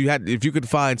day, but if you could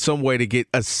find some way to get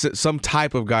some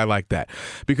type of guy like that.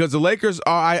 Because the Lakers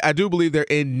I do believe they're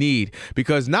in need.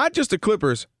 Because not just the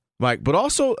Clippers, Mike, but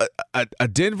also a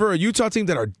Denver, a Utah team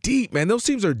that are deep, man. Those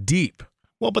teams are deep.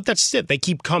 Well, but that's it. They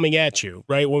keep coming at you,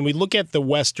 right? When we look at the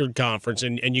Western Conference,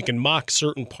 and you can mock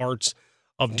certain parts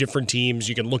of different teams,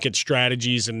 you can look at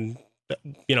strategies, and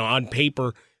on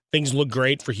paper, things look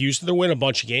great for Houston. They'll win a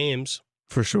bunch of games.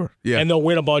 For sure, yeah. And they'll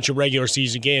win a bunch of regular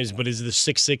season games, but is the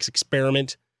 6-6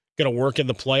 experiment going to work in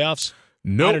the playoffs?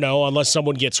 No. I don't know, unless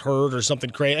someone gets hurt or something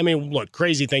crazy. I mean, look,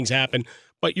 crazy things happen,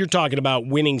 but you're talking about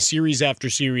winning series after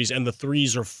series, and the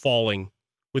threes are falling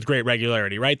with great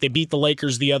regularity, right? They beat the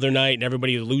Lakers the other night, and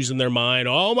everybody losing their mind.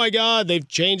 Oh, my God, they've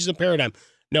changed the paradigm.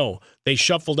 No, they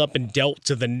shuffled up and dealt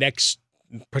to the next,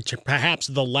 perhaps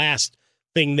the last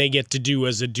thing they get to do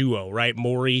as a duo, right?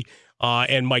 Morey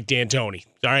and Mike D'Antoni.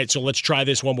 All right, so let's try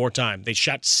this one more time. They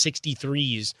shot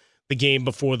 63s the game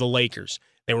before the Lakers.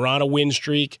 They were on a win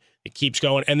streak. It keeps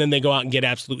going, and then they go out and get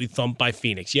absolutely thumped by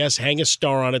Phoenix. Yes, hang a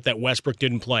star on it that Westbrook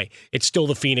didn't play. It's still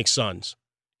the Phoenix Suns.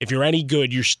 If you're any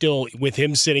good, you're still, with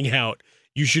him sitting out,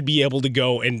 you should be able to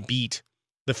go and beat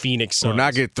the Phoenix Suns. Or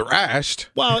not get thrashed.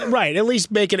 Well, right, at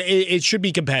least make it should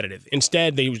be competitive.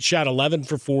 Instead, they shot 11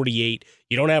 for 48.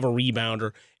 You don't have a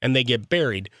rebounder, and they get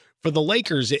buried. For the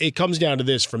Lakers, it comes down to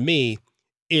this for me,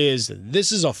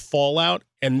 this is a fallout,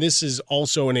 and this is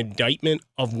also an indictment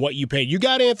of what you paid. You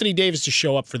got Anthony Davis to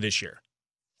show up for this year.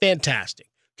 Fantastic.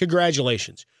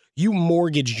 Congratulations. You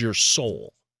mortgaged your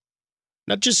soul.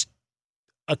 Not just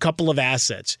a couple of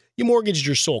assets. You mortgaged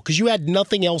your soul because you had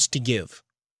nothing else to give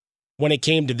when it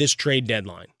came to this trade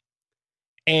deadline.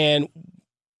 And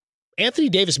Anthony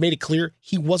Davis made it clear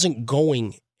he wasn't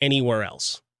going anywhere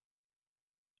else.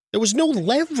 There was no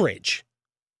leverage.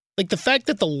 Like the fact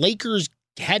that the Lakers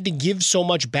had to give so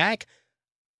much back.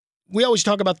 We always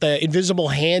talk about the invisible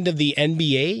hand of the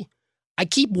NBA. I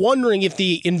keep wondering if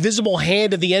the invisible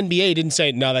hand of the NBA didn't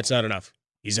say, no, that's not enough.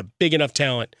 He's a big enough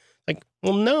talent. Like,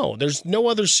 well, no, there's no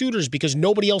other suitors because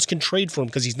nobody else can trade for him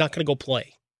because he's not going to go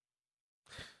play.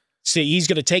 See, he's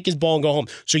going to take his ball and go home.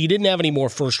 So you didn't have any more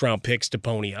first-round picks to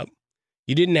pony up.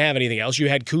 You didn't have anything else. You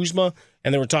had Kuzma,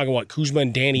 and they were talking about Kuzma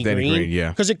and Danny Green. Yeah.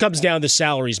 Because it comes down to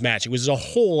salaries matching, which is a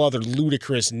whole other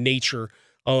ludicrous nature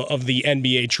of the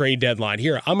NBA trade deadline.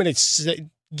 Here, I'm going to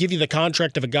give you the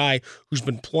contract of a guy who's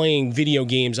been playing video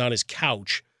games on his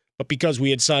couch, but because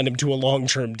we had signed him to a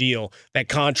long-term deal, that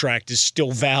contract is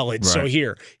still valid. Right. So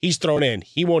here, he's thrown in.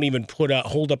 He won't even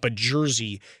hold up a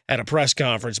jersey at a press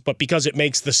conference, but because it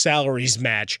makes the salaries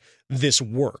match, this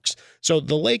works. So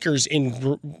the Lakers,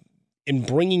 in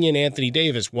bringing in Anthony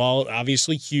Davis, while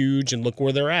obviously huge and look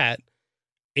where they're at,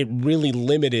 it really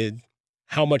limited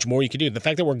how much more you could do. The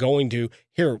fact that we're going to,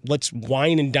 here, let's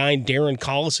wine and dine Darren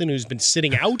Collison, who's been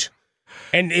sitting out,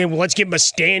 and let's give him a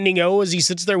standing O as he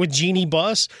sits there with Jeannie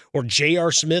Buss, or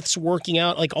J.R. Smith's working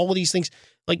out, like all of these things.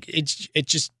 Like it's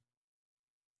just,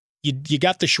 you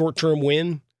got the short-term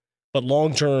win, but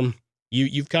long-term,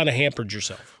 you've kind of hampered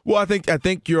yourself. Well, I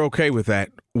think you're okay with that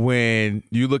when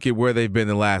you look at where they've been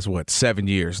the last, 7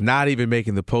 years, not even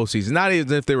making the postseason, not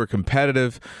even if they were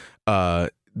competitive.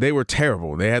 They were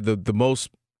terrible. They had the most,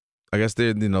 I guess,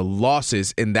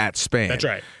 losses in that span. That's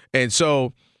right. And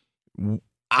so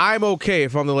I'm okay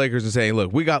if I'm the Lakers and saying,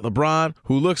 look, we got LeBron,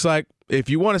 who looks like, if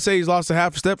you want to say he's lost a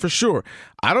half a step, for sure.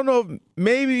 I don't know,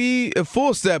 maybe a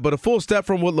full step, but a full step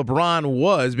from what LeBron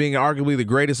was, being arguably the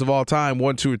greatest of all time,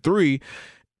 1, 2, 3.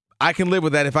 I can live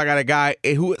with that if I got a guy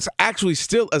who is actually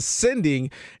still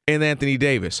ascending in Anthony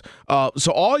Davis.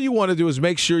 So all you want to do is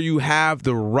make sure you have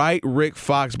the right Rick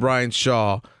Fox, Brian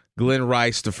Shaw, Glenn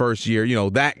Rice the first year,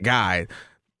 that guy.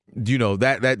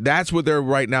 That's what they're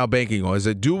right now banking on, is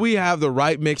that do we have the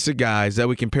right mix of guys that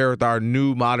we can pair with our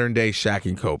new modern day Shaq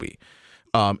and Kobe?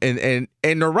 And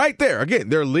they're right there. Again,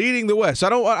 they're leading the West. I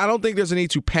don't think there's a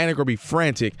need to panic or be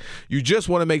frantic. You just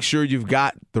want to make sure you've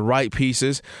got the right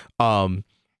pieces. And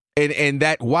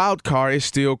that wild card is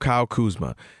still Kyle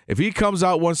Kuzma. If he comes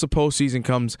out once the postseason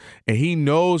comes and he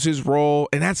knows his role,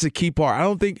 and that's the key part. I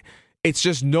don't think it's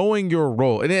just knowing your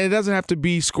role. And it doesn't have to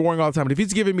be scoring all the time. But if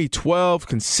he's giving me 12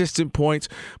 consistent points,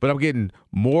 but I'm getting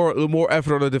a little more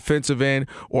effort on the defensive end,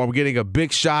 or I'm getting a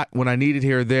big shot when I need it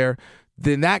here or there,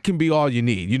 then that can be all you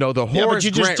need. The Horace Grant but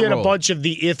you just did role. A bunch of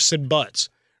the ifs and buts,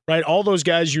 right? All those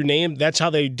guys you named, that's how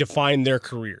they define their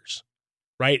careers,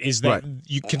 right? Is that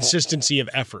consistency of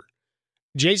effort.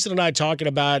 Jason and I talking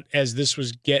about, as this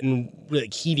was getting really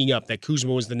heating up, that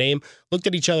Kuzma was the name, looked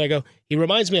at each other, I go, he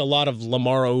reminds me a lot of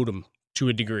Lamar Odom to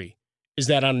a degree. Is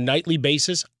that on a nightly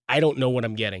basis, I don't know what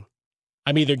I'm getting.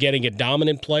 I'm either getting a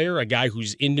dominant player, a guy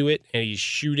who's into it, and he's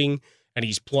shooting, and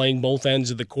he's playing both ends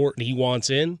of the court, and he wants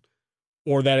in,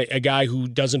 or that a guy who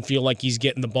doesn't feel like he's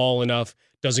getting the ball enough,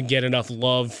 doesn't get enough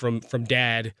love from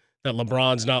dad, that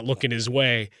LeBron's not looking his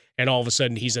way, and all of a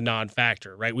sudden he's a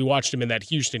non-factor, right? We watched him in that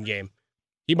Houston game.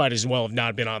 He might as well have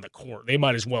not been on the court. They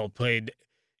might as well have played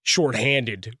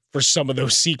shorthanded for some of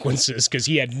those sequences because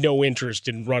he had no interest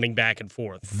in running back and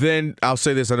forth. Then I'll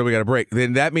say this, I know we got a break.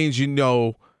 Then that means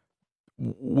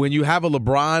when you have a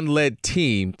LeBron-led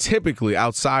team, typically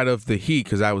outside of the Heat,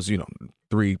 because that was,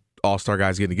 3 all-star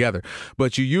guys getting together,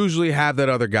 but you usually have that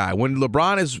other guy. When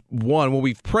LeBron is one, when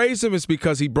we've praised him, it's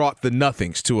because he brought the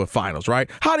nothings to a finals, right?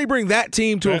 How do you bring that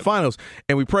team to a finals?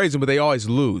 And we praise him, but they always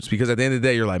lose because at the end of the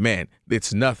day, you're like, man,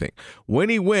 it's nothing. When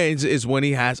he wins is when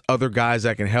he has other guys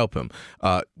that can help him.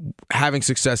 Having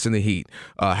success in the Heat,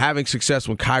 having success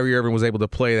when Kyrie Irving was able to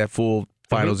play that full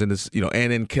finals in this,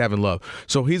 and in Kevin Love.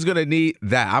 So he's going to need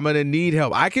that. I'm going to need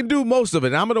help. I can do most of it,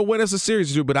 and I'm going to win us a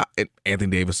series too, but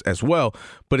Anthony Davis as well.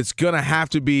 But it's going to have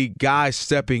to be guys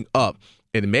stepping up.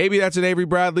 And maybe that's an Avery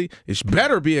Bradley. It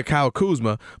better be a Kyle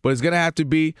Kuzma, but it's going to have to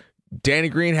be Danny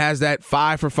Green has that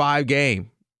 5-for-5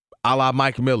 game, a la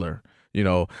Mike Miller.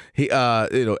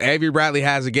 Avery Bradley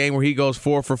has a game where he goes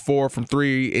 4-for-4 from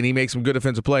 3 and he makes some good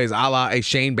defensive plays, a la a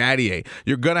Shane Battier.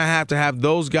 You're going to have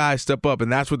those guys step up,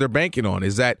 and that's what they're banking on,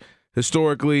 is that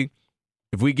historically,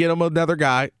 if we get them another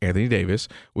guy, Anthony Davis,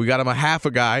 we got him a half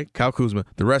a guy, Kyle Kuzma,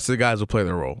 the rest of the guys will play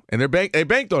their role. And they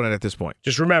banked on it at this point.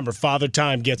 Just remember, Father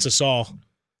Time gets us all.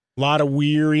 A lot of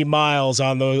weary miles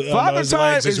on those Father Time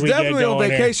legs as is we definitely get on going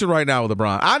vacation right now with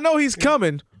LeBron. I know he's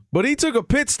coming, but he took a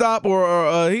pit stop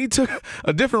or he took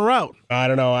a different route. I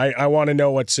don't know. I want to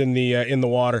know what's in the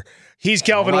water. He's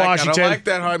Kelvin Washington. I don't like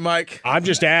that, hard Mike. I'm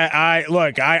just I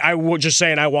was just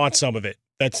saying I want some of it.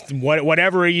 That's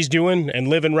whatever he's doing and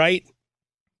living right.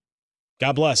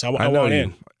 God bless. I want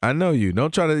in. I know you.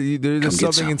 Don't try to. There's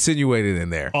something insinuated in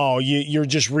there. Oh, you're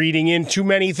just reading in too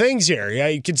many things here.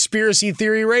 Yeah, conspiracy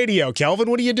theory radio. Kelvin,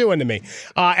 what are you doing to me?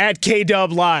 At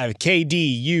KDub Live,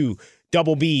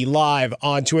 KDUBB Live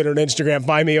on Twitter and Instagram.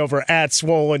 Find me over at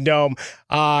Swollen Dome.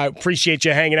 Appreciate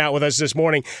you hanging out with us this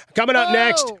morning. Coming up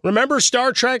next, remember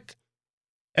Star Trek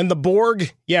and the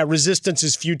Borg? Yeah, resistance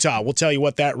is futile. We'll tell you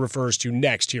what that refers to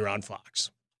next here on Fox.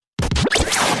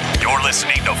 You're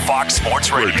listening to Fox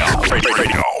Sports Radio.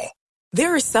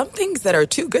 There are some things that are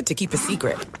too good to keep a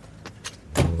secret.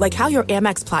 Like how your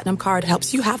Amex Platinum card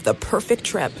helps you have the perfect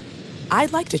trip.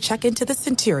 I'd like to check into the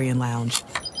Centurion Lounge.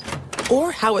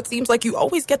 Or how it seems like you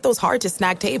always get those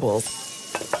hard-to-snag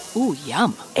tables. Ooh,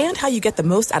 yum. And how you get the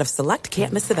most out of select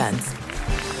can't-miss events.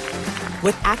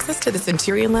 With access to the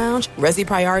Centurion Lounge, Resi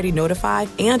Priority Notify,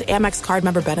 and Amex card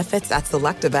member benefits at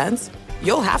select events,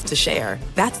 you'll have to share.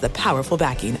 That's the powerful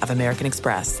backing of American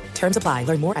Express. Terms apply.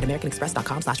 Learn more at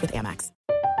americanexpress.com/withAmex.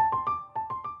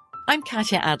 I'm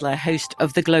Katya Adler, host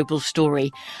of The Global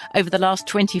Story. Over the last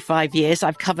 25 years,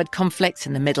 I've covered conflicts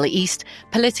in the Middle East,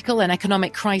 political and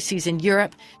economic crises in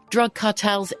Europe, drug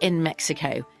cartels in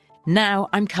Mexico. Now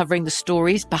I'm covering the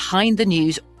stories behind the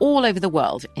news all over the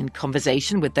world in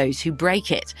conversation with those who break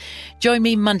it. Join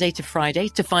me Monday to Friday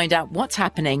to find out what's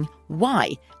happening,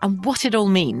 why, and what it all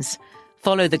means.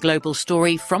 Follow The Global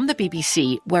Story from the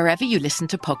BBC wherever you listen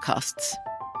to podcasts.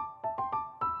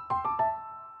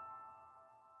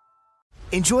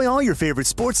 Enjoy all your favorite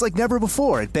sports like never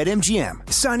before at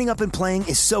BetMGM. Signing up and playing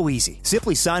is so easy.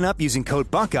 Simply sign up using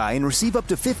code Buckeye and receive up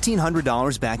to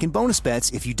 $1,500 back in bonus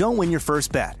bets if you don't win your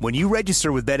first bet. When you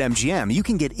register with BetMGM, you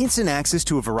can get instant access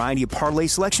to a variety of parlay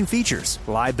selection features,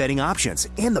 live betting options,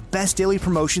 and the best daily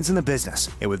promotions in the business.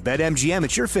 And with BetMGM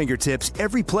at your fingertips,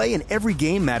 every play and every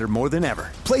game matter more than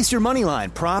ever. Place your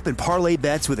moneyline, prop, and parlay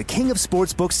bets with the king of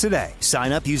sportsbooks today.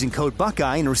 Sign up using code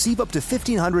Buckeye and receive up to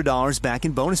 $1,500 back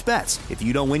in bonus bets. If if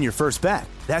you don't win your first bet.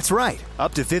 That's right,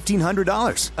 up to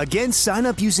 $1,500. Again, sign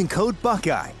up using code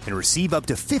Buckeye and receive up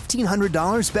to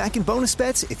 $1,500 back in bonus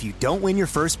bets if you don't win your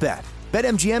first bet.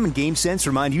 BetMGM and GameSense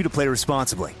remind you to play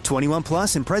responsibly. 21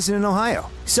 plus and present in Ohio.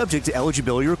 Subject to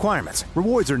eligibility requirements.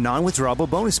 Rewards are non-withdrawable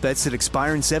bonus bets that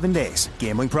expire in 7 days.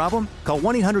 Gambling problem? Call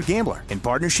 1-800-GAMBLER in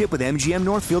partnership with MGM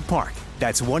Northfield Park.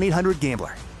 That's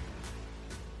 1-800-GAMBLER.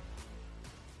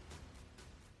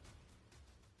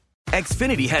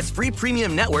 Xfinity has free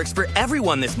premium networks for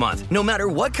everyone this month, no matter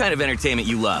what kind of entertainment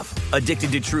you love.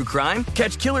 Addicted to true crime?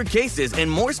 Catch killer cases and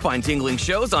more spine-tingling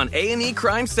shows on A&E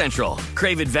Crime Central.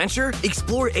 Crave adventure?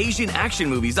 Explore Asian action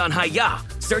movies on Hi-YAH.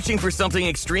 Searching for something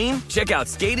extreme? Check out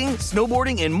skating,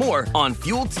 snowboarding, and more on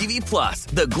Fuel TV Plus,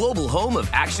 the global home of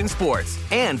action sports.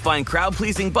 And find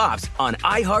crowd-pleasing bops on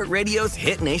iHeartRadio's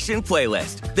Hit Nation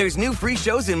playlist. There's new free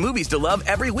shows and movies to love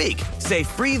every week. Say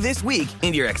free this week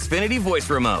in your Xfinity voice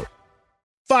remote.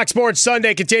 Fox Sports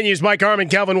Sunday continues. Mike Harmon,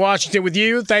 Kelvin Washington with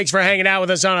you. Thanks for hanging out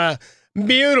with us on a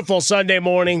beautiful Sunday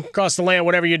morning across the land,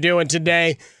 whatever you're doing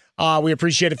today. We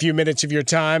appreciate a few minutes of your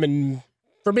time and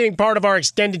for being part of our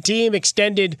extended team.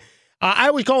 I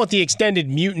always call it the extended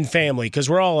mutant family because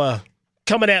we're all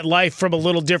coming at life from a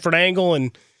little different angle.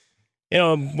 And,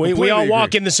 we all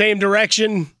walk in the same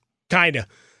direction, kind of.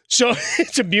 So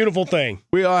it's a beautiful thing.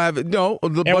 We all have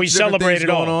and we celebrate it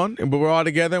all. On, but we're all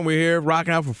together and we're here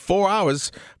rocking out for 4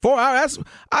 hours. 4 hours.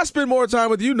 I spend more time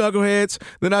with you knuckleheads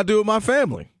than I do with my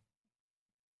family.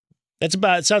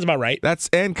 Sounds about right. That's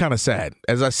and kind of sad.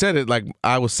 As I said it, like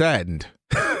I was saddened.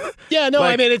 Yeah, no,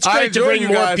 I mean it's great to bring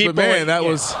more people. But man, that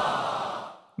was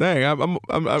dang.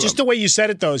 I'm just the way you said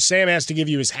it though. Sam has to give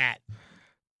you his hat.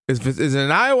 Is it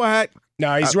an Iowa hat?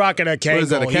 No, he's rocking a Kangol. What is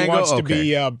that, a Kangol? He wants to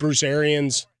be Bruce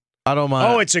Arians. I don't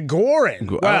mind. Oh, it's a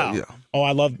Goran. Wow. Yeah. Oh,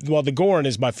 I love. Well, the Goran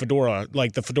is my fedora,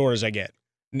 like the fedoras I get.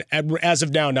 As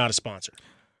of now, not a sponsor.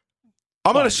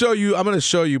 I'm going to show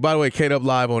you. By the way, K-Dub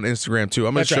Live on Instagram too.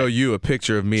 I'm going to show you a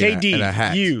picture of me in a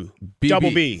hat. KDU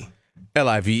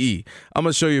Live. I'm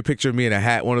going to show you a picture of me in a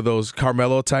hat, one of those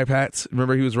Carmelo type hats.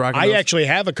 Remember he was rocking those? I actually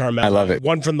have a Carmelo. I love it.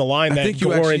 One from the line that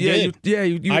Goran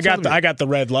did. You I got the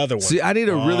red leather one. See, I need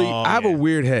I have a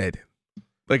weird head.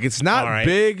 Like it's not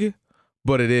big,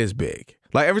 but it is big.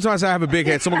 Like every time I say I have a big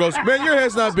head, someone goes, "Man, your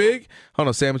head's not big." Hold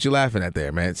on, Sam, what you laughing at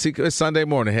there, man? See, it's Sunday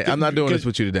morning. I'm not doing this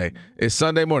with you today. It's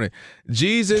Sunday morning.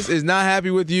 Jesus is not happy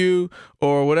with you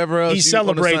or whatever else. He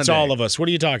celebrates all of us. What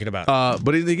are you talking about?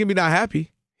 But he can be not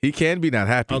happy. He can be not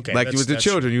happy. Okay, like with the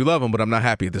children, you love them, but I'm not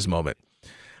happy at this moment.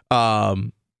 But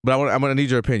I'm gonna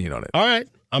need your opinion on it. All right,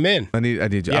 I'm in. I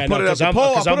need you. Yeah, I put it up. The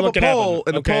poll. I put up a poll,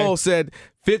 and the poll said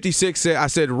 56 said I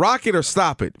said rock it or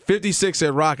stop it. 56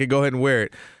 said rock it. Go ahead and wear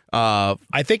it.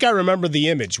 I think I remember the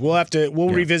image. We'll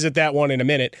revisit that one in a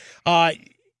minute.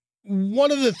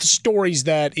 One of the stories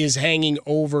that is hanging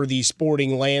over the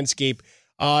sporting landscape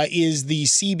is the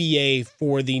CBA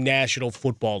for the National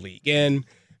Football League. And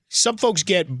some folks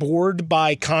get bored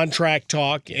by contract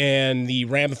talk and the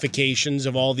ramifications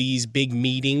of all these big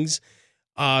meetings.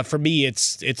 For me,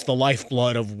 it's the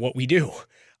lifeblood of what we do.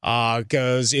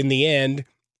 Because in the end,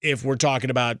 if we're talking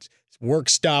about work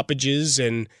stoppages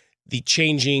and the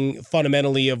changing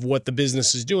fundamentally of what the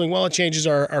business is doing, well, it changes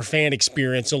our fan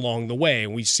experience along the way.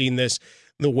 And we've seen this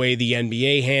the way the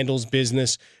NBA handles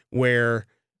business, where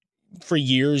for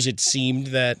years it seemed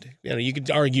that you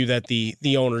could argue that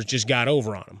the owners just got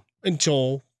over on them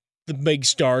until the big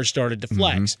stars started to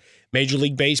flex. Mm-hmm. Major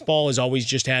League Baseball has always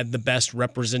just had the best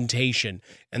representation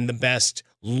and the best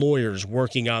lawyers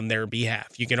working on their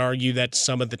behalf. You can argue that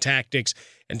some of the tactics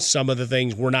and some of the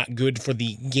things were not good for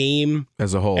the game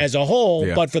as a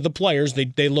whole, but for the players,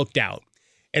 they looked out.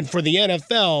 And for the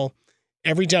NFL,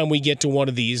 every time we get to one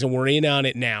of these, and we're in on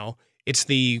it now, it's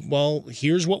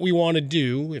here's what we want to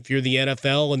do. If you're the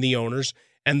NFL and the owners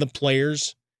and the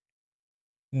players,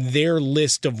 their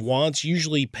list of wants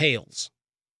usually pales,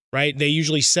 right? They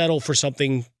usually settle for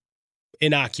something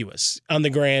innocuous on the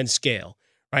grand scale,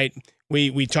 right?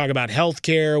 We talk about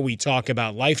healthcare, we talk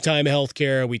about lifetime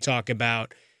healthcare, we talk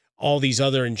about all these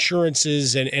other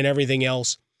insurances and everything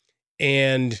else.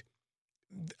 And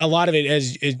a lot of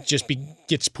it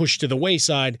gets pushed to the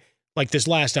wayside, like this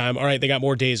last time. All right, they got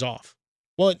more days off.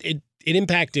 Well, it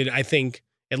impacted, I think,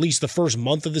 at least the first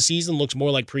month of the season looks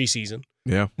more like preseason.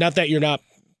 Yeah. Not that you're not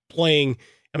playing.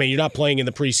 I mean, you're not playing in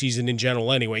the preseason in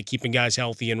general anyway, keeping guys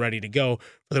healthy and ready to go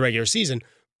for the regular season.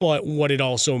 But what it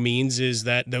also means is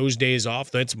that those days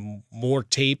off, that's more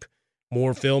tape,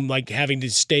 more film, like having to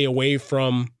stay away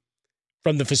from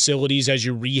the facilities as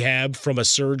you rehab from a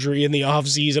surgery in the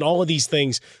offseason. All of these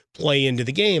things play into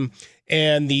the game.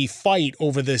 And the fight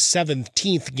over the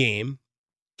 17th game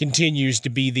continues to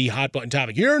be the hot button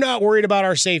topic. You're not worried about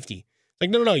our safety. Like,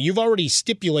 no. You've already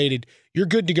stipulated you're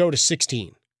good to go to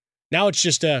 16. Now it's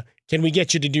just can we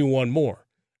get you to do one more?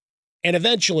 And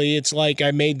eventually it's like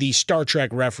I made the Star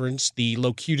Trek reference, the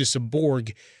Locutus of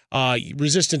Borg,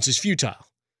 resistance is futile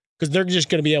because they're just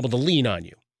going to be able to lean on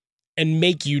you and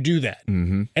make you do that.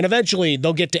 Mm-hmm. And eventually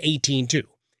they'll get to 18 too.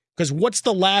 Because what's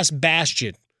the last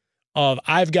bastion of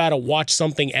I've got to watch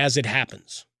something as it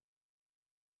happens?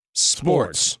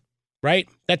 Sports. Right?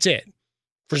 That's it.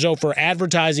 For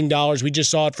advertising dollars, we just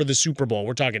saw it for the Super Bowl.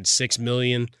 We're talking $6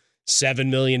 million, $7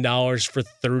 million for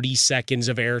 30 seconds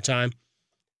of airtime.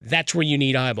 That's where you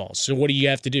need eyeballs. So what do you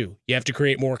have to do? You have to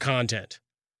create more content.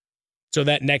 So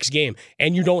that next game.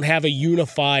 And you don't have a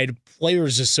unified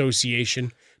players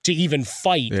association to even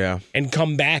fight and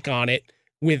come back on it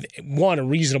with, one, a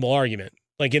reasonable argument.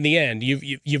 Like in the end,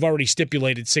 you've already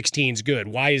stipulated 16's good.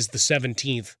 Why is the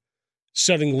 17th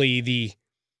suddenly the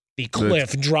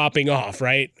cliff dropping off,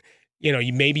 right? You know,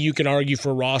 maybe you can argue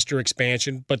for roster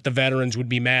expansion, but the veterans would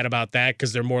be mad about that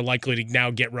because they're more likely to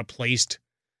now get replaced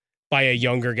by a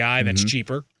younger guy that's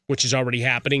cheaper, which is already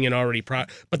happening and already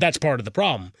but that's part of the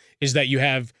problem, is that you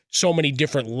have so many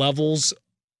different levels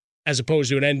as opposed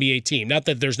to an NBA team. Not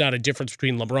that there's not a difference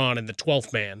between LeBron and the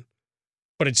 12th man,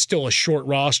 but it's still a short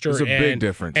roster. It's a big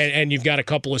difference. And you've got a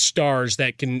couple of stars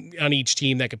that can on each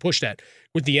team that can push that.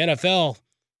 With the NFL,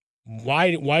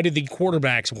 why did the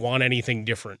quarterbacks want anything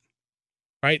different?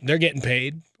 Right? They're getting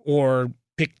paid, or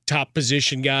pick top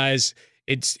position guys.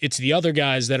 It's the other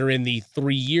guys that are in the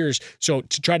 3 years. So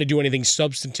to try to do anything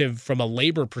substantive from a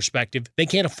labor perspective, they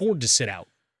can't afford to sit out.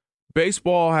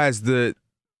 Baseball has the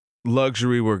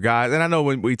luxury where guys, and I know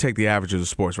when we take the averages of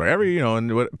sports, right?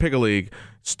 Pick a league,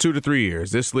 it's 2 to 3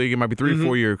 years. This league, it might be 3 or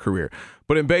 4 year career.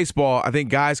 But in baseball, I think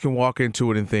guys can walk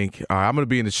into it and think, all right, I'm going to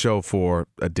be in the show for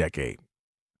a decade,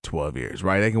 12 years,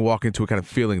 right? They can walk into it kind of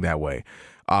feeling that way.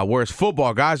 Whereas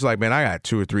football, guys are like, man, I got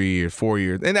 2 or 3 years, 4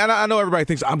 years. And I know everybody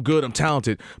thinks I'm good, I'm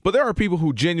talented, but there are people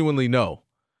who genuinely know,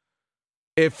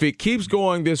 if it keeps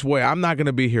going this way, I'm not going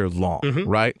to be here long,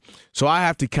 right? So I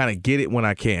have to kind of get it when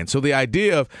I can. So the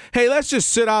idea of, hey, let's just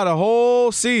sit out a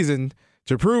whole season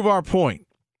to prove our point.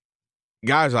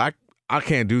 Guys, I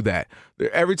can't do that.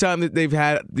 Every time that they've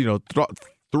had,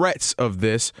 threats of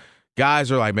this,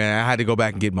 guys are like, man, I had to go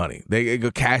back and get money. They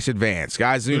go cash advance.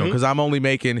 Guys, because I'm only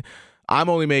making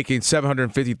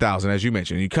 $750,000, as you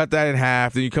mentioned. You cut that in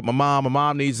half, then you cut my mom. My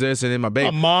mom needs this, and then my baby.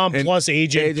 A mom plus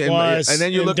agent plus, and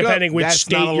then you look depending up, which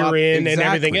state you're in, exactly. And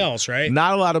everything else, right?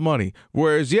 Not a lot of money.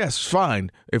 Whereas, yes, fine.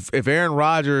 If Aaron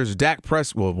Rodgers, Dak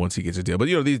Prescott, once he gets a deal, but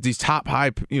these top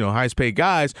highest paid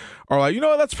guys are like,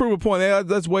 let's prove a point.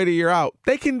 Let's wait a year out.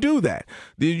 They can do that.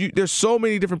 There's so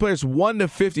many different players. 1 to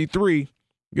 53.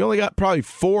 You only got probably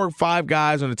 4 or 5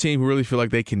 guys on the team who really feel like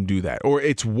they can do that, or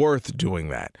it's worth doing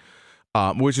that.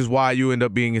 Which is why you end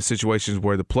up being in situations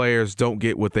where the players don't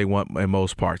get what they want in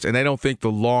most parts. And they don't think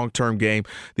the long-term game.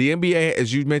 The NBA,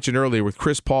 as you mentioned earlier, with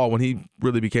Chris Paul, when he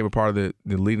really became a part of the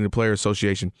leading the player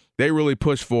association, they really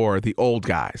pushed for the old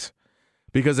guys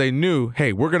because they knew,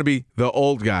 hey, we're going to be the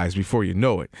old guys before you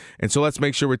know it. And so let's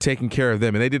make sure we're taking care of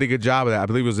them. And they did a good job of that. I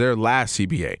believe it was their last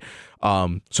CBA.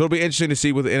 So it'll be interesting to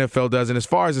see what the NFL does. And as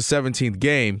far as the 17th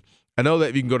game, I know that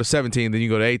if you can go to 17, then you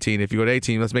go to 18. If you go to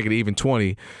 18, let's make it even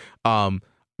 20.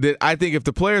 That I think if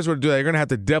the players were to do that, you're going to have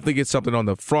to definitely get something on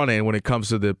the front end when it comes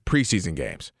to the preseason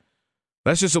games.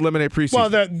 Let's just eliminate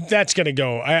preseason. Well, that's going to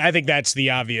go. I think that's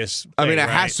the obvious thing, I mean, it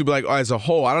has to be like as a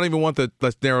whole. I don't even want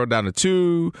let's narrow it down to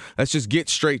 2. Let's just get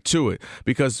straight to it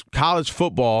because college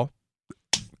football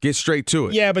gets straight to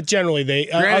it. Yeah, but generally they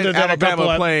other than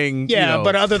Alabama playing.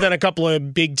 But other than a couple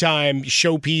of big time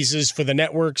showpieces for the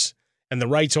networks and the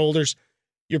rights holders,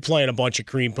 you're playing a bunch of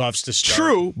cream puffs to start.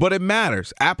 True, but it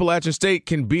matters. Appalachian State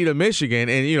can beat a Michigan,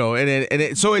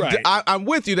 I'm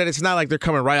with you that it's not like they're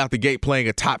coming right out the gate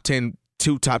playing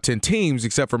two top 10 teams,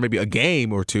 except for maybe a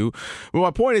game or two. But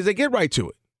my point is they get right to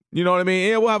it. You know what I mean?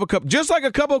 Yeah, we'll have a cup, just like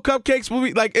a couple of cupcakes. Will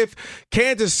be like if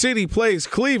Kansas City plays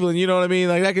Cleveland. You know what I mean?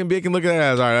 Like they can look at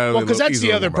that as all right. Well, because that's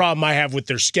the other problem I have with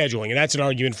their scheduling, and that's an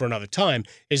argument for another time.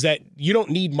 Is that you don't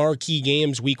need marquee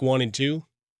games week 1 and 2.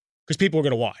 Because people are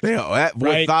going to watch. Yeah,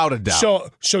 without a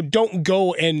doubt. So don't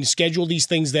go and schedule these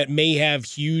things that may have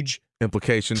huge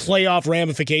implications, playoff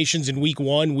ramifications in week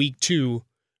 1, week 2,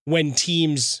 when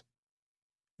teams,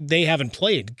 they haven't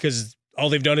played because all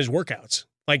they've done is workouts.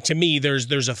 Like, to me,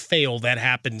 there's a fail that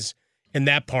happens in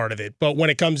that part of it. But when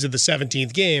it comes to the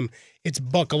 17th game, it's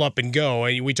buckle up and go.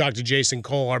 And we talked to Jason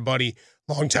Cole, our buddy,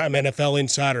 longtime NFL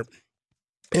insider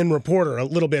and reporter, a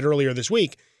little bit earlier this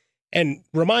week. And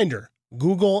reminder,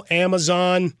 Google,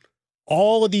 Amazon,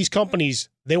 all of these companies,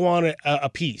 they want a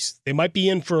piece. They might be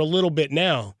in for a little bit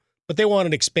now, but they want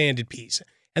an expanded piece.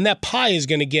 And that pie is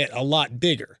going to get a lot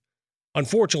bigger.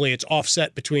 Unfortunately, it's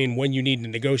offset between when you need to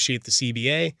negotiate the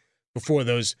CBA before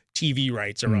those TV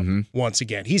rights are up once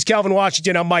again. He's Kelvin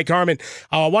Washington. I'm Mike Harmon.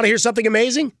 Want to hear something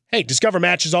amazing? Hey, Discover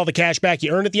matches all the cash back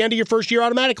you earn at the end of your first year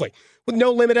automatically, with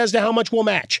no limit as to how much we'll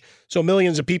match. So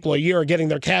millions of people a year are getting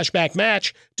their cash back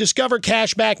match. Discover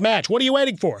Cash Back Match. What are you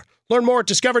waiting for? Learn more at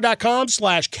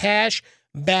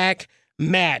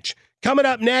discover.com/cashbackmatch. Coming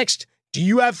up next, do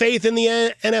you have faith in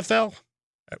the NFL?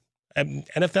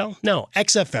 NFL? No,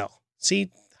 XFL.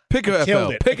 See? Pick a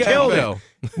FL. Pick a FL.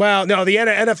 Well, no, the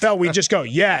NFL, we just go,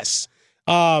 yes.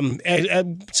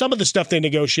 And some of the stuff they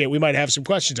negotiate, we might have some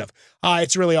questions of.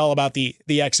 It's really all about the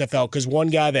XFL, because one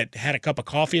guy that had a cup of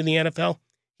coffee in the NFL,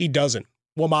 he doesn't.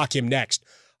 We'll mock him next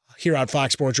here on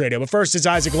Fox Sports Radio. But first, it's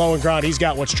Isaac Lowenkron. He's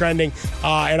got what's trending,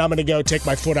 and I'm going to go take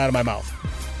my foot out of my mouth.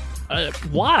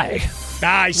 Why?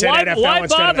 I said NFL why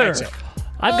instead bother? of XFL.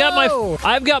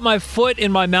 I've got my foot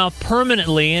in my mouth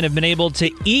permanently and have been able to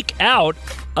eke out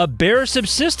a bare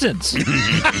subsistence.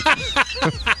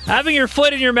 Having your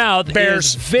foot in your mouth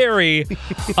is very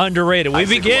underrated. We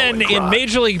begin in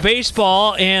Major League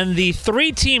Baseball, and the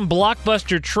 3-team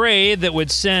blockbuster trade that would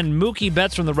send Mookie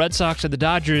Betts from the Red Sox to the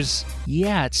Dodgers,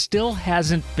 it still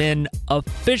hasn't been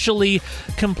officially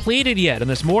completed yet.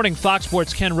 And this morning, Fox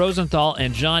Sports' Ken Rosenthal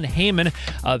and John Heyman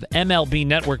of MLB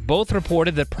Network both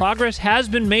reported that progress has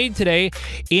been made today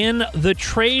in the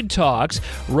trade talks.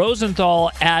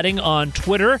 Rosenthal adding on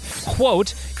Twitter,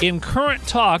 quote, "In current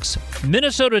talks,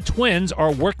 Minnesota Twins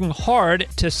are working hard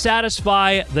to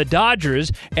satisfy the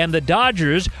Dodgers, and the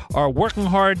Dodgers are working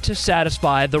hard to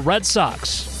satisfy the Red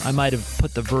Sox." I might have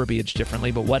put the verbiage differently,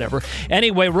 but whatever.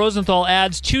 Anyway, Rosenthal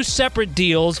adds 2 separate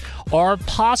deals are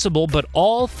possible, but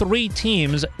all 3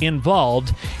 teams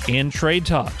involved in trade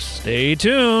talks. Stay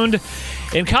tuned.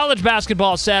 In college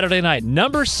basketball Saturday night,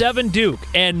 number 7 Duke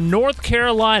and North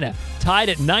Carolina tied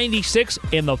at 96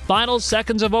 in the final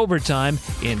seconds of overtime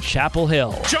in Chapel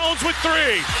Hill. Jones with 3,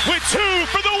 with 2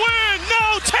 for the win.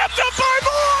 No, tapped up by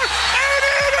Moore, and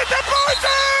in at the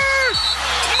buzzer.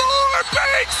 Moore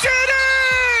banks it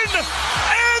in,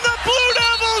 and the Blue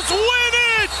Devils win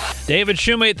it. David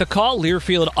Shumate the call,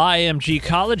 Learfield IMG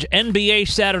College. NBA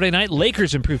Saturday night,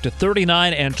 Lakers improved to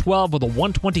 39-12 with a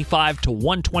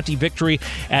 125-120 victory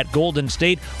at Golden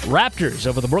State. Raptors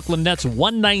over the Brooklyn Nets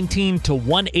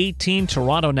 119-118.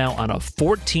 Toronto now on a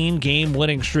 14-game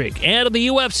winning streak. And in the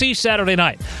UFC Saturday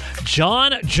night,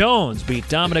 John Jones beat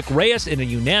Dominic Reyes in a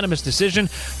unanimous decision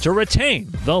to retain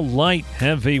the light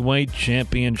heavyweight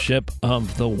championship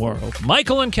of the world.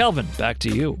 Michael and Kelvin, back to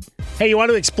you. Hey, you want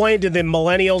to explain to the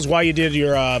millennials why you did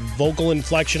your vocal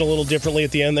inflection a little differently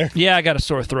at the end there? Yeah, I got a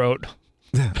sore throat.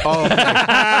 Howard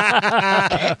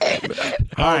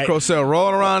Cosell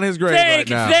rolling around his grave right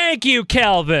now. Thank you,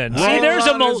 Kelvin. See, there's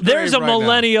a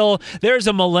millennial. There's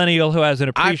a millennial who has an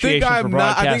appreciation for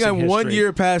broadcasting I think I'm history. 1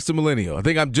 year past a millennial. I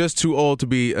think I'm just too old to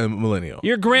be a millennial.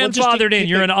 You're grandfathered in.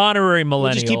 You're an honorary millennial.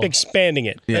 We'll just keep expanding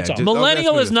it. Yeah, that's all.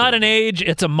 Millennial is not an age;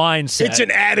 it's a mindset. It's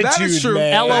an attitude. That is true.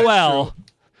 Man. LOL.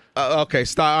 Okay,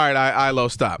 stop. All right, ILO,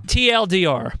 stop.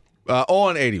 TLDR.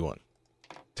 On 81.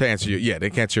 To answer they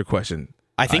can answer your question.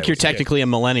 I think you're technically a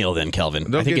millennial then,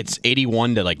 Kelvin. I think it's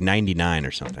 81 to like 99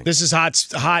 or something. This is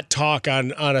hot talk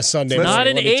on a Sunday. It's not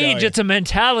morning, an age; it's a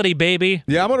mentality, baby.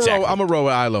 Yeah, I'm gonna roll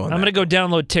with ILO. I'm gonna go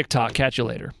download TikTok. Catch you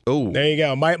later. Oh, there you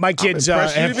go. My kids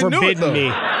have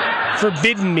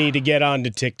forbidden me to get onto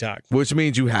TikTok, which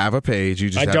means you have a page. You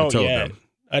just haven't told them.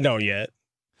 I don't yet.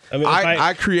 I mean,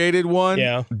 I created one.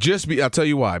 Yeah. I'll tell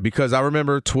you why. Because I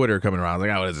remember Twitter coming around. I was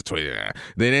like, what is it, Twitter?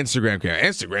 Then Instagram came out.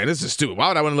 Instagram, this is stupid. Why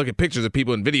would I want to look at pictures of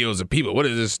people and videos of people? What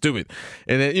is this stupid?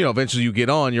 And then, eventually you get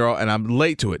on, and I'm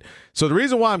late to it. So the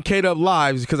reason why I'm K'd Up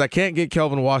Live is because I can't get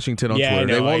Kelvin Washington on Twitter.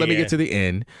 They won't let me get to the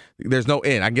end. There's no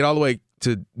end. I can get all the way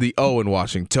to the O in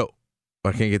Washington.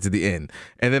 I can't get to the end.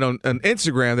 And then on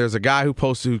Instagram, there's a guy who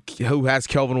has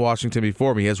Kelvin Washington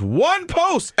before me. He has one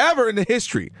post ever in the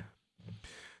history.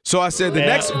 So I said the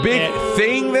next big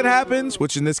thing that happens,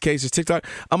 which in this case is TikTok,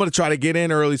 I'm going to try to get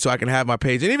in early so I can have my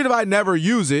page. And even if I never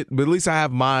use it, but at least I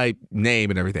have my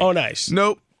name and everything. Oh, nice.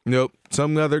 Nope.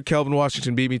 Some other Kelvin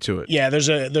Washington beat me to it. Yeah, there's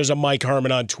a Mike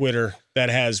Harmon on Twitter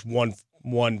that has one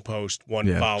post,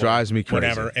 follow. Drives me crazy.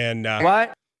 Whatever. And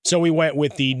what? So we went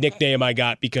with the nickname I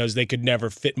got because they could never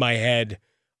fit my head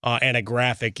and a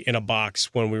graphic in a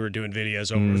box when we were doing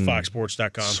videos over at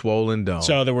foxsports.com. Swollen dome.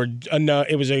 So there were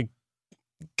it was a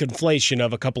conflation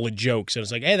of a couple of jokes, and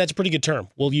it's like, hey, that's a pretty good term.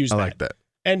 We'll use that. I like that.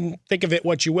 And think of it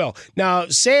what you will. Now,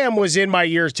 Sam was in my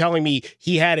ears telling me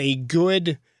he had a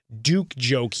good Duke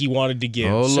joke he wanted to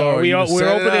give. Oh, so Lord, we're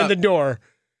opening up. the door.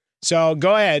 So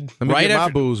go ahead. Let me get my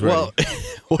booze ready. Well,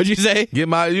 what'd you say? Get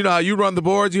my, you know how you run the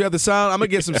boards, you have the sound. I'm gonna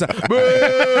get some sound.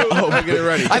 Boo! I'm gonna get it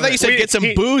ready. I thought you said get some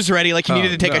booze ready, like you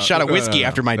needed to take a shot of whiskey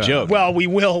after my joke. Well, we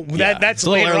will. That's a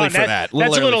little later early on. for that.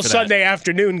 That's a little for Sunday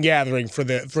afternoon gathering for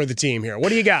the team here. What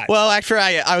do you got? Well,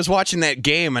 actually, I was watching that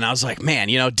game and I was like, man,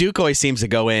 Duke always seems to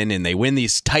go in and they win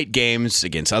these tight games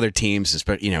against other teams.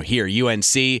 Here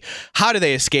UNC. How do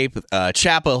they escape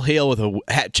Chapel Hill with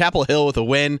a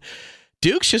win?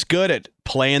 Duke's just good at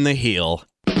playing the heel.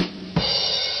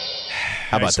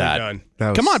 How about that?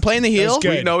 Come on, playing the heel.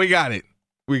 We got it.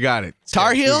 We got it.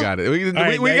 Tar Heel? We got it. We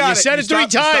Right, got you it. said it three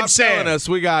times, Stop Sam. telling us.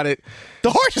 We got it. The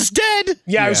horse is dead.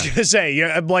 Yeah, I was going to say,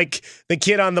 you're like the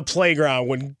kid on the playground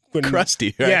when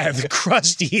Krusty, right? Yeah, the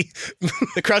Krusty.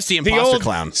 The Krusty the imposter old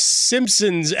clown.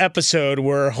 Simpsons episode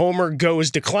where Homer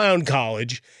goes to clown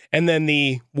college and then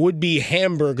the would-be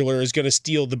Hamburglar is going to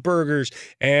steal the burgers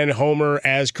and Homer,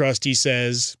 as Krusty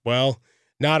says, well,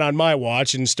 not on my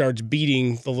watch, and starts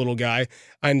beating the little guy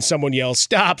and someone yells,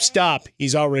 stop,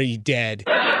 he's already dead.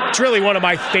 It's really one of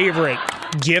my favorite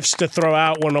gifts to throw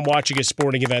out when I'm watching a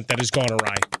sporting event that has gone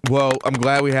awry. Well, I'm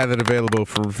glad we had that available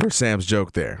for Sam's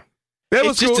joke there. That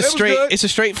was It's just cool. it's a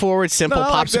straightforward, simple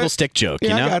popsicle stick joke. Yeah,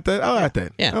 You know? I got that. I like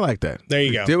that. Yeah. I like that. There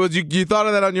you go. You thought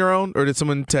of that on your own, or did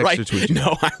someone text or tweet you?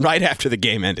 No, right after the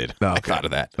game ended. No, I thought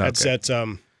of that. That's It's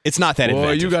not that Well,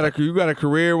 inventive. you got a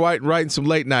career writing some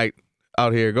late night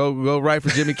out here. Go write for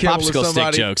Jimmy Kimmel or Popsicle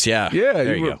somebody. stick jokes, yeah. Yeah,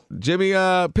 There you go. Jimmy,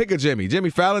 pick a Jimmy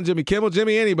Fallon, Jimmy Kimmel,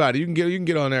 Jimmy anybody. You can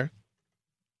get on there.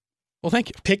 Well, thank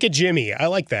you. Pick a Jimmy. I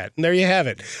like that. And there you have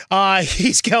it.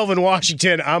 He's Kelvin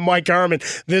Washington. I'm Mike Harmon.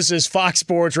 This is Fox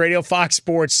Sports Radio, Fox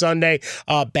Sports Sunday.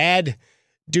 Bad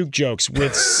Duke jokes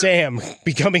with Sam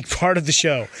becoming part of the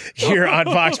show here on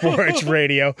Fox Sports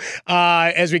Radio.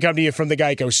 As we come to you from the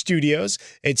Geico Studios,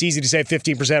 it's easy to save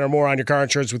 15% or more on your car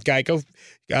insurance with Geico.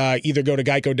 Either go to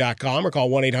geico.com or call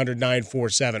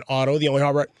 1-800-947-AUTO. The only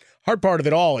hard part of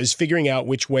it all is figuring out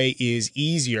which way is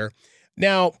easier.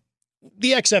 Now,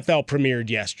 the XFL premiered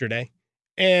yesterday,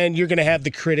 and you're going to have the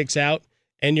critics out,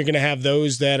 and you're going to have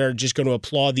those that are just going to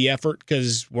applaud the effort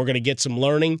because we're going to get some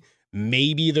learning.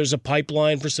 Maybe there's a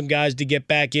pipeline for some guys to get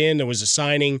back in. There was a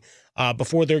signing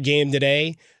before their game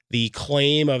today. The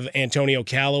claim of Antonio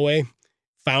Callaway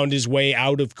found his way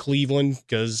out of Cleveland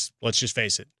because, let's just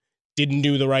face it, didn't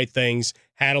do the right things,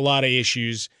 had a lot of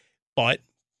issues, but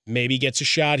maybe gets a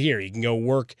shot here. He can go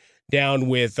work down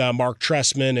with Mark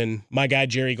Trestman and my guy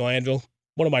Jerry Glanville.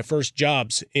 One of my first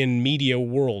jobs in media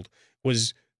world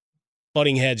was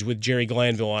butting heads with Jerry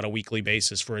Glanville on a weekly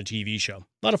basis for a TV show.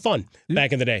 A lot of fun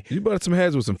back in the day. You butted some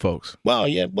heads with some folks. Well,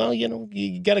 yeah. Well,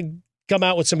 you got to come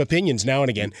out with some opinions now and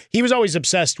again. He was always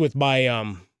obsessed with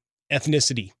my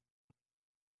ethnicity.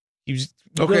 He was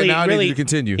Okay, now I need you to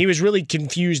continue. He was really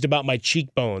confused about my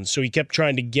cheekbones, so he kept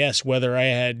trying to guess whether I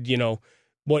had,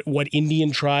 what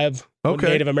Indian tribe, what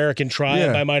Native American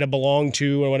tribe I might have belonged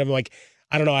to or whatever. Like,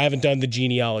 I don't know. I haven't done the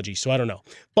genealogy, so I don't know.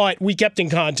 But we kept in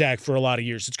contact for a lot of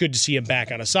years. It's good to see him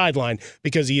back on a sideline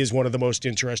because he is one of the most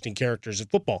interesting characters of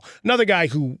football. Another guy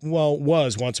who,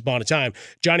 was once upon a time,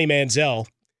 Johnny Manziel,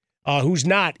 who's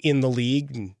not in the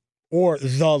league or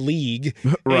the league.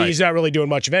 Right. He's not really doing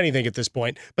much of anything at this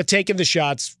point, but taking the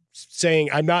shots, saying,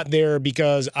 I'm not there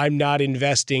because I'm not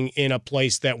investing in a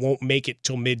place that won't make it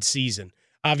till mid-season.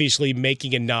 Obviously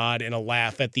making a nod and a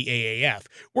laugh at the AAF,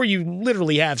 where you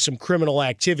literally have some criminal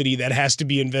activity that has to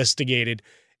be investigated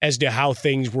as to how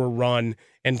things were run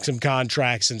and some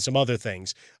contracts and some other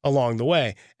things along the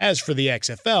way. As for the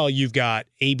XFL, you've got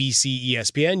ABC,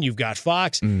 ESPN, you've got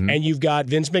Fox, and you've got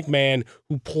Vince McMahon,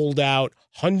 who pulled out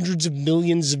hundreds of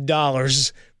millions of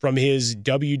dollars from his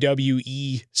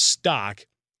WWE stock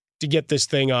to get this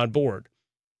thing on board.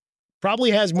 Probably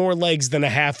has more legs than a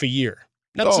half a year.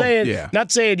 Not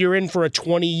saying you're in for a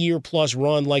 20-year plus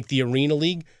run like the Arena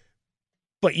League,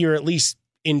 but you're at least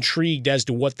intrigued as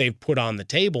to what they've put on the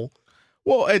table.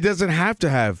 Well, it doesn't have to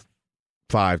have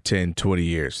 5, 10, 20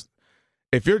 years.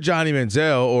 If you're Johnny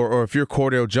Manziel or if you're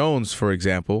Cordell Jones, for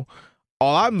example,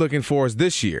 all I'm looking for is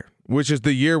this year, which is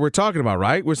the year we're talking about,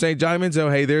 right? We're saying, Johnny Manziel,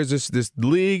 hey, there's this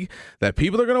league that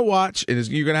people are going to watch, and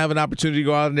you're going to have an opportunity to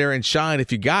go out in there and shine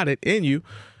if you got it in you.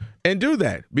 And do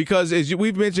that, because as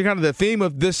we've mentioned, kind of the theme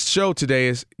of this show today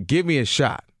is give me a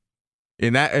shot.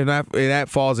 And that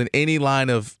falls in any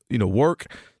line of work.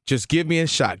 Just give me a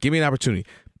shot. Give me an opportunity.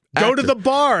 Go to the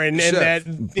bar and chef,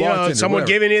 someone whatever.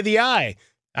 giving you the eye.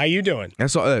 How you doing?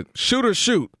 That's all. Shoot or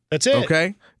shoot. That's it.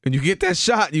 Okay. and you get that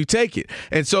shot, you take it.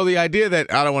 And so the idea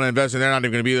that I don't want to invest in, they're not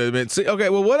even going to be there. See, okay,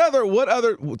 well, what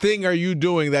other thing are you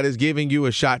doing that is giving you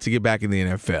a shot to get back in the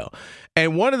NFL?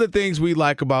 And one of the things we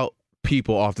like about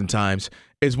people oftentimes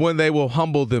is when they will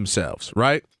humble themselves,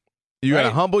 right? You got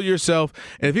to humble yourself.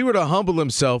 And if he were to humble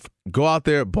himself, go out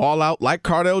there, ball out like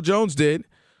Cardale Jones did,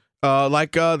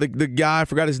 like the guy, I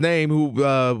forgot his name,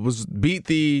 who beat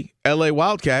the L.A.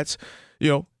 Wildcats,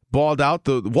 balled out,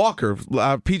 the Walker,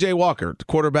 P.J. Walker, the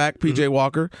quarterback, P.J.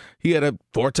 Walker. He had a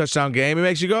 4-touchdown game. It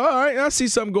makes you go, all right, I see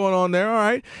something going on there. All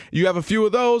right. You have a few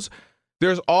of those.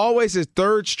 There's always a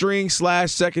third string /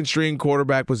 second string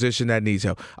quarterback position that needs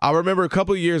help. I remember a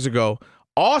couple of years ago,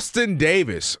 Austin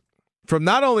Davis from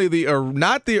not only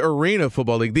not the Arena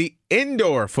Football League, the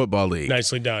Indoor Football League.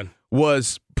 Nicely done.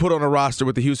 Was put on a roster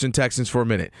with the Houston Texans for a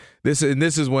minute. This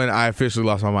is when I officially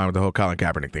lost my mind with the whole Colin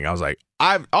Kaepernick thing. I was like,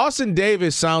 Austin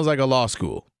Davis sounds like a law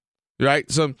school, right?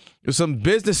 Some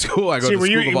business school. I go to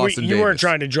school of Austin Davis. You weren't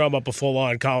trying to drum up a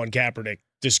full-on Colin Kaepernick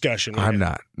discussion. I'm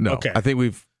not. No. Okay. I think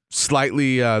we've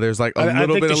slightly there's like a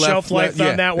little bit of shelf life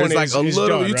on that one. There's like a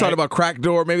little. Done, you talked about crack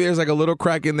door. Maybe there's like a little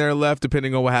crack in there left,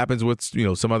 depending on what happens with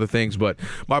some other things. But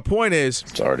my point is,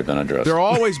 it's already been addressed. They're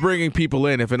always bringing people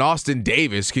in. If an Austin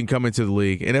Davis can come into the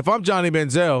league, and if I'm Johnny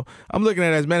Manziel, I'm looking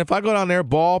at it as, man, if I go down there,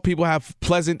 ball, people have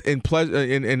pleasant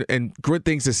and good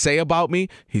things to say about me.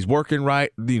 He's working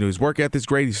right. His work ethic's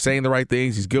great. He's saying the right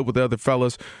things. He's good with the other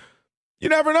fellas. You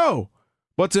never know.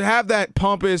 But to have that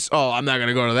pompous, I'm not going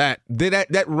to go to that,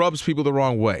 that rubs people the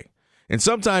wrong way. And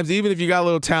sometimes, even if you got a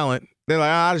little talent, they're like,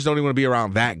 I just don't even want to be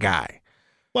around that guy.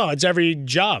 Well, it's every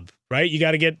job, right? You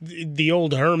got to get the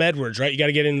old Herm Edwards, right? You got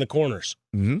to get in the corners.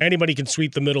 Mm-hmm. Anybody can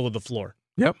sweep the middle of the floor.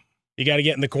 Yep. You got to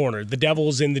get in the corner. The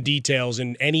devil's in the details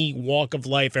in any walk of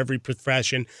life, every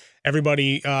profession,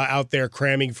 everybody out there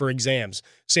cramming for exams.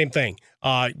 Same thing.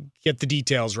 Get the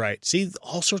details right. See,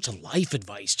 all sorts of life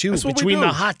advice, too, between the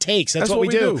hot takes. That's what we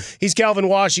do. He's Calvin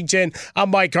Washington. I'm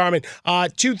Mike Harmon.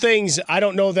 Two things I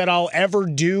don't know that I'll ever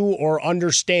do or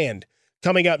understand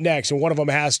coming up next, and one of them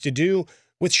has to do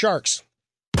with sharks.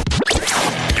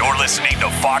 You're listening to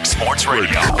Fox Sports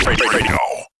Radio.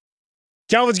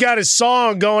 Calvin's got his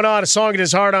song going on, a song in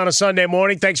his heart on a Sunday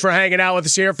morning. Thanks for hanging out with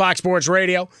us here, Fox Sports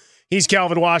Radio. He's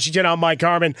Calvin Washington. I'm Mike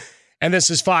Harmon, and this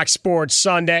is Fox Sports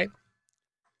Sunday.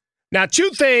 Now,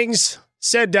 two things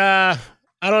said I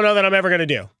don't know that I'm ever going to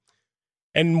do,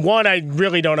 and one I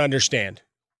really don't understand.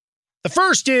 The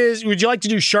first is, would you like to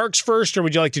do sharks first, or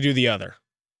would you like to do the other?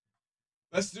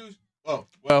 Let's do. Oh,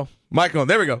 well, microphone.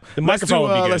 There we go. The microphone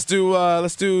would be good.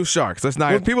 Let's do sharks.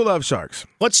 People love sharks.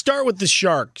 Let's start with the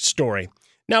shark story.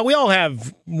 Now, we all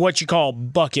have what you call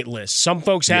bucket lists. Some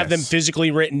folks have them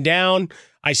physically written down.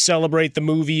 I celebrate the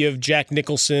movie of Jack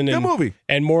Nicholson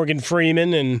and Morgan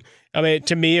Freeman, and I mean,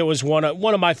 to me, it was one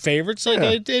of my favorites.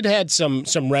 Like it had some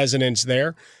resonance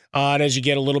there. And as you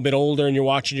get a little bit older and you're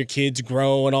watching your kids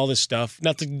grow and all this stuff,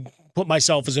 not to put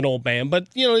myself as an old man, but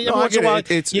every once in a while,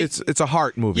 it's a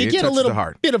heart movie. You get a little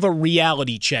bit of a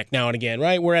reality check now and again,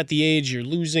 right? We're at the age you're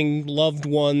losing loved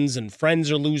ones and friends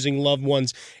are losing loved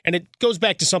ones, and it goes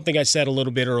back to something I said a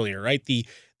little bit earlier, right? The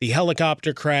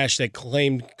helicopter crash that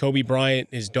claimed Kobe Bryant,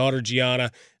 his daughter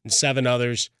Gianna, and 7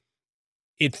 others.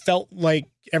 It felt like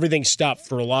everything stopped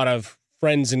for a lot of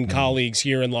friends and colleagues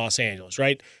here in Los Angeles,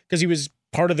 right? Because he was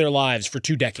part of their lives for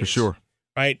 2 decades. For sure.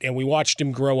 Right? And we watched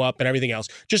him grow up and everything else.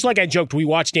 Just like I joked, we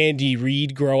watched Andy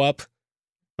Reid grow up.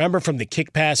 Remember, from the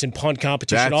kick pass and punt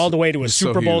competition all the way to a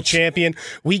Super Bowl champion?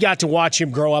 We got to watch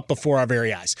him grow up before our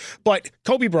very eyes. But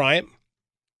Kobe Bryant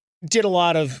did a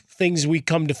lot of things we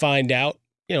come to find out,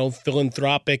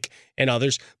 philanthropic and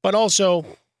others, but also a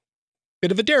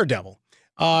bit of a daredevil.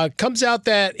 Comes out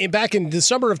that back in the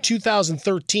summer of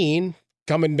 2013,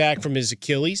 coming back from his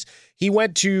Achilles, he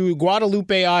went to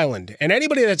Guadalupe Island. And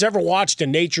anybody that's ever watched a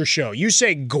nature show, you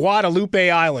say Guadalupe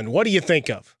Island, what do you think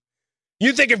of?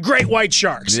 You think of great white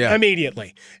sharks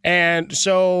immediately. And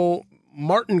so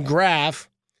Martin Graf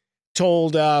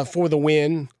told For the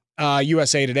Win,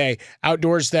 USA Today,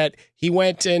 Outdoors, that he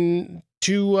went and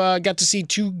got to see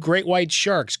 2 great white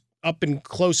sharks up and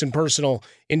close and personal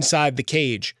inside the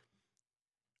cage.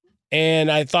 And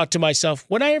I thought to myself,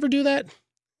 would I ever do that?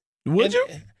 Would you?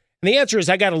 And the answer is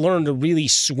I got to learn to really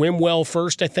swim well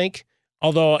first, I think.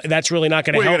 Although that's really not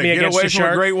going to help me against the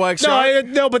shark. From a great white shark?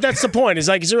 No, but that's the point. It's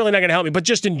really not going to help me. But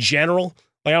just in general,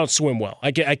 I don't swim well.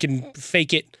 I can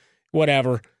fake it,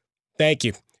 whatever. Thank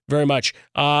you very much.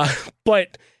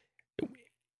 But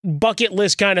bucket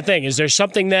list kind of thing. Is there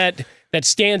something that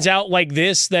stands out like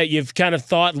this that you've kind of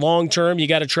thought long term you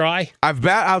got to try?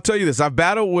 I'll tell you this. I've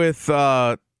battled with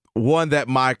one that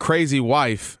my crazy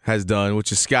wife has done,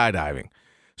 which is skydiving.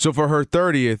 So for her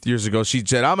 30th years ago, she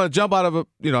said, I'm jumping out of a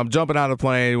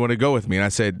plane. You want to go with me? And I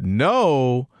said,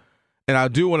 no. And I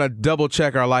do want to double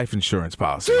check our life insurance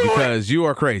policy because you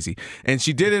are crazy. And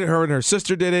she did it. Her and her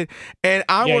sister did it. And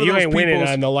I'm one of those you ain't people. winning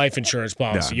on the life insurance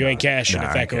policy. You ain't cashing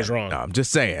if that goes wrong. No, I'm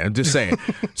just saying.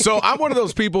 So I'm one of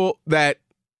those people that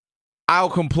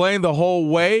I'll complain the whole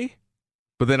way,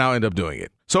 but then I'll end up doing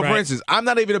it. So, for instance, I'm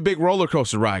not even a big roller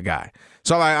coaster ride guy.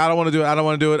 So I'm like, I don't want to do it. I don't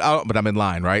want to do it. But I'm in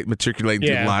line, right? Matriculating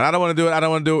through the line. I don't want to do it. I don't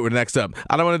want to do it. We're next up.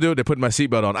 I don't want to do it. They're putting my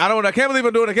seatbelt on. I can't believe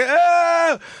I'm doing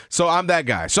it. So I'm that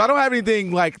guy. So I don't have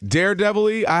anything like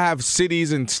daredevil-y. I have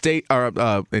cities and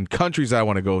and countries that I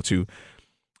want to go to.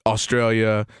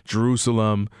 Australia,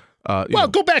 Jerusalem.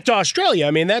 Go back to Australia.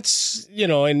 I mean, that's,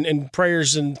 and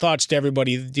prayers and thoughts to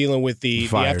everybody dealing with the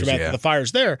aftermath of the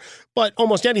fires there. But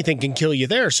almost anything can kill you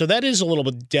there. So that is a little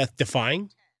bit death-defying.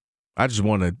 I just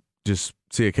want to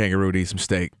see a kangaroo eat some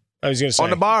steak. I was going to say. On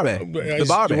the barbie.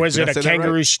 Was it a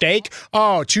kangaroo steak?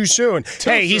 Oh, too soon.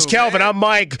 He's Kelvin. I'm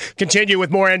Mike. Continue with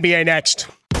more NBA next.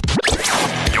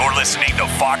 You're listening to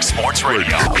Fox Sports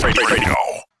Radio.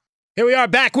 Here we are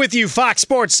back with you, Fox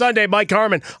Sports Sunday. Mike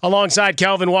Harmon alongside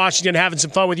Kelvin Washington having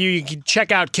some fun with you. You can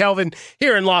check out Kelvin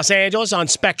here in Los Angeles on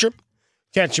Spectrum.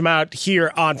 Catch him out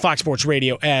here on Fox Sports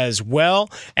Radio as well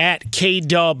at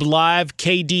KDub Live,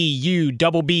 KDUBBLIVE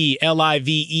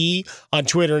on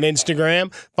Twitter and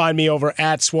Instagram. Find me over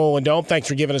at Swollen Dome. Thanks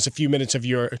for giving us a few minutes of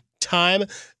your time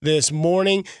this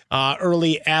morning,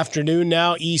 early afternoon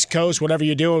now, East Coast, whatever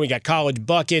you're doing. We got college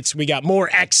buckets. We got more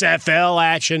XFL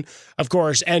action. Of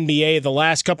course, NBA the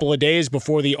last couple of days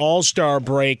before the All-Star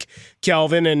break,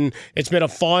 Kelvin, and it's been a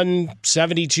fun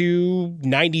 72,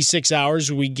 96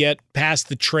 hours. We get past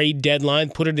the trade deadline,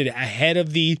 put it ahead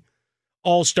of the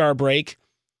All-Star break.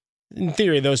 In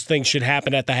theory, those things should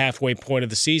happen at the halfway point of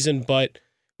the season, but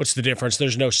what's the difference?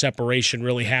 There's no separation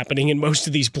really happening in most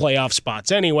of these playoff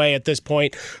spots anyway at this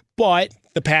point. But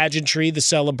the pageantry, the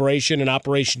celebration, and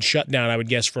Operation Shutdown, I would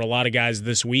guess, for a lot of guys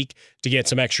this week to get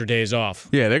some extra days off.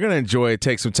 Yeah, they're going to enjoy it,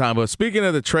 take some time. But speaking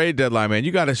of the trade deadline, man,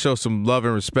 you got to show some love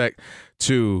and respect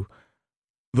to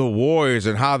the Warriors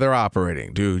and how they're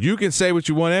operating. Dude, you can say what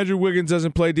you want. Andrew Wiggins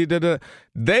doesn't play.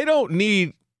 They don't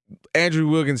need Andrew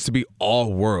Wiggins to be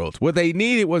all world. What they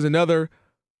needed was another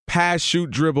pass,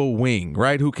 shoot, dribble wing,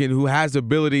 right? Who has the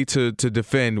ability to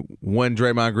defend when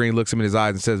Draymond Green looks him in his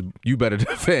eyes and says, "You better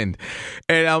defend,"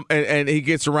 and he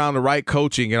gets around the right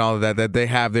coaching and all of that they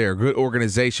have there, good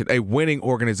organization, a winning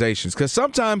organization, because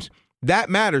sometimes that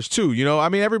matters too. I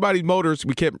mean, everybody motors.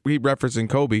 We keep referencing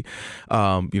Kobe,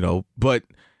 but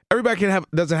everybody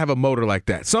doesn't have a motor like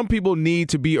that. Some people need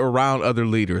to be around other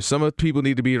leaders. Some people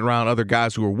need to be around other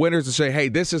guys who are winners and say, hey,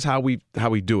 this is how we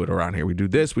do it around here. We do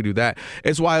this, we do that.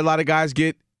 It's why a lot of guys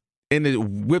get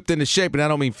whipped into shape, and I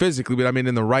don't mean physically, but I mean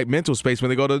in the right mental space when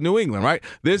they go to New England, right?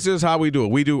 This is how we do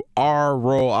it. We do our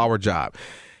role, our job.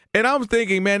 And I'm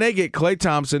thinking, man, they get Klay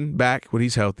Thompson back when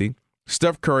he's healthy,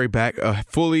 Steph Curry back, a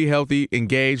fully healthy,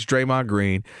 engaged Draymond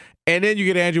Green. And then you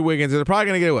get Andrew Wiggins, and they're probably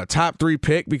going to get a top 3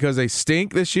 pick because they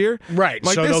stink this year. Right,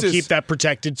 so they'll keep that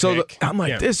protected pick. I'm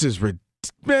like, this is ridiculous.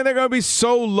 Man, they're going to be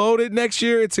so loaded next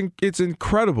year. It's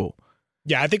incredible.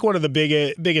 Yeah, I think one of the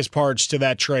biggest parts to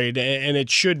that trade, and it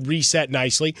should reset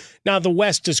nicely. Now, the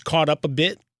West has caught up a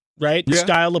bit, right? Yeah.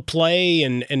 Style of play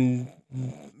and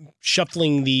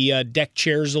shuffling the deck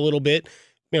chairs a little bit.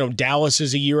 Dallas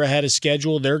is a year ahead of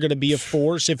schedule. They're going to be a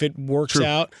force if it works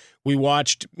out. We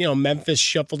watched, Memphis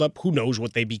shuffled up. Who knows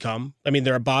what they become? I mean,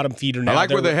 they're a bottom feeder now. I like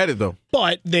where they're headed, though.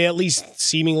 But they at least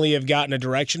seemingly have gotten a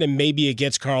direction, and maybe it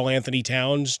gets Karl Anthony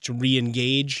Towns to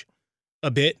re-engage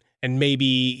a bit, and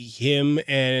maybe him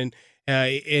and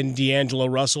D'Angelo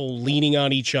Russell leaning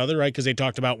on each other, right? Because they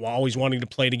talked about always wanting to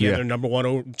play together, number 1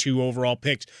 or 2 overall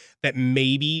picks, that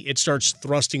maybe it starts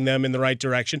thrusting them in the right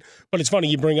direction. But it's funny,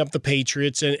 you bring up the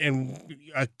Patriots and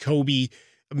a Kobe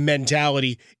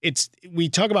mentality. We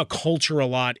talk about culture a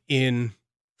lot in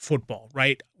football,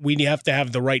 right? We have to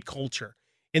have the right culture.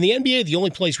 In the NBA, the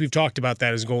only place we've talked about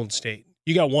that is Golden State.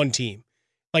 You got one team.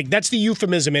 Like, that's the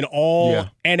euphemism in all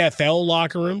NFL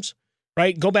locker rooms,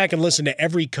 right? Go back and listen to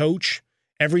every coach,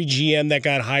 every GM that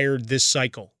got hired this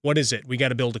cycle. What is it? We got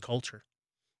to build a culture.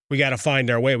 We got to find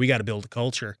our way. We got to build a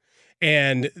culture.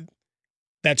 And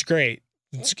that's great.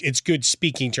 It's good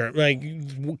speaking term.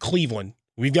 Like Cleveland,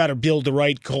 we've got to build the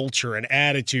right culture and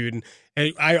attitude.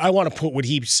 And I want to put what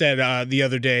he said the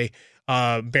other day,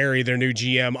 Barry, their new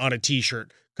GM, on a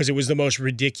T-shirt because it was the most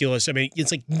ridiculous. I mean,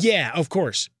 it's like, yeah, of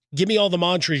course. Give me all the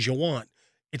mantras you want.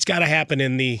 It's got to happen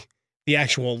in the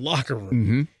actual locker room.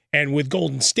 Mm-hmm. And with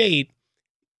Golden State,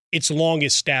 it's long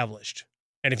established.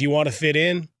 And if you want to fit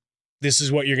in, this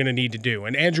is what you're going to need to do.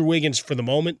 And Andrew Wiggins, for the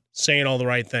moment, saying all the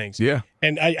right things. Yeah.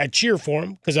 And I cheer for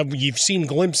him because you've seen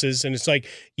glimpses, and it's like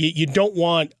you don't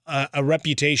want a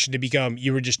reputation to become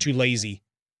you were just too lazy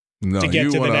to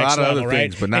get to the next level,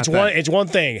 right? But not it's one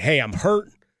thing. Hey, I'm hurt,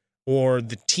 or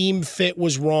the team fit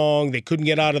was wrong. They couldn't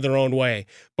get out of their own way.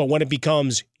 But when it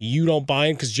becomes you don't buy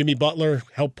in, because Jimmy Butler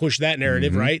helped push that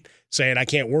narrative, right? Saying I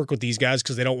can't work with these guys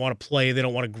because they don't want to play, they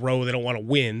don't want to grow, they don't want to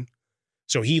win.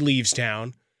 So he leaves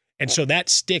town. And so that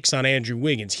sticks on Andrew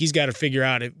Wiggins. He's got to figure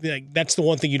out that's the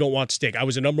one thing you don't want to stick. I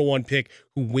was a number one pick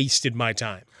who wasted my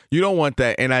time. You don't want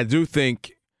that. And I do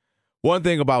think one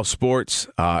thing about sports,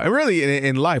 and really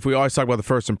in life, we always talk about the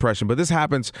first impression, but this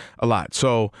happens a lot.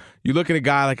 So you look at a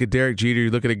guy like a Derek Jeter, you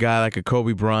look at a guy like a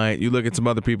Kobe Bryant, you look at some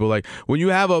other people. Like when you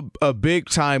have a big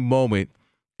time moment,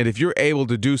 and if you're able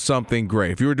to do something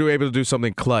great, if you're able to do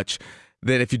something clutch,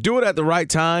 then if you do it at the right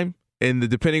time, and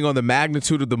depending on the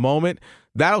magnitude of the moment,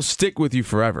 that'll stick with you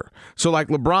forever. So like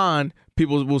LeBron,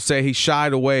 people will say he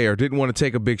shied away or didn't want to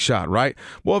take a big shot, right?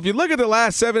 Well, if you look at the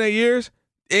last 7-8 years,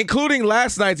 including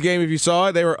last night's game, if you saw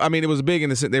it, it was big in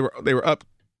the sense they were up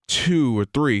 2 or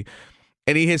 3,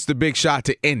 and he hits the big shot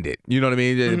to end it. You know what I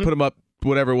mean? They put him up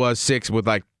whatever it was 6 with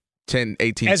like 10,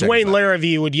 18 As seconds Wayne left.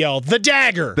 Larrivee would yell, the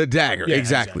dagger. The dagger, Yeah,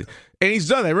 exactly. And he's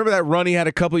done that. Remember that run he had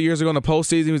a couple of years ago in the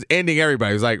postseason? He was ending everybody.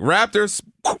 He was like, Raptors,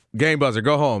 game buzzer,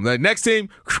 go home. The next team,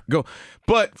 go.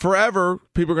 But forever,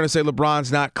 people are going to say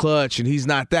LeBron's not clutch and he's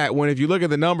not that. When if you look at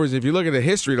the numbers, if you look at the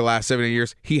history of the last 7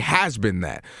 years, he has been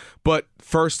that. But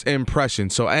first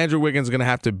impression. So Andrew Wiggins is going to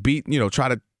have to try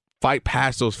to fight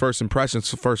past those first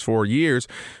impressions the first 4 years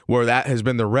where that has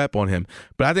been the rep on him.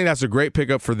 But I think that's a great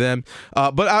pickup for them.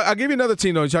 But I'll give you another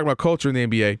team, though. You're talking about culture in the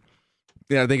NBA.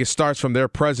 Yeah, I think it starts from their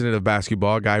president of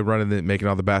basketball, guy running and making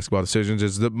all the basketball decisions,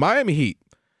 is the Miami Heat.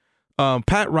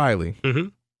 Pat Riley.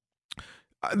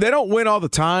 They don't win all the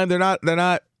time. They're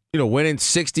not winning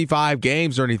 65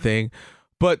 games or anything.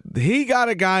 But he got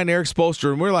a guy in Eric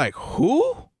Spoelstra, and we're like,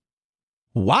 who?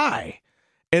 Why?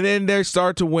 And then they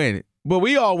start to win. But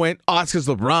we all went, it's because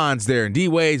LeBron's there and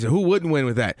D-Wade's, and who wouldn't win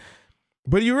with that?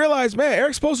 But you realize, man,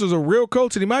 Eric Spoelstra is a real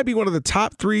coach, and he might be one of the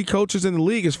top 3 coaches in the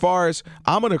league as far as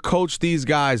I'm going to coach these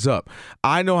guys up.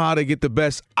 I know how to get the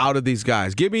best out of these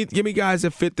guys. Give me guys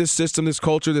that fit this system, this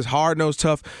culture, this hard-nosed,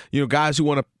 tough, guys who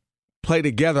want to play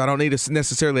together. I don't need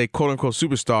necessarily a quote-unquote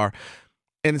superstar.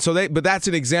 And so but that's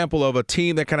an example of a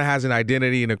team that kind of has an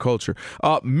identity and a culture.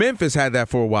 Memphis had that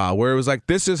for a while, where it was like,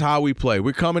 this is how we play.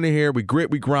 We're coming in here, we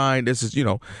grit, we grind. This is,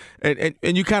 and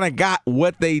you kind of got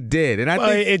what they did. And I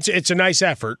think it's a nice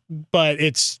effort, but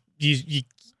it's you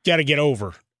got to get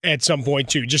over at some point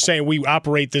too. Just saying we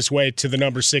operate this way to the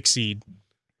number 6 seed.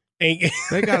 They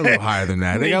got a little higher than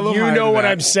that. They got a little higher you know than what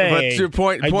that. I'm saying. But your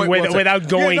point without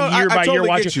going year by year totally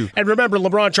watching. And remember,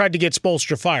 LeBron tried to get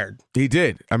Spoelstra fired. He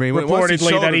did. I mean,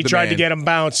 reportedly that he tried to get him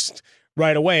bounced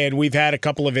right away. And we've had a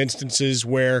couple of instances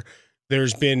where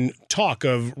there's been talk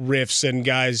of riffs and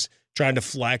guys trying to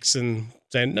flex and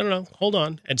saying, no, hold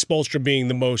on. And Spoelstra being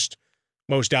the most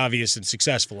obvious and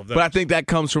successful of those. But I think that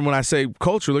comes from when I say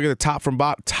culture. Look at the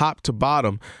top to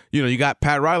bottom. You got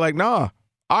Pat Riley like, nah.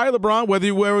 All right, LeBron,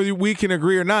 whether we can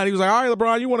agree or not, he was like, all right,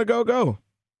 LeBron, you want to go.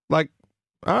 Like,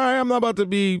 all right, I'm not about to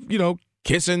be,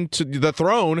 kissing to the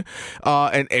throne.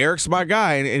 And Eric's my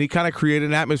guy. And he kind of created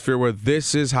an atmosphere where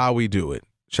this is how we do it.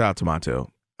 Shout out to Montel.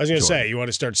 I was going to say, you want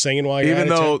to start singing while you're Even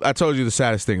though I told you the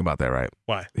saddest thing about that, right?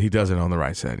 Why? He doesn't own the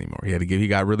rights to that anymore. He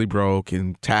got really broke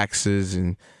and taxes,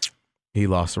 and he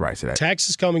lost the rights to that.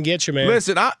 Taxes come and get you, man.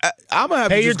 Listen, I'm going to have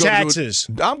pay to your just taxes.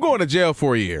 I'm going to jail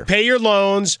for a year. Pay your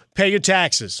loans. Pay your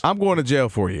taxes. I'm going to jail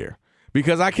for a year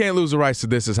because I can't lose the rights to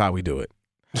This Is How We Do It.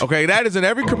 Okay, that is in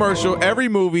every commercial, every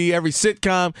movie, every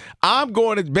sitcom. I'm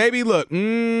going to, baby, look,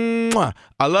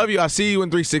 I love you. I see you in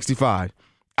 365.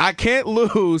 I can't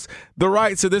lose the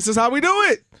rights to This Is How We Do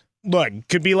It. Look,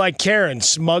 could be like Karen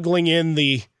smuggling in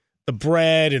the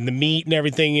bread and the meat and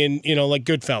everything in, like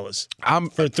Goodfellas.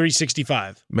 For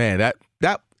 365. Man,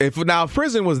 that if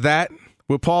prison was that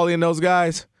with Paulie and those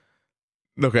guys,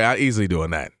 okay, I'm easily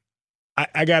doing that.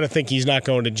 I got to think he's not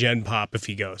going to Gen Pop if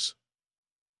he goes.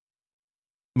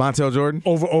 Montel Jordan?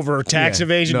 Over tax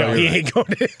evasion? No, he ain't going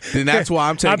to. Then that's why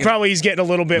I'm taking. He's getting a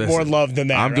little bit more love than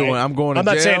that. I'm going to I'm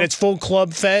not jail. saying it's full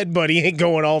club fed, but he ain't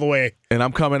going all the way. And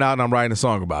I'm coming out and I'm writing a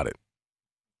song about it.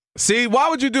 See, why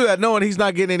would you do that knowing he's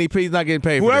not getting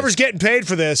paid Whoever's getting paid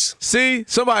for this. See,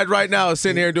 somebody right now is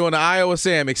sitting here doing the Iowa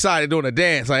Sam, excited, doing a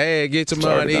dance. Like, hey, get your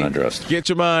money. Get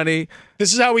your money.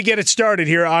 This is how we get it started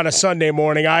here on a Sunday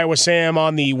morning. Iowa Sam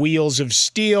on the wheels of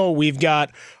steel. We've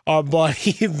got our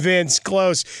buddy Vince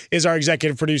Close is our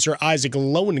executive producer, Isaac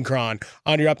Lowenkron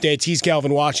on your updates. He's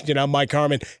Calvin Washington. I'm Mike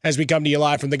Harmon as we come to you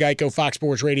live from the Geico Fox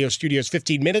Sports Radio studios.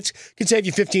 15 minutes can save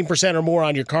you 15% or more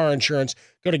on your car insurance.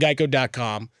 Go to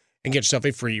geico.com and get yourself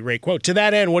a free rate quote. To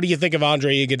that end, what do you think of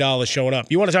Andre Iguodala showing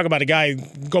up? You want to talk about a guy,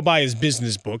 go buy his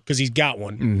business book because he's got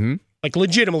one. Mm-hmm. Like,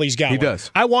 legitimately, he's got one. He does.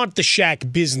 I want the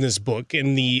Shaq business book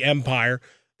in the Empire.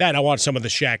 That I want some of the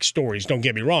Shaq stories, don't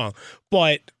get me wrong.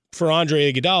 But for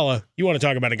Andre Iguodala, you want to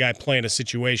talk about a guy playing a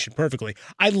situation perfectly.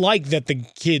 I like that the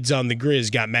kids on the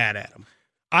Grizz got mad at him.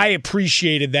 I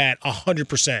appreciated that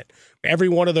 100%. Every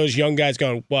one of those young guys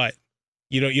going, what?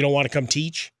 You don't want to come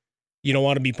teach? You don't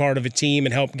want to be part of a team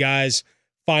and help guys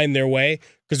find their way?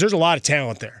 Because there's a lot of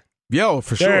talent there. Yo,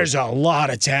 for sure. There's a lot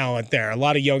of talent there, a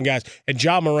lot of young guys. And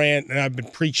Ja Morant, and I've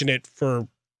been preaching it for a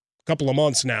couple of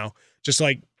months now, just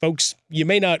like, folks, you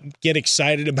may not get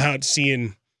excited about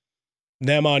seeing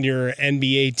them on your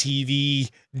NBA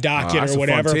TV docket or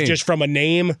whatever, just from a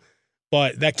name,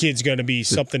 but that kid's going to be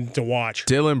something to watch.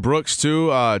 Dylan Brooks, too,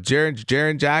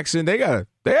 Jaren Jackson, they got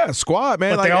a squad,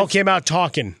 man. But they all came out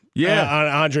talking on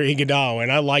Andre Iguodala,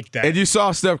 and I like that. And you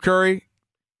saw Steph Curry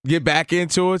get back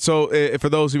into it. So for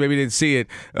those who maybe didn't see it,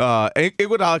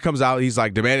 Iguodala comes out. He's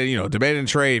like demanding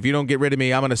trade. If you don't get rid of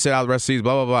me, I'm going to sit out the rest of the season,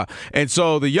 blah, blah, blah. And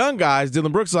so the young guys,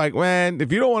 Dylan Brooks is like, man,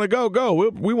 if you don't want to go.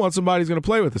 We want somebody who's going to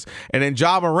play with us. And then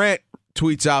Ja Morant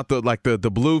tweets out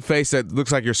the blue face that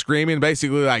looks like you're screaming,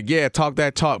 basically like, yeah, talk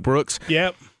that talk, Brooks.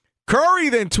 Yep. Curry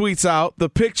then tweets out the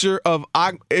picture of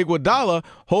Iguodala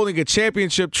holding a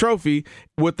championship trophy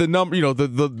with the number,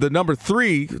 the number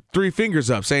three fingers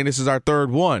up, saying this is our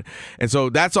third one. And so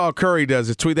that's all Curry does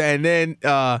is tweet that. And then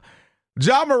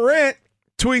Ja Morant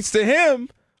tweets to him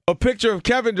a picture of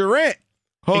Kevin Durant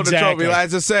holding the trophy. Like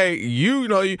to say, you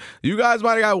guys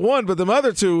might have got one, but them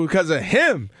other two because of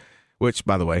him. Which,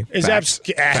 by the way, is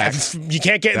facts. You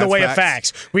can't get in the way of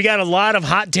facts. We got a lot of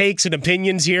hot takes and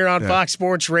opinions here on Fox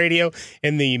Sports Radio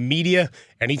and the media.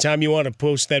 Anytime you want to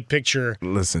post that picture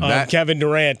of Kevin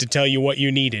Durant to tell you what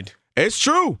you needed. It's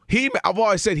true. I've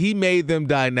always said he made them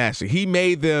dynastic. He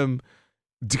made them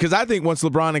because I think once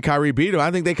LeBron and Kyrie beat him, I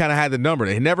think they kind of had the number.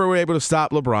 They never were able to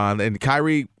stop LeBron, and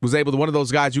Kyrie was able to one of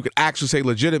those guys you could actually say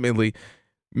legitimately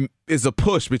is a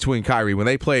push between Kyrie when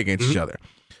they play against each other.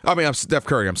 I mean, I'm Steph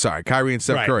Curry. I'm sorry, Kyrie and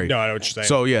Steph Curry. No, I know what you're saying.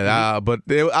 So yeah, but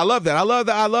I love that. I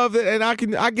love it, and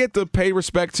I get to pay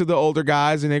respect to the older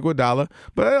guys in Iguodala.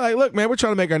 But they're like, look, man, we're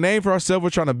trying to make our name for ourselves.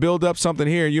 We're trying to build up something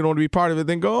here, and you don't want to be part of it.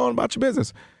 Then go on about your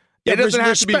business. It doesn't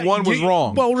have to be one was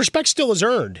wrong. Well, respect still is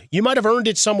earned. You might have earned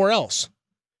it somewhere else.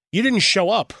 You didn't show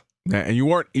up. And you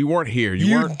weren't here.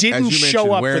 You weren't, didn't as you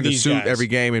show up wearing for these the suit guys every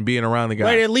game and being around the guys.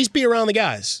 Right, at least be around the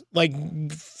guys.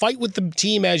 Like, fight with the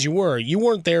team as you were. You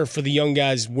weren't there for the young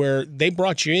guys where they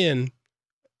brought you in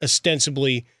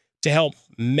ostensibly to help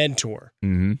mentor.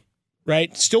 Mm-hmm.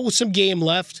 Right? Still with some game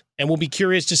left, and we'll be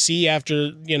curious to see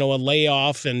after, a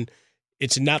layoff and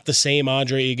it's not the same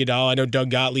Andre Iguodala. I know Doug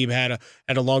Gottlieb had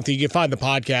a long thing. You can find the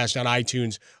podcast on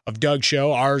iTunes of Doug's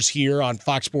show. Ours here on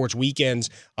Fox Sports Weekends.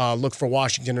 Look for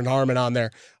Washington and Harmon on there.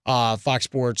 Fox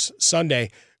Sports Sunday.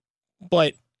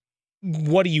 But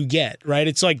what do you get, right?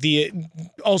 It's like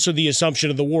also the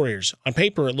assumption of the Warriors. On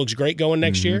paper, it looks great going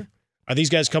next year. Are these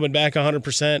guys coming back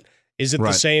 100%? Is it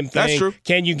the same thing? That's true.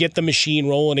 Can you get the machine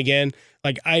rolling again?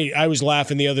 Like, I was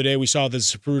laughing the other day. We saw the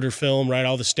Zapruder film, right?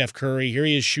 All the Steph Curry. Here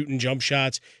he is shooting jump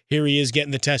shots. Here he is getting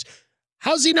the test.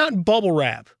 How's he not in bubble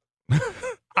wrap?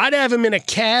 I'd have him in a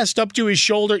cast up to his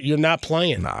shoulder. You're not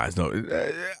playing. Nah, it's no.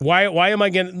 Why am I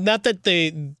getting? Not that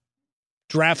the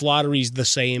draft lottery's the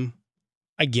same.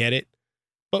 I get it.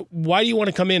 But why do you want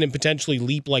to come in and potentially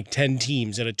leap like 10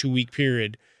 teams in a 2-week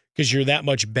period because you're that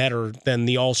much better than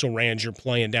the also-rans you're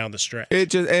playing down the stretch?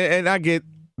 And I get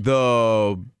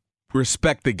the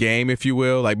respect the game, if you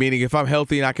will. Like, meaning if I'm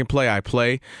healthy and I can play, I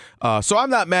play. So I'm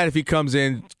not mad if he comes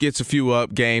in, gets a few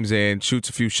games in, shoots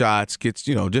a few shots, gets,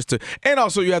 just to. And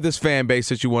also you have this fan base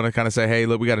that you want to kind of say, hey,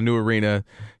 look, we got a new arena.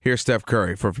 Here's Steph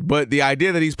Curry. But the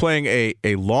idea that he's playing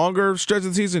a longer stretch of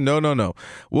the season, no.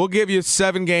 We'll give you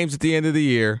 7 games at the end of the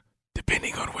year,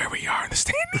 depending on where we are in the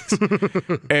standings.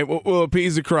 And we'll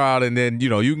appease the crowd, and then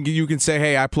you can say,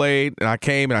 hey, I played and I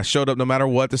came and I showed up no matter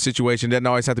what the situation. It doesn't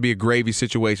always have to be a gravy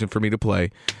situation for me to play,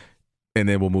 and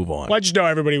then we'll move on. Well, I just know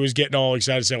everybody was getting all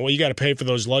excited saying, well, you got to pay for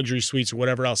those luxury suites or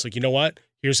whatever else. Like, you know what?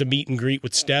 Here's a meet and greet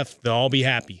with Steph. They'll all be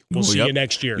happy. We'll see you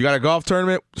next year. You got a golf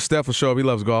tournament? Steph will show up. He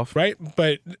loves golf. Right?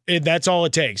 But that's all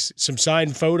it takes. Some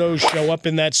signed photos show up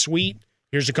in that suite.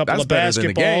 Here's a couple of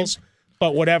basketballs.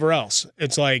 But whatever else.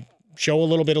 It's like, show a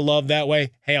little bit of love that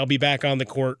way. Hey, I'll be back on the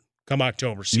court come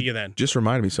October. See you then. Just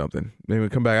reminded me something. Maybe we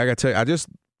come back. I got to tell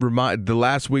you, the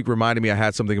last week reminded me I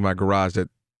had something in my garage that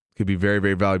could be very,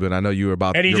 very valuable, and I know you were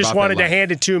about. And he just wanted to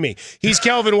hand it to me. He's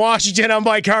Kelvin Washington. I'm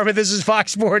Mike Harmon. This is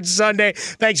Fox Sports Sunday.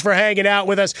 Thanks for hanging out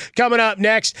with us. Coming up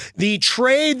next, the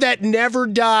trade that never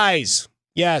dies.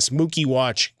 Yes, Mookie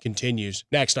Watch continues.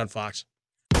 Next on Fox.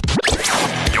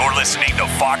 You're listening to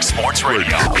Fox Sports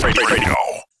Radio.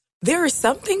 There are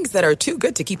some things that are too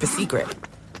good to keep a secret.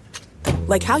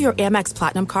 Like how your Amex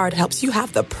Platinum card helps you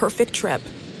have the perfect trip.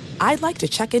 I'd like to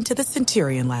check into the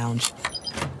Centurion Lounge.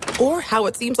 Or how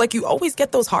it seems like you always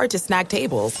get those hard-to-snag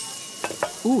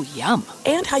tables. Ooh, yum.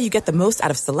 And how you get the most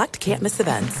out of select can't-miss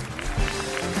events.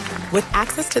 With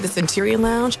access to the Centurion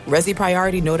Lounge, Resi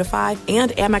Priority Notify,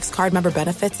 and Amex card member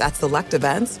benefits at select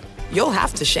events, you'll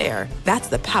have to share. That's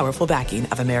the powerful backing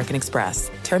of American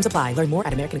Express. Terms apply. Learn more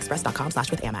at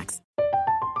americanexpress.com/withAmex.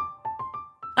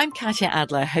 I'm Katya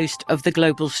Adler, host of The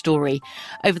Global Story.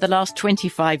 Over the last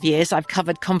 25 years, I've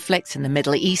covered conflicts in the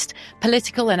Middle East,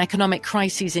 political and economic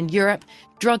crises in Europe,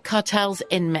 drug cartels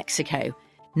in Mexico.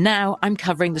 Now I'm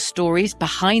covering the stories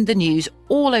behind the news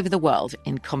all over the world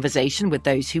in conversation with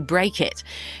those who break it.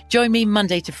 Join me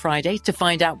Monday to Friday to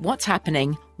find out what's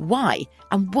happening, why,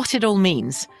 and what it all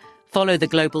means. Follow The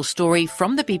Global Story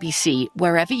from the BBC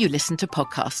wherever you listen to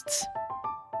podcasts.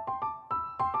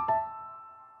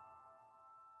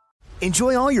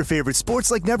 Enjoy all your favorite sports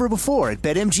like never before at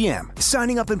BetMGM.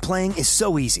 Signing up and playing is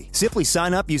so easy. Simply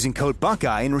sign up using code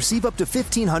Buckeye and receive up to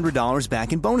 $1,500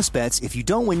 back in bonus bets if you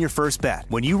don't win your first bet.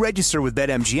 When you register with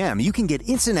BetMGM, you can get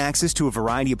instant access to a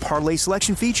variety of parlay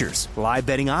selection features, live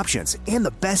betting options, and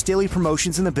the best daily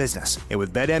promotions in the business. And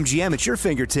with BetMGM at your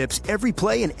fingertips, every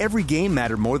play and every game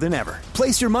matter more than ever.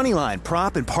 Place your moneyline,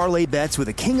 prop, and parlay bets with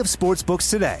the king of sportsbooks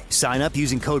today. Sign up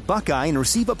using code Buckeye and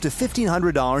receive up to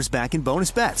 $1,500 back in bonus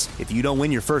bets if you don't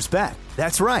win your first bet.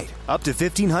 That's right, up to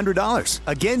 $1,500.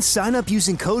 Again, sign up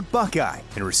using code Buckeye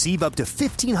and receive up to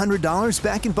 $1,500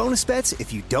 back in bonus bets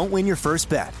if you don't win your first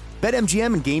bet.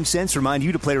 BetMGM and GameSense remind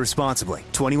you to play responsibly.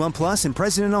 21 plus and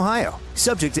present in Ohio.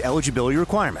 Subject to eligibility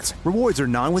requirements. Rewards are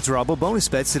non-withdrawable bonus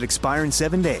bets that expire in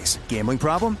 7 days. Gambling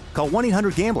problem? Call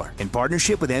 1-800-GAMBLER in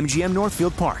partnership with MGM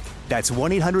Northfield Park. That's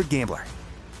 1-800-GAMBLER.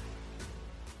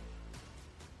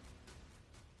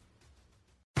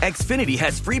 Xfinity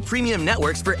has free premium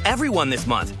networks for everyone this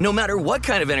month, no matter what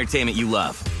kind of entertainment you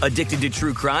love. Addicted to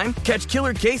true crime? Catch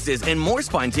killer cases and more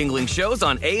spine-tingling shows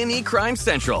on A&E Crime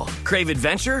Central. Crave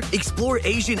adventure? Explore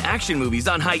Asian action movies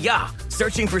on Hi-YAH.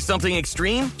 Searching for something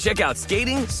extreme? Check out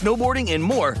skating, snowboarding, and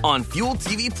more on Fuel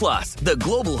TV Plus, the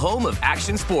global home of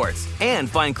action sports. And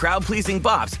find crowd-pleasing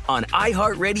bops on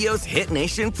iHeartRadio's Hit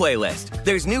Nation playlist.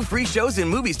 There's new free shows and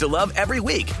movies to love every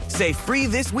week. Say free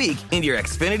this week in your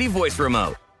Xfinity voice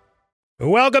remote.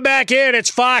 Welcome back in.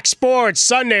 It's Fox Sports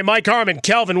Sunday. Mike Harmon,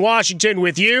 Kelvin Washington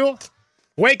with you.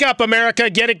 Wake up, America.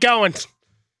 Get it going.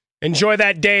 Enjoy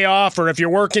that day off, or if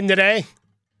you're working today,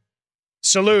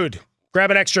 salute. Grab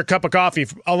an extra cup of coffee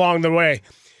along the way.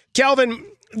 Kelvin,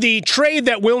 the trade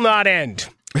that will not end.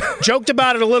 Joked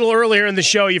about it a little earlier in the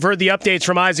show. You've heard the updates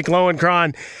from Isaac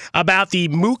Lowenkron about the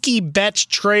Mookie Betts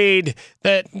trade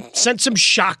that sent some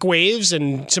shockwaves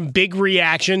and some big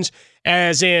reactions,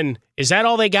 as in, is that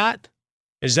all they got?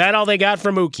 Is that all they got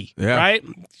for Mookie? Yeah. Right?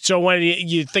 So when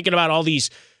you're thinking about all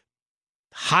these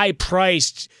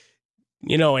high-priced,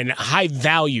 and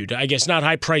high-valued, I guess not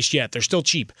high-priced yet, they're still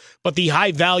cheap, but the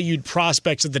high-valued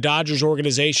prospects of the Dodgers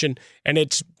organization, and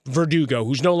it's Verdugo,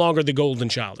 who's no longer the golden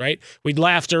child, right? We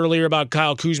laughed earlier about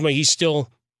Kyle Kuzma. He's still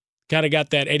kind of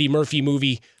got that Eddie Murphy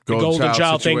movie, the golden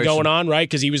child thing going on, right?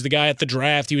 Because he was the guy at the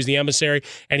draft, he was the emissary,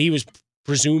 and he was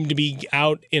presumed to be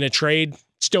out in a trade,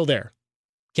 still there.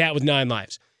 Cat with 9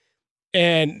 lives.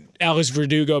 And Alex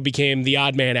Verdugo became the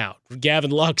odd man out.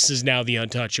 Gavin Lux is now the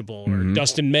untouchable, or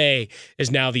Dustin May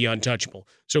is now the untouchable.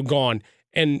 So gone.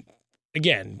 And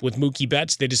again, with Mookie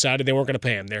Betts, they decided they weren't going to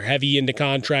pay him. They're heavy into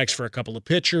contracts for a couple of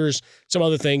pitchers, some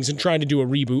other things, and trying to do a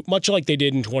reboot, much like they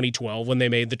did in 2012 when they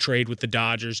made the trade with the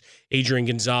Dodgers. Adrian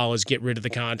Gonzalez, get rid of the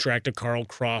contract of Carl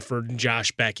Crawford and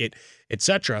Josh Beckett,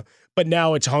 etc. But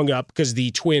now it's hung up because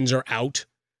the Twins are out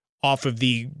off of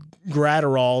the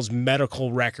Gratterall's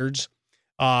medical records,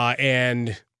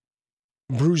 and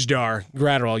Brusdar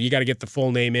Gratterall. You got to get the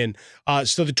full name in.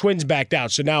 So the Twins backed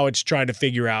out. So now it's trying to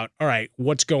figure out, all right,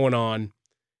 what's going on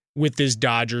with this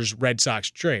Dodgers-Red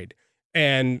Sox trade?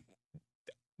 And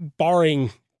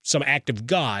barring some act of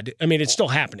God, I mean, it's still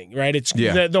happening, right? It's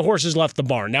the horse has left the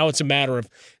barn. Now it's a matter of,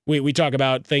 we talk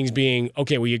about things being,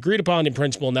 okay, we agreed upon in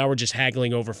principle, now we're just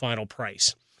haggling over final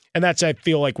price. And that's, I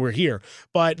feel like we're here.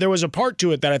 But there was a part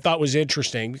to it that I thought was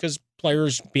interesting because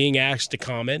players being asked to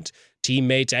comment,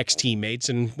 teammates, ex-teammates,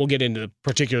 and we'll get into the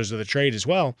particulars of the trade as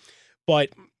well. But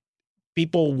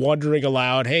people wondering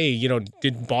aloud, hey,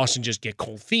 did Boston just get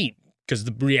cold feet? Because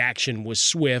the reaction was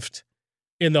swift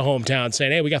in the hometown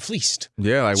saying, hey, we got fleeced.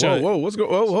 Yeah, like, whoa, what's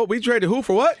going on? Whoa, we traded who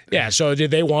for what? Yeah, so did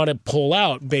they want to pull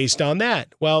out based on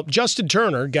that? Well, Justin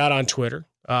Turner got on Twitter.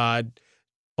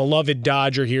 Beloved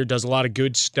Dodger here, does a lot of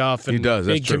good stuff. And he does,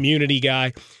 big community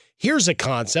guy. Here's a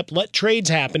concept. Let trades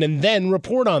happen and then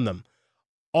report on them.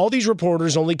 All these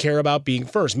reporters only care about being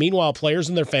first. Meanwhile, players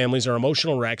and their families are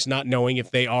emotional wrecks, not knowing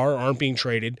if they are or aren't being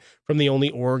traded from the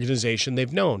only organization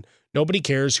they've known. Nobody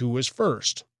cares who was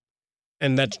first.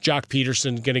 And that's Jock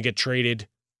Peterson going to get traded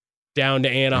down to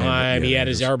Anaheim. He had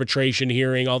his arbitration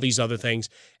hearing, all these other things.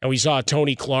 And we saw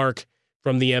Tony Clark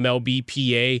from the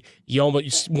MLBPA. You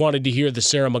almost wanted to hear the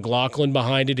Sarah McLachlan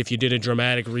behind it if you did a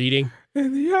dramatic reading.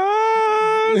 In the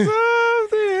eyes of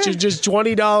the Just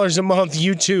 $20 a month,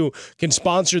 you too can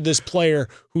sponsor this player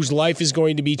whose life is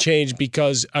going to be changed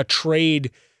because a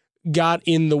trade got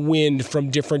in the wind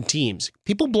from different teams.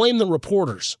 People blame the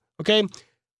reporters, okay?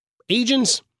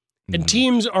 Agents and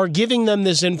teams are giving them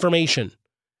this information.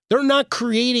 They're not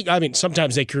creating,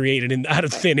 sometimes they create it out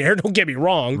of thin air, don't get me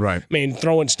wrong. Right.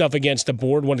 Throwing stuff against the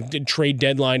board when a trade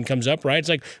deadline comes up, right? It's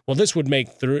like, well, this would make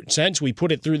sense. We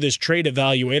put it through this trade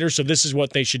evaluator, so this is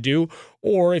what they should do.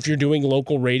 Or if you're doing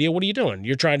local radio, what are you doing?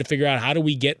 You're trying to figure out how do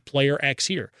we get player X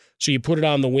here? So you put it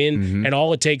on the win, and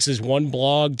all it takes is one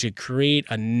blog to create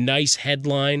a nice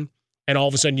headline, and all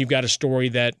of a sudden you've got a story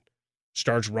that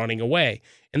starts running away.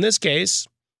 In this case,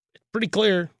 it's pretty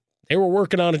clear they were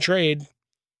working on a trade.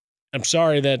 I'm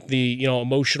sorry that the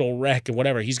emotional wreck and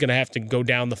whatever, he's going to have to go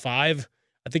down the 5.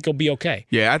 I think he'll be okay.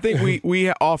 Yeah, I think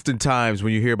we oftentimes,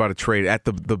 when you hear about a trade, at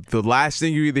the last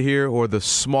thing you either hear or the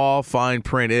small fine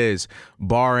print is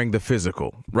barring the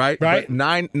physical, right? Right.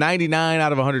 But 99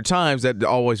 out of 100 times that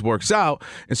always works out,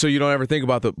 and so you don't ever think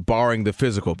about the barring the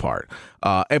physical part.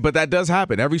 But that does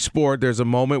happen. Every sport, there's a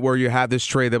moment where you have this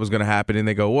trade that was going to happen, and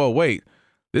they go, whoa, wait,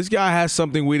 this guy has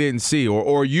something we didn't see,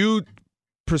 or you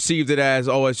perceived it as,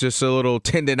 it's just a little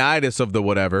tendinitis of the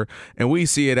whatever, and we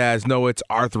see it as, no, it's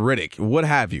arthritic, what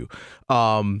have you.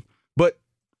 But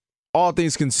all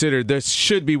things considered, they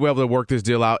should be able to work this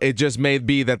deal out. It just may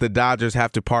be that the Dodgers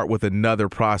have to part with another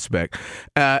prospect.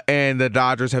 And the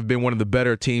Dodgers have been one of the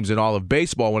better teams in all of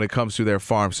baseball when it comes to their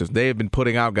farm system. They have been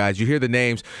putting out guys. You hear the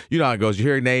names. You know how it goes. You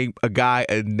hear a name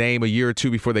a year or two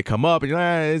before they come up, and you're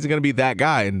like, is it going to be that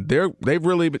guy? And they've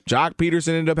really, Jock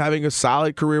Peterson ended up having a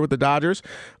solid career with the Dodgers.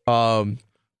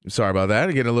 Sorry about that.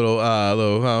 Getting a little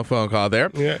phone call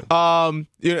there. Yeah. And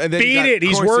then Beat it.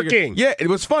 He's working. Yeah.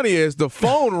 What's funny is the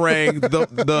phone rang.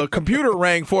 The computer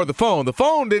rang for the phone. The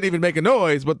phone didn't even make a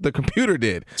noise, but the computer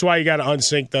did. That's why you got to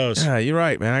unsync those. Yeah, you're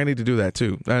right, man. I need to do that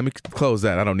too. Let me close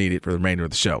that. I don't need it for the remainder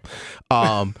of the show.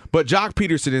 But Jock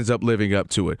Peterson ends up living up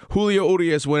to it. Julio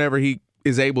Urias, whenever he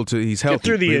is able to, he's healthy. Get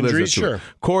through the injuries, sure.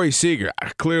 Corey Seager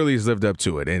clearly has lived up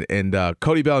to it, and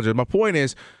Cody Bellinger. My point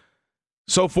is,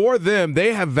 so for them,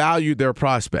 they have valued their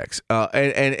prospects.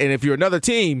 And if you're another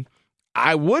team,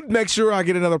 I would make sure I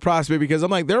get another prospect because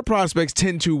I'm like, their prospects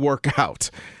tend to work out.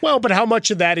 Well, but how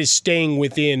much of that is staying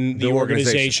within the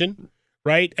organization,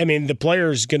 right? The player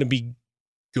is going to be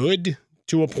good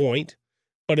to a point,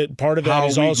 but part of that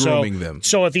is also grooming them.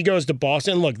 So if he goes to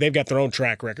Boston, look, they've got their own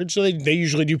track record, so they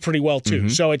usually do pretty well too.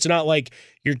 So it's not like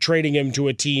you're trading him to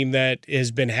a team that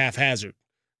has been haphazard.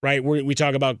 Right, we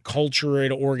talk about culture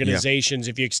and organizations.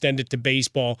 Yeah. If you extend it to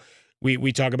baseball,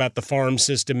 we talk about the farm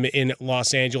system in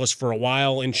Los Angeles. For a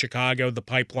while in Chicago, the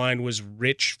pipeline was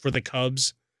rich for the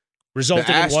Cubs,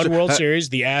 resulted in one World Series.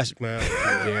 The Houston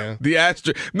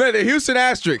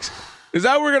Asterix. Is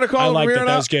that what we're gonna call them? I like that.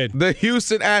 That was good. The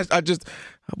Houston Asterix.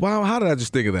 How did I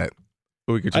just think of that?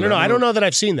 I don't know. I don't know that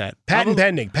I've seen that. Patent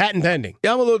pending.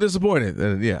 Yeah, I'm a little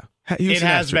disappointed. Yeah, Houston it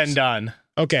has been done.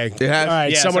 Okay. It has? All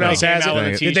right. Someone else has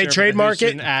it. Did they trademark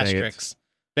it? Asterisks.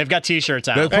 They've got T-shirts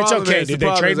out. That's okay. Did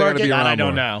they trademark it? I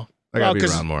don't know. I gotta be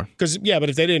around more. But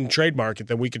if they didn't trademark it,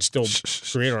 then we could still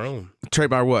create our own.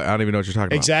 Trademark what? I don't even know what you're talking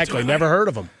about. Exactly. Never heard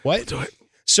of them. What? Do it.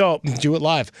 So do it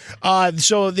live.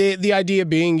 So the idea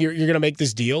being you're going to make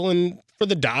this deal, and for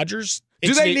the Dodgers,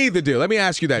 do they need the deal? Let me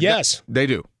ask you that. Yes, they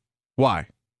do. Why?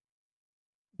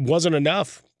 Wasn't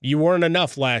enough. You weren't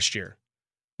enough last year.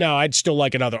 Now I'd still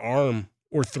like another arm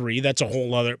or 3. That's a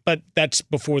whole other, but that's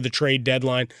before the trade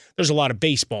deadline. There's a lot of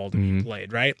baseball to be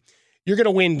played, right? You're going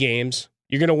to win games.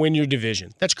 You're going to win your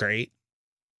division. That's great.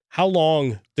 How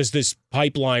long does this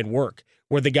pipeline work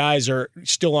where the guys are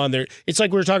still on there? It's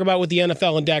like we were talking about with the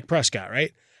NFL and Dak Prescott,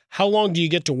 right? how long do you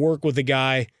get to work with a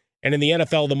guy? And in the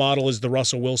NFL, the model is the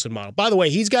Russell Wilson model. By the way,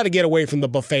 he's got to get away from the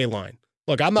buffet line.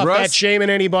 Look, I'm not fat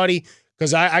shaming anybody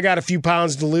because I got a few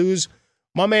pounds to lose.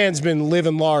 My man's been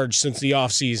living large since the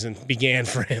offseason began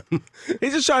for him.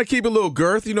 He's just trying to keep a little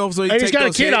girth, so and he's got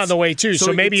a kid on the way, too,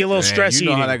 so maybe a little stress eating.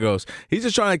 You know how that goes. He's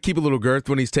just trying to keep a little girth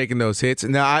when he's taking those hits.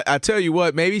 Now, I tell you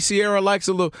what, maybe Sierra likes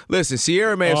a little – listen,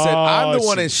 Sierra may have said, I'm the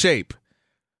one in shape,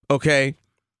 okay?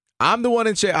 I'm the one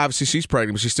in shape. Obviously, she's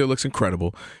pregnant, but she still looks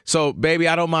incredible. So, baby,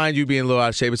 I don't mind you being a little out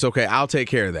of shape. It's okay. I'll take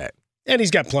care of that. And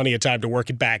he's got plenty of time to work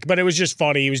it back. But it was just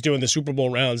funny. He was doing the Super Bowl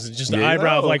rounds. And just the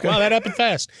eyebrow of like, wow, that happened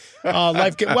fast. Well,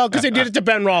 because they did it to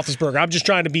Ben Roethlisberger. I'm just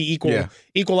trying to be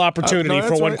equal opportunity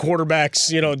for when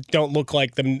quarterbacks, don't look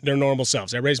like their normal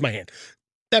selves. I raised my hand.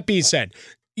 That being said,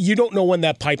 you don't know when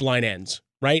that pipeline ends,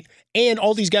 right? And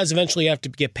all these guys eventually have to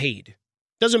get paid.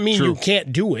 Doesn't mean you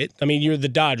can't do it. I mean, you're the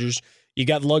Dodgers. You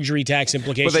got luxury tax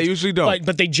implications. But they usually don't.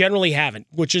 But they generally haven't,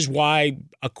 which is why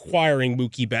acquiring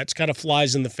Mookie Betts kind of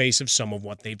flies in the face of some of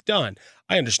what they've done.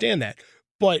 I understand that.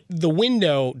 But the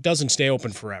window doesn't stay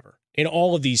open forever in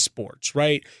all of these sports,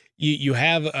 right? You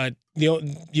have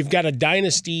you've got a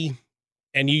dynasty,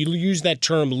 and you use that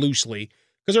term loosely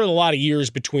because there are a lot of years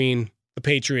between the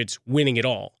Patriots winning it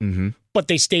all. Mm-hmm. But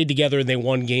they stayed together and they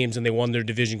won games and they won their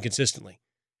division consistently.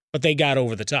 But they got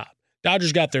over the top.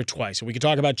 Dodgers got there twice. And we could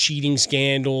talk about cheating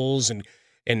scandals and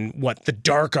the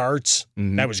dark arts.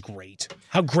 Mm-hmm. That was great.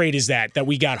 How great is that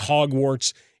we got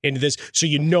Hogwarts into this? So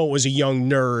it was a young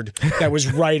nerd that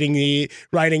was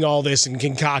writing all this and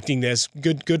concocting this.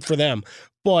 Good for them.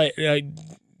 But I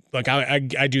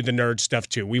do the nerd stuff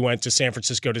too. We went to San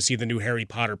Francisco to see the new Harry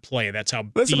Potter play. That's how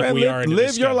deep we are into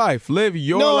this stuff. Live your life. Live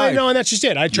your life. No, and that's just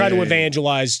it. I try to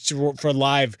evangelize for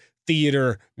live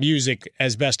theater, music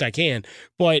as best I can.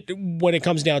 But when it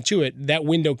comes down to it, that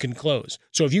window can close.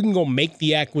 So if you can go make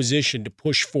the acquisition to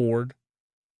push forward,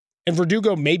 and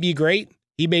Verdugo may be great,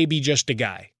 he may be just a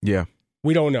guy. Yeah.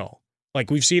 We don't know.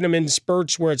 Like we've seen him in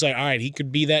spurts where it's like, all right, he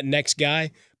could be that next guy,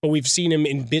 but we've seen him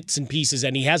in bits and pieces,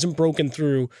 and he hasn't broken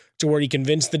through to where he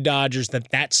convinced the Dodgers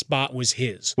that spot was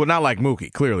his. Well, not like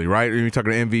Mookie, clearly, right? You're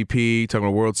talking MVP, talking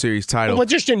a World Series title. Well,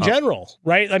 just in general,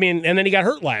 right? I mean, and then he got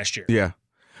hurt last year. Yeah.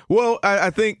 Well,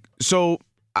 I think so.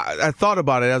 I thought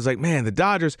about it. I was like, man, the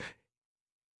Dodgers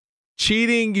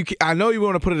cheating. I know you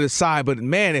want to put it aside, but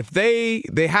man, if they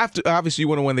have to, obviously you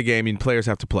want to win the game and players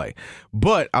have to play.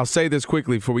 But I'll say this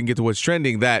quickly before we can get to what's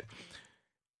trending, that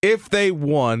if they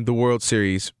won the World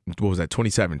Series, what was that,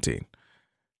 2017?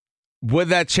 Would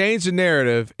that change the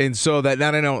narrative and so that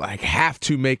now they don't have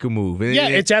to make a move?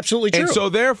 It's absolutely true. And so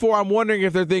therefore, I'm wondering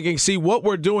if they're thinking, see, what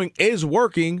we're doing is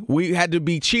working. We had to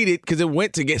be cheated because it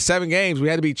went to get 7 games. We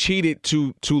had to be cheated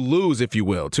to lose, if you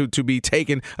will, to be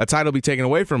taken, a title be taken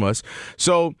away from us.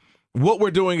 So what we're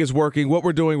doing is working. What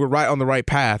we're doing, we're right on the right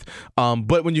path.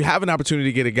 But when you have an opportunity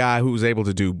to get a guy who's able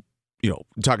to do,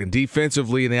 talking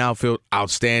defensively in the outfield,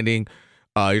 outstanding.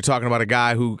 You're talking about a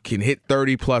guy who can hit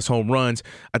 30-plus home runs.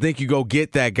 I think you go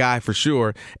get that guy for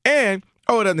sure. And,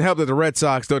 it doesn't help that the Red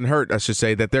Sox doesn't hurt, I should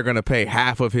say, that they're going to pay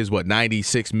half of his,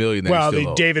 $96 million that well, he's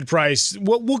still the David Price.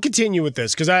 We'll continue with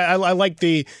this because I like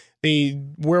the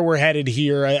where we're headed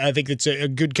here. I think it's a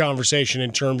good conversation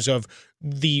in terms of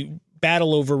the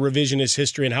battle over revisionist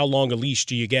history and how long a leash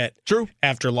do you get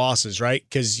after losses, right?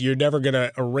 Because you're never going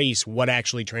to erase what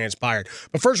actually transpired.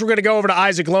 But first, we're going to go over to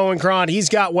Isaac Lowenkron. He's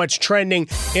got what's trending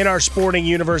in our sporting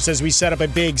universe as we set up a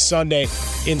big Sunday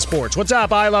in sports. What's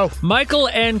up, Ilo? Michael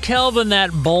and Kelvin,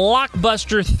 that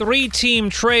blockbuster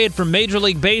 3-team trade from Major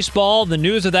League Baseball, the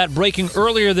news of that breaking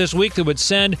earlier this week that would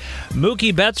send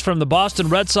Mookie Betts from the Boston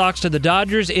Red Sox to the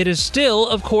Dodgers. It is still,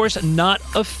 of course, not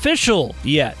official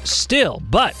yet. Still.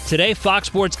 But today, Fox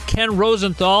Sports' Ken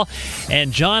Rosenthal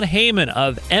and John Heyman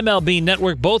of MLB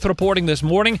Network both reporting this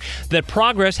morning that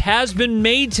progress has been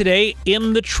made today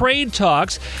in the trade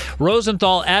talks.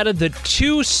 Rosenthal added that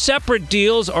 2 separate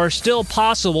deals are still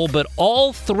possible, but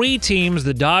all 3 teams,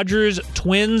 the Dodgers,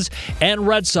 Twins, and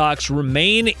Red Sox,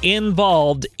 remain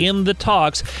involved in the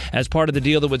talks as part of the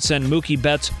deal that would send Mookie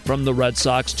Betts from the Red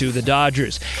Sox to the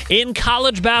Dodgers. In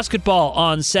college basketball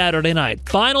on Saturday night,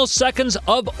 final seconds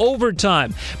of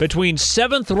overtime between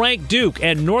 7th-ranked Duke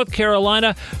and North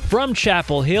Carolina from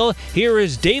Chapel Hill. Here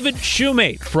is David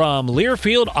Shoemate from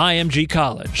Learfield IMG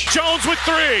College. Jones with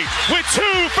 3, with 2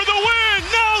 for the win.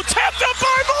 No, tapped up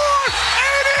by Moore,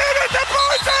 and in at the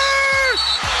buzzer.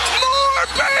 Moore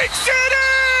banks it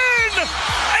in,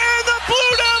 and the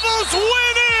Blue Devils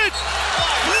win it,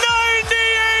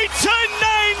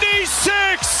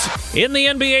 98-96. In the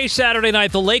NBA Saturday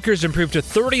night, the Lakers improved to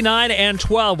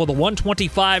 39-12 with a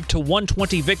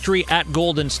 125-120 victory at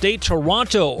Golden State.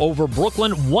 Toronto over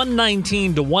Brooklyn,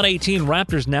 119-118.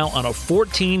 Raptors now on a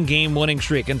 14-game winning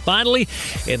streak. And finally,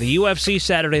 in the UFC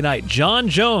Saturday night, John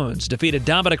Jones defeated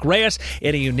Dominic Reyes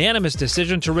in a unanimous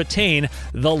decision to retain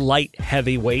the light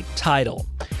heavyweight title.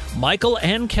 Michael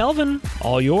and Kelvin,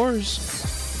 all yours.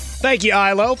 Thank you,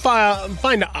 Ilo.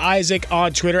 Find Isaac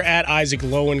on Twitter at Isaac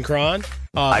Lowenkron.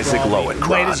 Isaac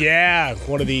Lowenkron.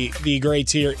 One of the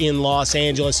greats here in Los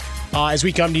Angeles. As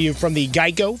we come to you from the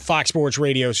Geico Fox Sports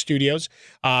Radio studios,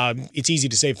 it's easy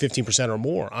to save 15% or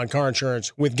more on car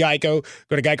insurance with Geico.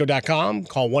 Go to geico.com,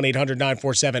 call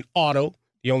 1-800-947-AUTO.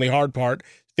 The only hard part,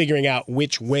 figuring out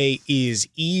which way is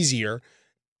easier.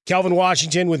 Kelvin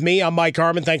Washington with me. I'm Mike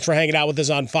Harmon. Thanks for hanging out with us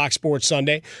on Fox Sports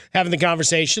Sunday. Having the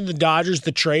conversation, the Dodgers,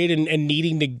 the trade, and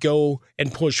needing to go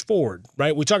and push forward,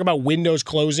 right? We talk about windows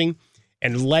closing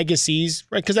and legacies,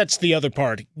 right? Because that's the other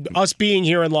part. Us being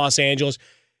here in Los Angeles,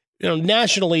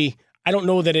 nationally, I don't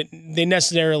know that they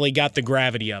necessarily got the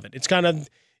gravity of it. It's kind of,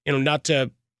 not to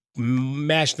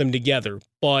mash them together,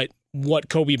 but what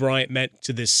Kobe Bryant meant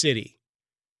to this city.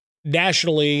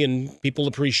 Nationally, and people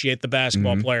appreciate the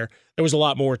basketball player, there was a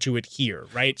lot more to it here,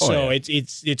 right?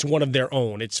 It's one of their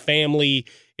own. It's family,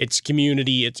 it's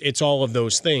community, it's all of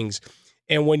those things.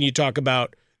 And when you talk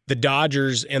about the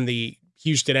Dodgers and the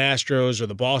Houston Astros or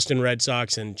the Boston Red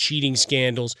Sox and cheating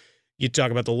scandals, you talk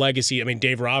about the legacy. I mean,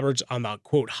 Dave Roberts on the,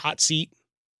 quote, hot seat.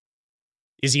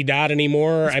 Is he not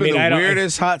anymore? It's been the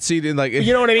weirdest hot seat in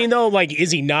you know what I mean, though? Like, is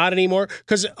he not anymore?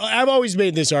 Because I've always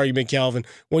made this argument, Calvin,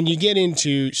 when you get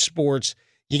into sports,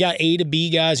 you got A to B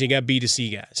guys, you got B to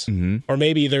C guys. Or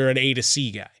maybe they're an A to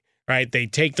C guy, right? They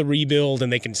take the rebuild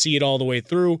and they can see it all the way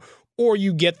through, or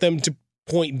you get them to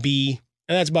point B,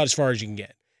 and that's about as far as you can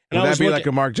get. Would that be like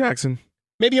a Mark Jackson?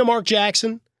 Maybe a Mark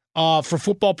Jackson. For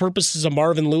football purposes, a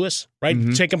Marvin Lewis, right?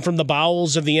 Take them from the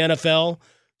bowels of the NFL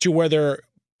to where they're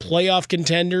playoff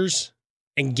contenders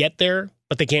and get there,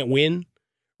 but they can't win,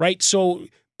 right? So,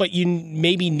 but you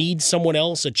maybe need someone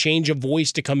else, a change of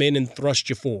voice to come in and thrust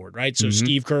you forward, right? So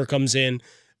Steve Kerr comes in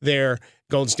there,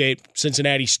 Golden State,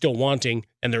 Cincinnati's still wanting,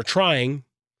 and they're trying,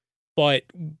 but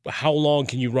how long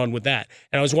can you run with that?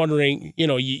 And I was wondering,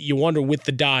 you wonder with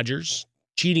the Dodgers,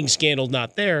 cheating scandal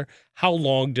not there, how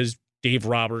long does Dave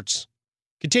Roberts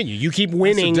continue? You keep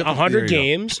winning 100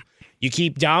 games, you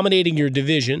keep dominating your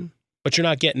division, but you're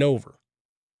not getting over.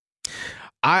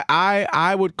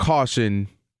 I would caution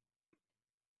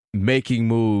making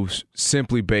moves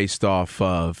simply based off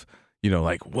of, we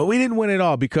didn't win it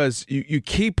all, because you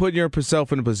keep putting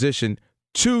yourself in a position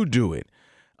to do it.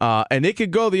 And it could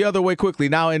go the other way quickly.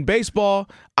 Now, in baseball,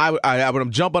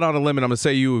 I'm jumping on a limb, and I'm going to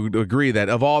say you would agree that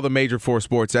of all the major four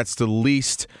sports, that's the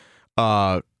least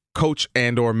coach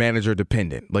and or manager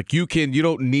dependent. Like you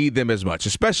don't need them as much,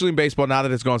 especially in baseball now that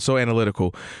it's gone so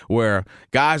analytical, where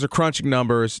guys are crunching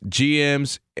numbers,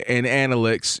 GMs and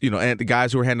analytics, and the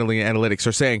guys who are handling analytics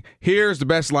are saying, here's the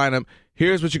best lineup.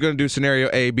 Here's what you're going to do, scenario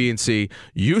A, B, and C.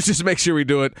 You just make sure we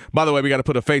do it. By the way, we got to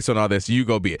put a face on all this. You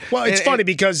go be it. Well, it's funny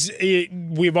because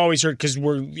we've always heard, because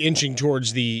we're inching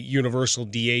towards the universal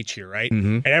DH here, right?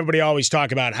 And everybody always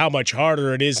talk about how much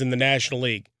harder it is in the National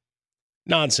League.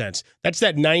 Nonsense. That's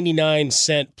that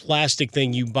 99-cent plastic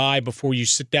thing you buy before you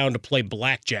sit down to play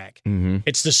blackjack.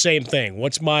 It's the same thing.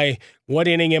 What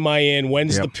inning am I in?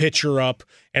 When's the pitcher up?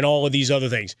 And all of these other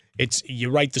things. It's you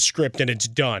write the script and it's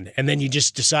done. And then you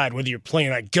just decide whether you're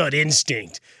playing a gut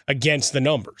instinct against the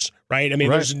numbers, right? I mean,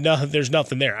 there's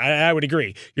nothing there. I would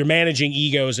agree. You're managing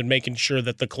egos and making sure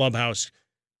that the clubhouse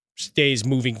stays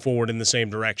moving forward in the same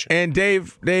direction. And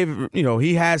Dave,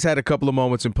 he has had a couple of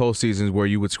moments in postseasons where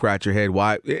you would scratch your head.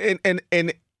 Why?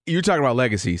 And you're talking about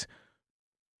legacies.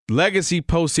 Legacy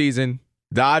postseason,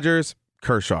 Dodgers,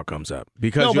 Kershaw comes up.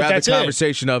 Because you have the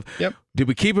conversation of, did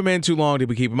we keep him in too long? Did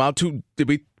we keep him out did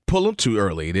we pull him too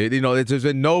early? There's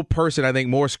been no person, I think,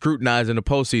 more scrutinized in the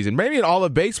postseason, maybe in all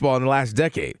of baseball in the last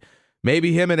decade.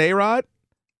 Maybe him and A-Rod?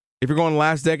 If you're going the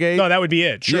last decade? No, that would be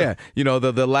it, sure. Yeah,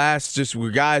 the last just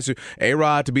guys who,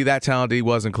 A-Rod to be that talented, he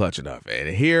wasn't clutch enough.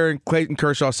 And here in Clayton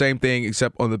Kershaw, same thing,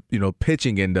 except on the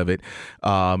pitching end of it.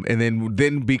 And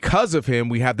then because of him,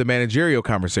 we have the managerial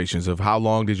conversations of how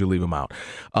long did you leave him out.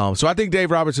 So I think Dave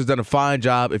Roberts has done a fine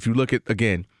job. If you look at,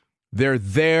 again, they're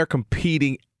there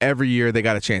competing every year. They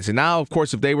got a chance. And now, of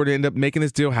course, if they were to end up making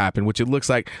this deal happen, which it looks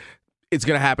like it's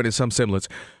going to happen in some semblance,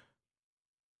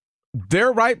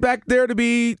 they're right back there to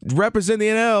be representing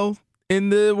the NL in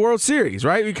the World Series,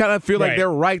 right? We kind of feel like they're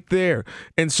right there.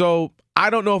 And so I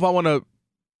don't know if I want to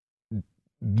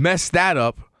mess that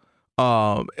up,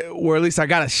 or at least I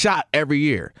got a shot every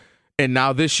year. And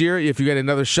now this year, if you get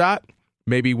another shot,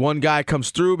 maybe one guy comes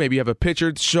through, maybe you have a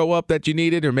pitcher show up that you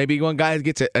needed, or maybe one guy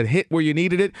gets a hit where you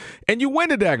needed it, and you win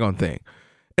the daggone thing.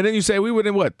 And then you say, we win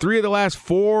in 3 of the last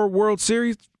 4 World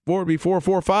Series? 4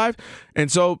 or 5?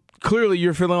 And so clearly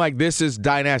you're feeling like this is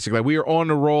dynastic, like we are on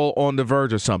the roll, on the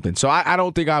verge of something. So I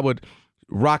don't think I would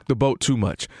rock the boat too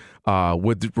much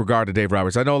with regard to Dave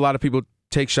Roberts. I know a lot of people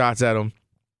take shots at him,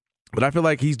 but I feel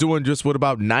like he's doing just what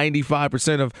about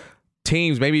 95% of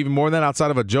teams, maybe even more than that,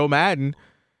 outside of a Joe Madden,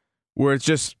 where it's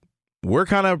just we're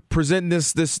kind of presenting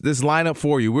this lineup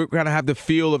for you. We're going to have the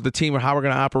feel of the team or how we're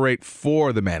going to operate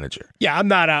for the manager. Yeah, I'm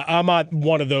not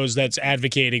one of those that's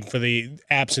advocating for the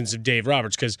absence of Dave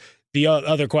Roberts, because the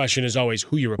other question is always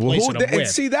who you're replacing him with. And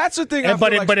see, that's the thing.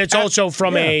 But it's also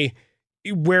from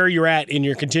where you're at in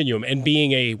your continuum, and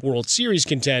being a World Series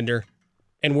contender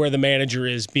and where the manager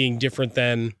is being different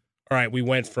than, all right, we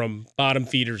went from bottom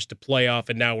feeders to playoff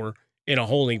and now we're in a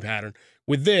holding pattern.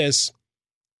 With this,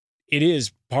 it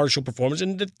is partial performance.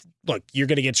 And look, you're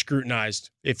going to get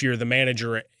scrutinized if you're the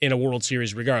manager in a World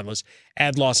Series regardless.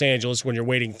 Add Los Angeles when you're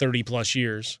waiting 30-plus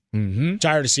years. Mm-hmm.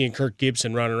 Tired of seeing Kirk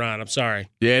Gibson running around. I'm sorry.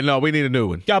 Yeah, no, we need a new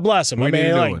one. God bless him. I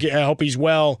hope he's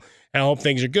well, and I hope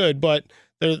things are good, but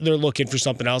they're looking for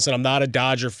something else. And I'm not a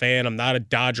Dodger fan. I'm not a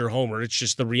Dodger homer. It's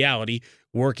just the reality.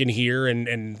 Working here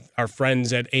and our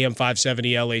friends at AM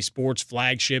 570 LA Sports,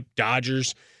 flagship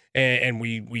Dodgers, and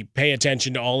we pay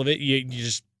attention to all of it.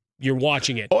 You're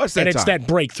watching it. Oh, it's that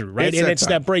breakthrough, right? It's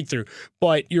that breakthrough.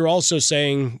 But you're also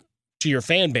saying to your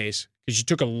fan base, because you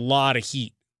took a lot of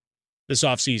heat this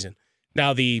offseason.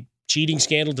 Now, the cheating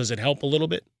scandal, does it help a little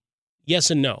bit? Yes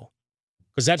and no.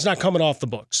 Because that's not coming off the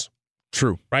books.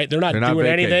 True. Right? They're not doing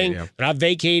anything. Yeah. They're not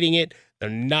vacating it. They're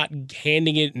not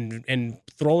handing it and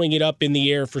throwing it up in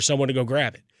the air for someone to go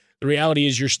grab it. The reality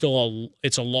is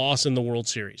it's a loss in the World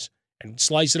Series. And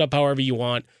slice it up however you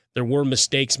want. There were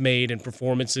mistakes made and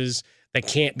performances that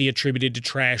can't be attributed to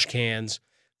trash cans,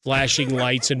 flashing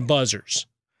lights, and buzzers.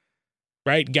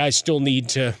 Right? Guys still need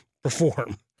to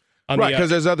perform. Right, because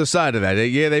there's the other side of that.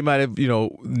 Yeah, they might have,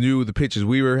 knew the pitches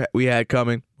we had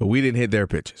coming, but we didn't hit their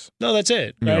pitches. No, that's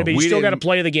it. Right? But you still got to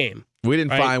play the game. We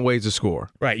didn't find ways to score.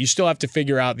 Right. You still have to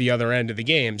figure out the other end of the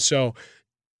game. So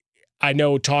I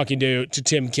know, talking to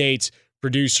Tim Cates,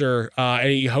 producer, and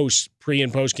he hosts pre-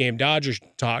 and post-game Dodgers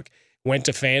talk, went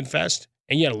to FanFest,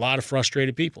 and you had a lot of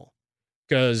frustrated people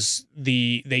because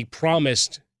they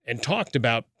promised and talked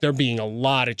about there being a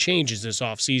lot of changes this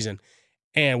offseason.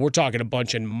 And we're talking a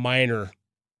bunch of minor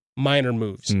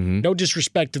moves. Mm-hmm. No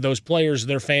disrespect to those players,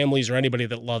 their families, or anybody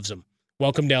that loves them.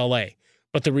 Welcome to L.A.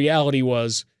 But the reality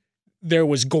was there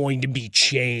was going to be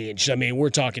change. I mean, we're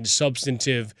talking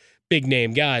substantive,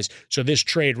 big-name guys. So this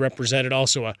trade represented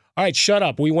also all right, shut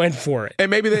up, we went for it.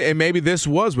 And maybe this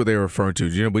was what they were referring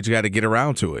to, but you got to get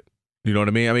around to it. You know what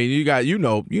I mean? I mean, you've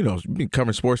been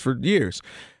covering sports for years.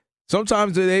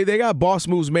 Sometimes they got boss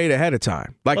moves made ahead of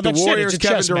time. Like the Warriors,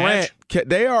 Kevin Durant,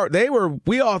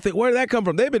 we all think, where did that come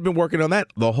from? They've been working on that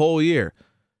the whole year.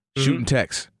 Shooting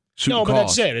texts, shooting calls. No,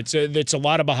 but that's it. It's a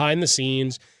lot of behind the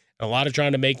scenes, a lot of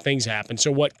trying to make things happen.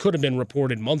 So what could have been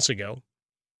reported months ago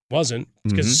wasn't,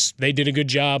 because they did a good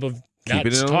job of not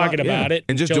talking about it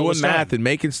and just doing math and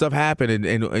making stuff happen,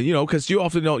 and because you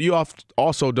also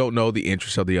don't know the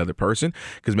interest of the other person,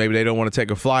 because maybe they don't want to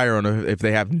take a flyer on if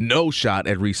they have no shot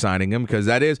at re-signing him, because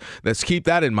let's keep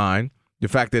that in mind, the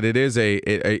fact that it is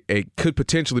a could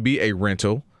potentially be a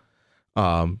rental,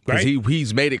 because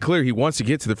he's made it clear he wants to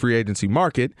get to the free agency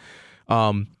market,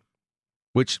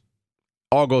 which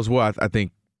all goes well. I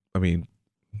think. I mean,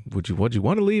 would you want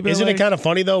to leave? Isn't LA? it kind of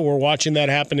funny though? We're watching that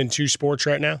happen in two sports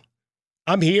right now.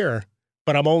 I'm here,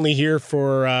 but I'm only here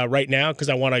for right now because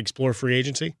I want to explore free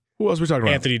agency. Who else are we talking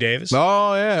about? Anthony Davis.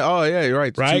 Oh yeah, you're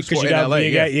right. Right, because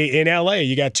in LA,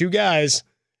 you got two guys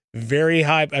very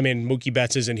high. I mean, Mookie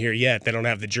Betts isn't here yet. They don't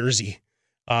have the jersey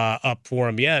up for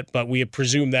him yet, but we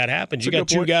presume that happens. You got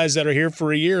two guys that are here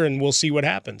for a year, and we'll see what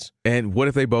happens. And what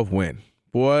if they both win?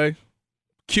 Boy,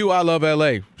 I love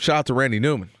LA. Shout out to Randy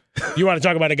Newman. You want to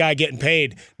talk about a guy getting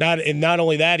paid? Not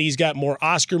only that, he's got more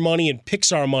Oscar money and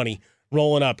Pixar money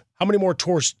rolling up. How many more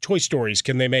Toy Stories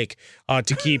can they make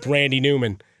to keep Randy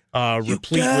Newman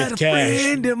replete with cash?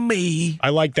 Friend of me. I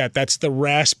like that. That's the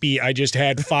raspy. I just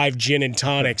had 5 gin and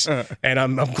tonics, and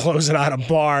I'm closing out a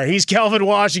bar. He's Kelvin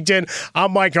Washington.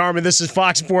 I'm Mike Harmon. This is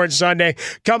Fox Sports Sunday.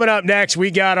 Coming up next,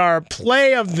 we got our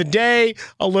play of the day,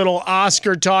 a little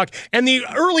Oscar talk, and the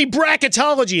early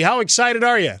bracketology. How excited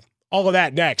are you? All of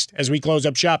that next as we close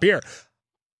up shop here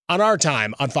on our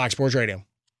time on Fox Sports Radio.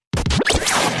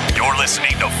 You're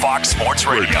listening to Fox Sports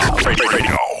Radio.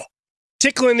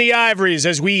 Tickling the ivories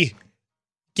as we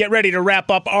Get ready to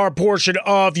wrap up our portion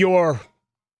of your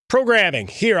programming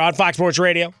here on Fox Sports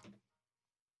Radio.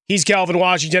 He's Calvin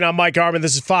Washington. I'm Mike Harmon.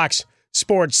 This is Fox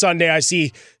Sports Sunday. I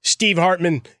see Steve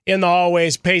Hartman in the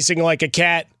hallways pacing like a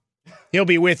cat. He'll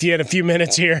be with you in a few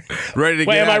minutes here. Ready to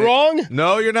Wait, get am I wrong?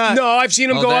 No, you're not. No, I've seen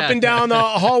him go up and down the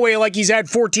hallway like he's had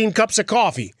 14 cups of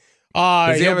coffee.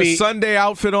 Does he have a Sunday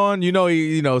outfit on? You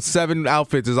know, 7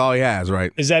 outfits is all he has,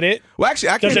 right? Is that it? Well,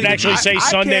 actually, Does it actually say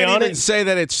Sunday on it? I can't even say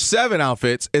that it's 7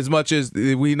 outfits as much as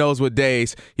he knows what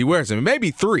days he wears them. Maybe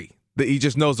 3 that he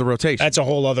just knows the rotation. That's a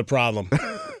whole other problem.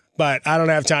 But I don't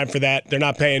have time for that. They're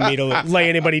not paying me to lay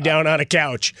anybody down on a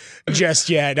couch just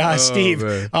yet. Steve,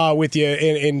 with you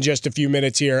in just a few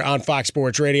minutes here on Fox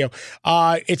Sports Radio.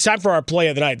 It's time for our play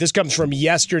of the night. This comes from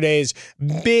yesterday's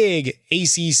big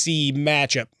ACC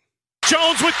matchup.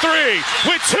 Jones with 3,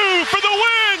 with 2 for the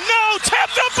win. No,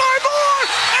 tapped up by Moore,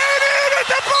 and in at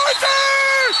the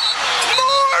buzzer.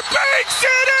 Moore banks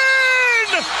it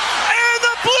in, and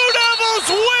the Blue Devils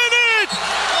win it,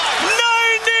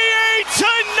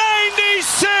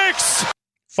 98-96.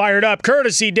 Fired up,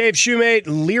 courtesy Dave Shoemate,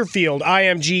 Learfield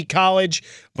IMG College,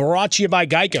 brought to you by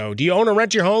Geico. Do you own or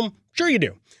rent your home? Sure you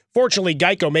do. Fortunately,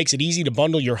 Geico makes it easy to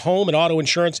bundle your home and auto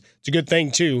insurance. It's a good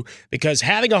thing, too, because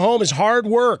having a home is hard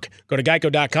work. Go to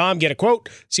geico.com, get a quote,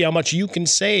 see how much you can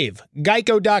save.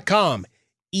 Geico.com.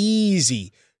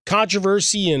 Easy.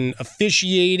 Controversy and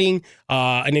officiating,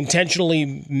 an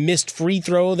intentionally missed free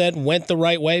throw that went the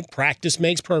right way. Practice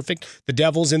makes perfect. The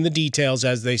devil's in the details,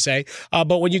 as they say.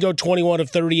 But when you go 21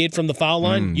 of 38 from the foul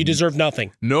line, you deserve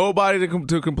nothing. Nobody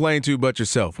to complain to but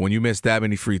yourself when you miss that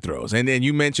many free throws. And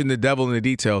you mentioned the devil in the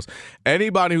details.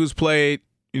 Anybody who's played,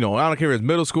 I don't care if it's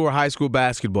middle school or high school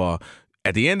basketball,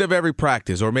 at the end of every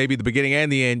practice, or maybe the beginning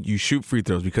and the end, you shoot free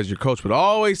throws because your coach would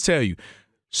always tell you,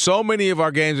 so many of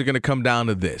our games are going to come down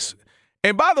to this.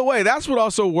 And by the way, that's what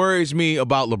also worries me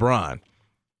about LeBron,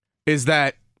 is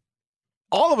that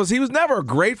all of us, he was never a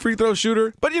great free throw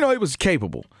shooter, but, he was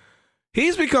capable.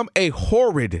 He's become a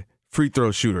horrid free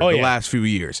throw shooter the last few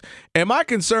years. And my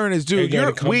concern is, dude,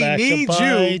 we need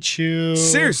you.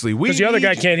 Seriously, because the other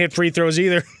guy can't hit free throws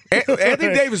either.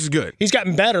 Anthony Davis is good. He's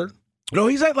gotten better. No,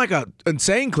 he's at like an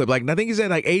insane clip. Like, I think he's at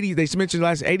like 80. They mentioned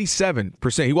last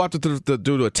 87%. He walked to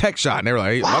do a tech shot, and they were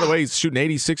like, hey, by the way, he's shooting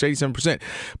 86, 87%.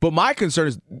 But my concern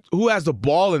is who has the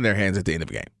ball in their hands at the end of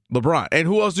the game? LeBron. And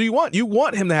who else do you want? You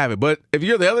want him to have it. But if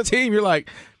you're the other team, you're like,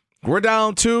 we're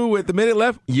down 2 with the minute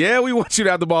left. Yeah, we want you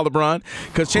to have the ball, LeBron,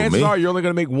 because chances are you're only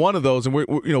going to make one of those, and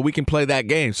we can play that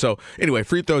game. So anyway,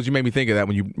 free throws. You made me think of that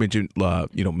when you mentioned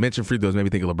free throws. Made me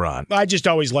think of LeBron. I just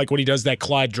always like when he does that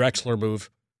Clyde Drexler move.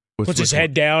 Puts his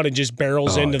head down and just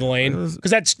barrels into the lane.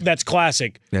 Because that's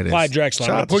classic. Clyde Drexler. I'm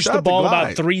going to push the ball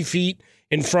about 3 feet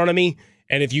in front of me,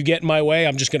 and if you get in my way,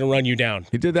 I'm just going to run you down.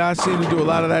 He did that. I seen him do a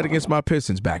lot of that against my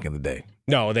Pistons back in the day.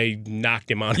 No, they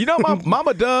knocked him on.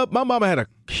 My mama had a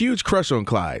huge crush on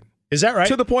Clyde. Is that right?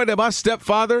 To the point that my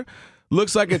stepfather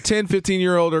looks like a 10,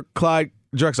 15-year-older Clyde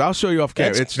Drexler. I'll show you off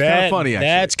camera. It's kind of funny, actually.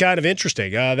 That's kind of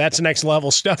interesting. That's next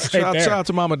level stuff right there. Shout out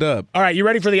to Mama Dub. All right, you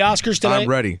ready for the Oscars tonight? I'm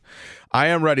ready. I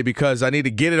am ready because I need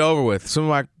to get it over with. Some of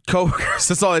my coworkers,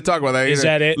 that's all they talk about. Is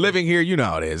that it? Living here, you know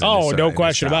how it is. Oh, no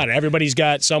question about it. Everybody's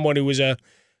got someone who was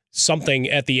something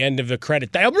at the end of the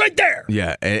credit. I'm right there.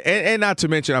 Yeah, and not to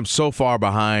mention, I'm so far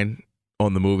behind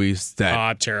on the movies that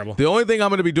I'm terrible. The only thing I'm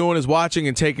going to be doing is watching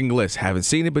and taking lists. Haven't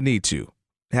seen it, but need to.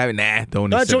 Don't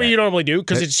That's what you normally do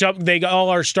because it's something they all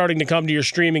are starting to come to your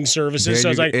streaming services. So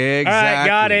it's like, exactly. All right,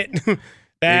 got it.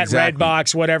 That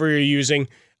Redbox, whatever you're using,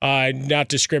 not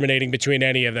discriminating between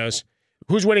any of those.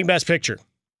 Who's winning Best Picture?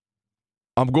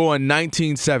 I'm going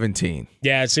 1917.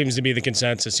 Yeah, it seems to be the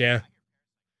consensus. Yeah.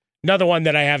 Another one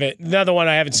I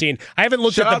haven't seen. I haven't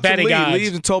looked at the betting odds. Lee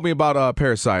even told me about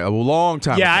Parasite a long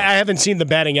time ago. Yeah, I haven't seen the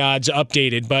betting odds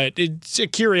updated, but it's a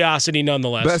curiosity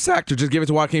nonetheless. Best actor, just give it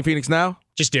to Joaquin Phoenix now?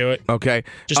 Just do it. Okay.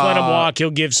 Just let him walk.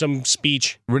 He'll give some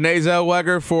speech. Renee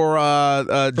Zellweger for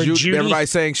Judy.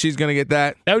 Everybody's saying she's going to get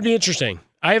that. That would be interesting.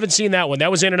 I haven't seen that one. That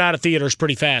was in and out of theaters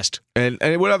pretty fast. And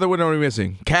what other one are we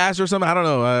missing? Cast or something? I don't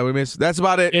know. We missed. That's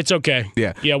about it. It's okay.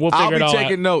 Yeah. Yeah, we'll figure it all out. I'll be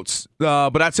taking notes.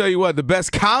 But I tell you what, the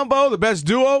best combo, the best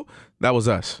duo, that was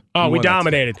us. Oh, we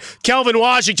dominated. Kelvin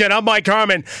Washington, I'm Mike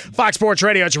Harmon. Fox Sports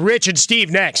Radio. It's Rich and Steve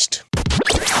next.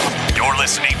 You're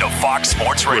listening to Fox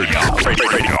Sports Radio.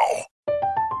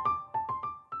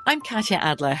 I'm Katya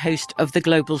Adler, host of The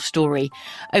Global Story.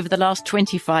 Over the last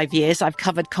 25 years, I've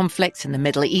covered conflicts in the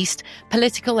Middle East,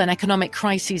 political and economic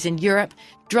crises in Europe,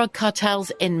 drug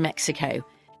cartels in Mexico.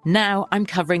 Now I'm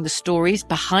covering the stories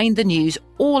behind the news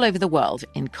all over the world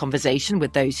in conversation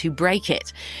with those who break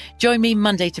it. Join me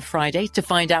Monday to Friday to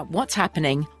find out what's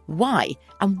happening, why,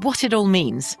 and what it all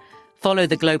means. Follow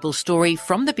The Global Story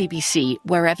from the BBC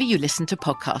wherever you listen to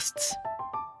podcasts.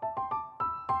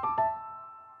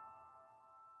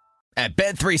 At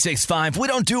Bet365, we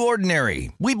don't do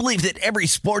ordinary. We believe that every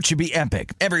sport should be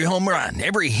epic. Every home run,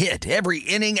 every hit, every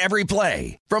inning, every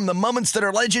play. From the moments that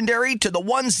are legendary to the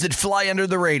ones that fly under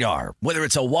the radar. Whether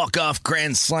it's a walk-off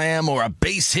grand slam or a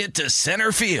base hit to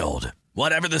center field.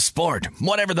 Whatever the sport,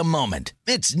 whatever the moment.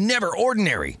 It's never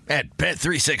ordinary at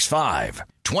Bet365.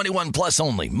 21 plus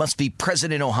only. Must be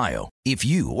present in Ohio. If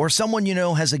you or someone you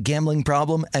know has a gambling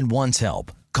problem and wants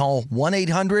help, call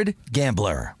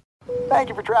 1-800-GAMBLER. Thank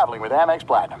you for traveling with Amex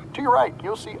Platinum. To your right,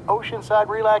 you'll see oceanside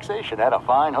relaxation at a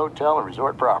fine hotel and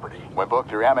resort property. When booked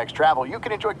through Amex Travel, you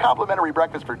can enjoy complimentary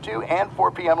breakfast for 2 and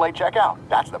 4 p.m. late checkout.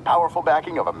 That's the powerful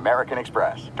backing of American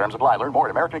Express. Terms apply. Learn more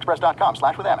at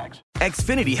americanexpress.com/withAmex.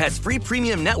 Xfinity has free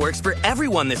premium networks for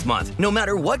everyone this month, no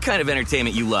matter what kind of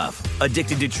entertainment you love.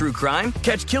 Addicted to true crime?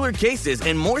 Catch killer cases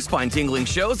and more spine-tingling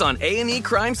shows on A&E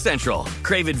Crime Central.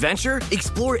 Crave adventure?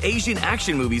 Explore Asian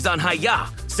action movies on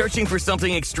Hi-YAH. Searching for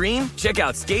something extreme? Check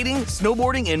out skating,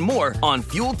 snowboarding, and more on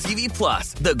Fuel TV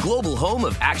Plus, the global home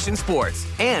of action sports.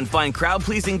 And find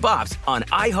crowd-pleasing bops on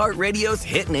iHeartRadio's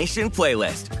Hit Nation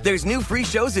playlist. There's new free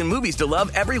shows and movies to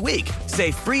love every week.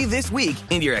 Say free this week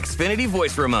in your Xfinity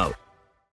voice remote.